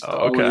Boys. He used to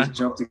always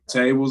jump through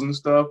tables and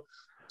stuff.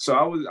 So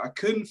I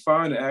couldn't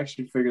find an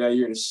action figure that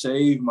year to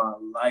save my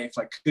life.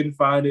 I couldn't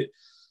find it.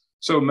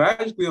 So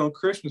magically on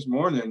Christmas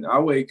morning, I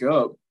wake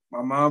up.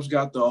 My mom's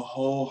got the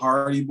whole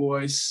Hardy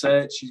Boys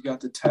set. She's got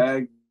the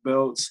tag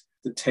belts,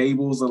 the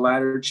tables, the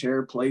ladder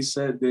chair play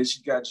set. Then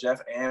she got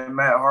Jeff and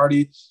Matt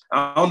Hardy.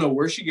 I don't know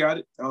where she got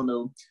it. I don't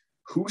know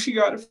who she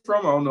got it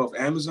from. I don't know if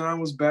Amazon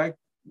was back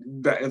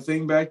a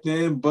thing back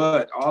then,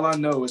 but all I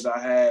know is I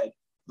had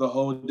the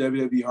whole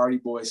WWE Hardy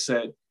Boys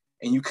set,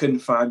 and you couldn't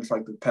find me for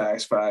like the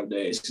past 5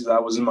 days because I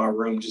was in my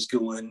room just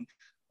going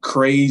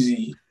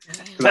crazy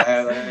because I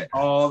had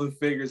all the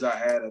figures I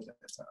had at that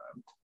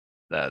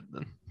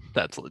time.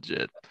 That's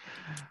legit.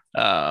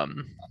 I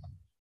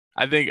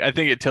think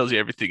it tells you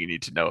everything you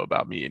need to know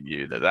about me and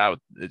you, that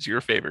is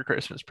your favorite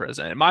Christmas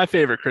present. And my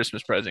favorite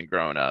Christmas present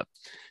growing up,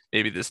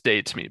 maybe this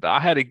dates me, but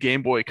I had a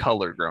Game Boy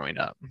Color growing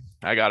up.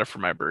 I got it for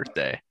my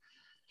birthday.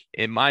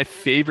 And my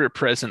favorite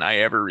present I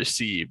ever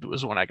received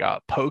was when I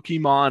got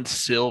Pokemon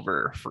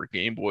Silver for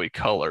Game Boy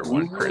Color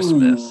one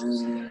Christmas.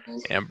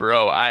 And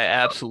bro, I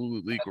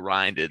absolutely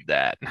grinded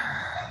that.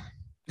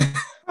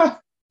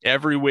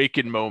 every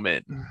waking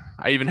moment.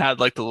 I even had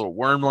like the little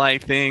worm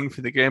light thing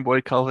for the Game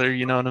Boy Color,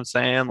 you know what I'm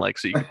saying? Like,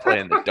 so you could play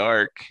in the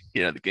dark.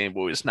 You know, the Game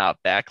Boy was not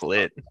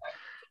backlit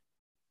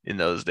in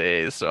those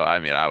days. So, I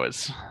mean, I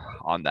was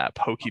on that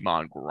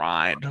Pokemon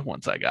grind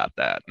once I got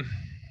that.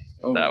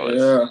 Oh, That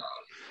was, yeah.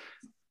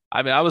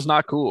 I mean, I was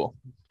not cool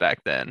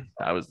back then.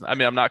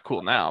 I'm not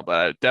cool now, but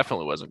I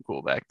definitely wasn't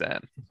cool back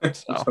then.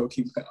 So,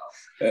 Pokemon.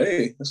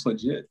 Hey, that's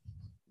legit.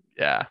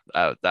 yeah,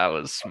 that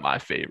was my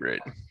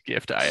favorite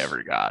gift I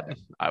ever got.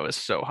 I was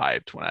so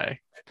hyped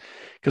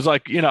because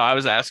like, you know, I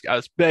was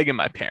begging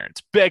my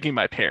parents,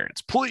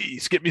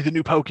 please get me the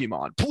new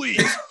Pokemon,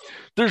 please.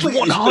 There's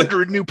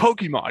 100 new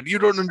Pokemon. You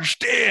don't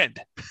understand.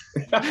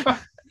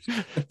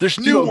 There's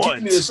new ones.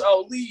 Give me this,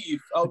 I'll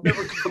leave. I'll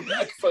never come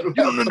back if I don't.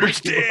 You don't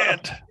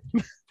understand.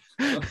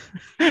 I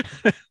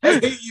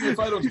hate you if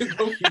I don't get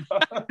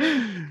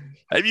Pokemon.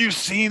 Have you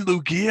seen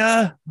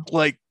Lugia?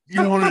 Like,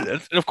 you know,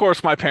 and of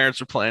course my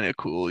parents are playing it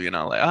cool, you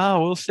know, like,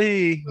 oh, we'll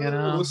see, you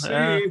know, we'll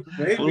see.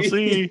 Maybe. We'll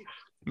see.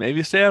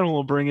 Maybe Santa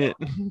will bring it.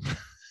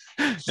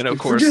 And of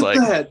course, forget like,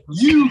 that.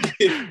 You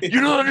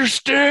don't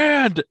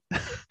understand.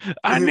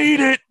 I need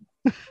it.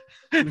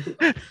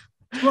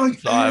 Right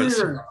So I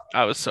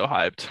was so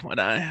hyped when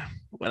I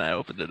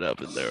opened it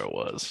up, and there it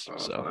was.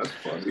 So that's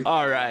funny.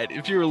 all right,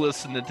 if you're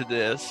listening to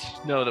this,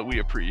 know that we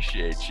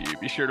appreciate you.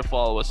 Be sure to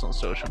follow us on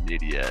social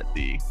media at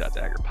the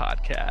Dagger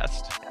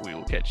Podcast. We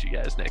will catch you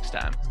guys next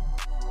time.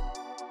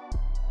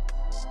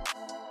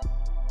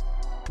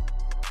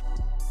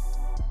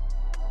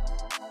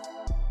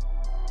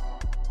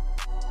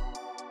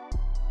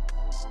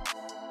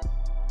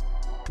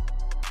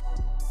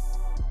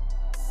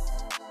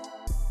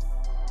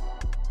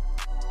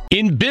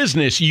 In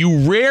business, you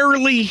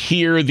rarely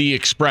hear the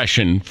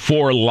expression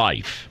for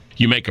life.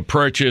 You make a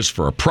purchase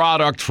for a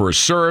product, for a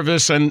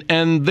service, and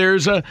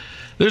there's a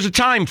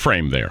time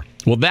frame there.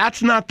 Well,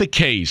 that's not the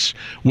case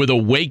with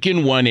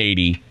Awaken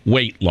 180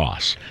 weight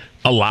loss.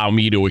 Allow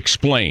me to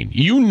explain.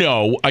 You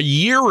know, a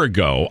year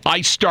ago,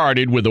 I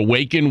started with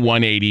Awaken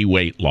 180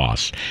 weight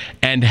loss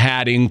and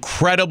had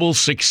incredible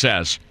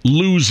success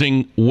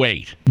losing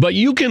weight. But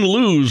you can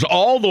lose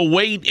all the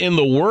weight in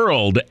the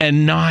world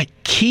and not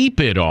keep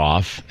it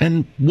off.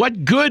 And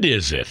what good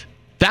is it?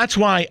 That's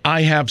why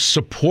I have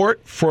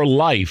support for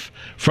life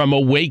from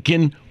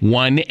Awaken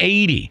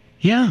 180.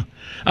 Yeah.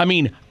 I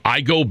mean,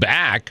 I go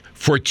back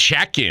for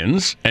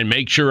check-ins and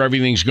make sure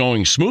everything's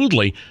going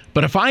smoothly.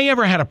 But if I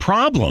ever had a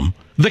problem,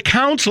 the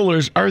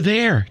counselors are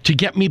there to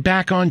get me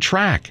back on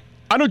track.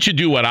 Why don't you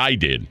do what I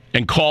did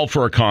and call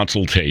for a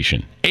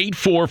consultation?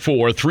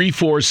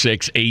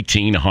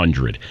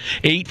 844-346-1800.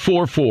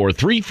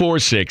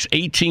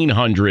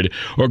 844-346-1800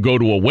 or go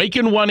to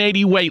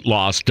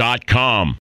awaken180weightloss.com.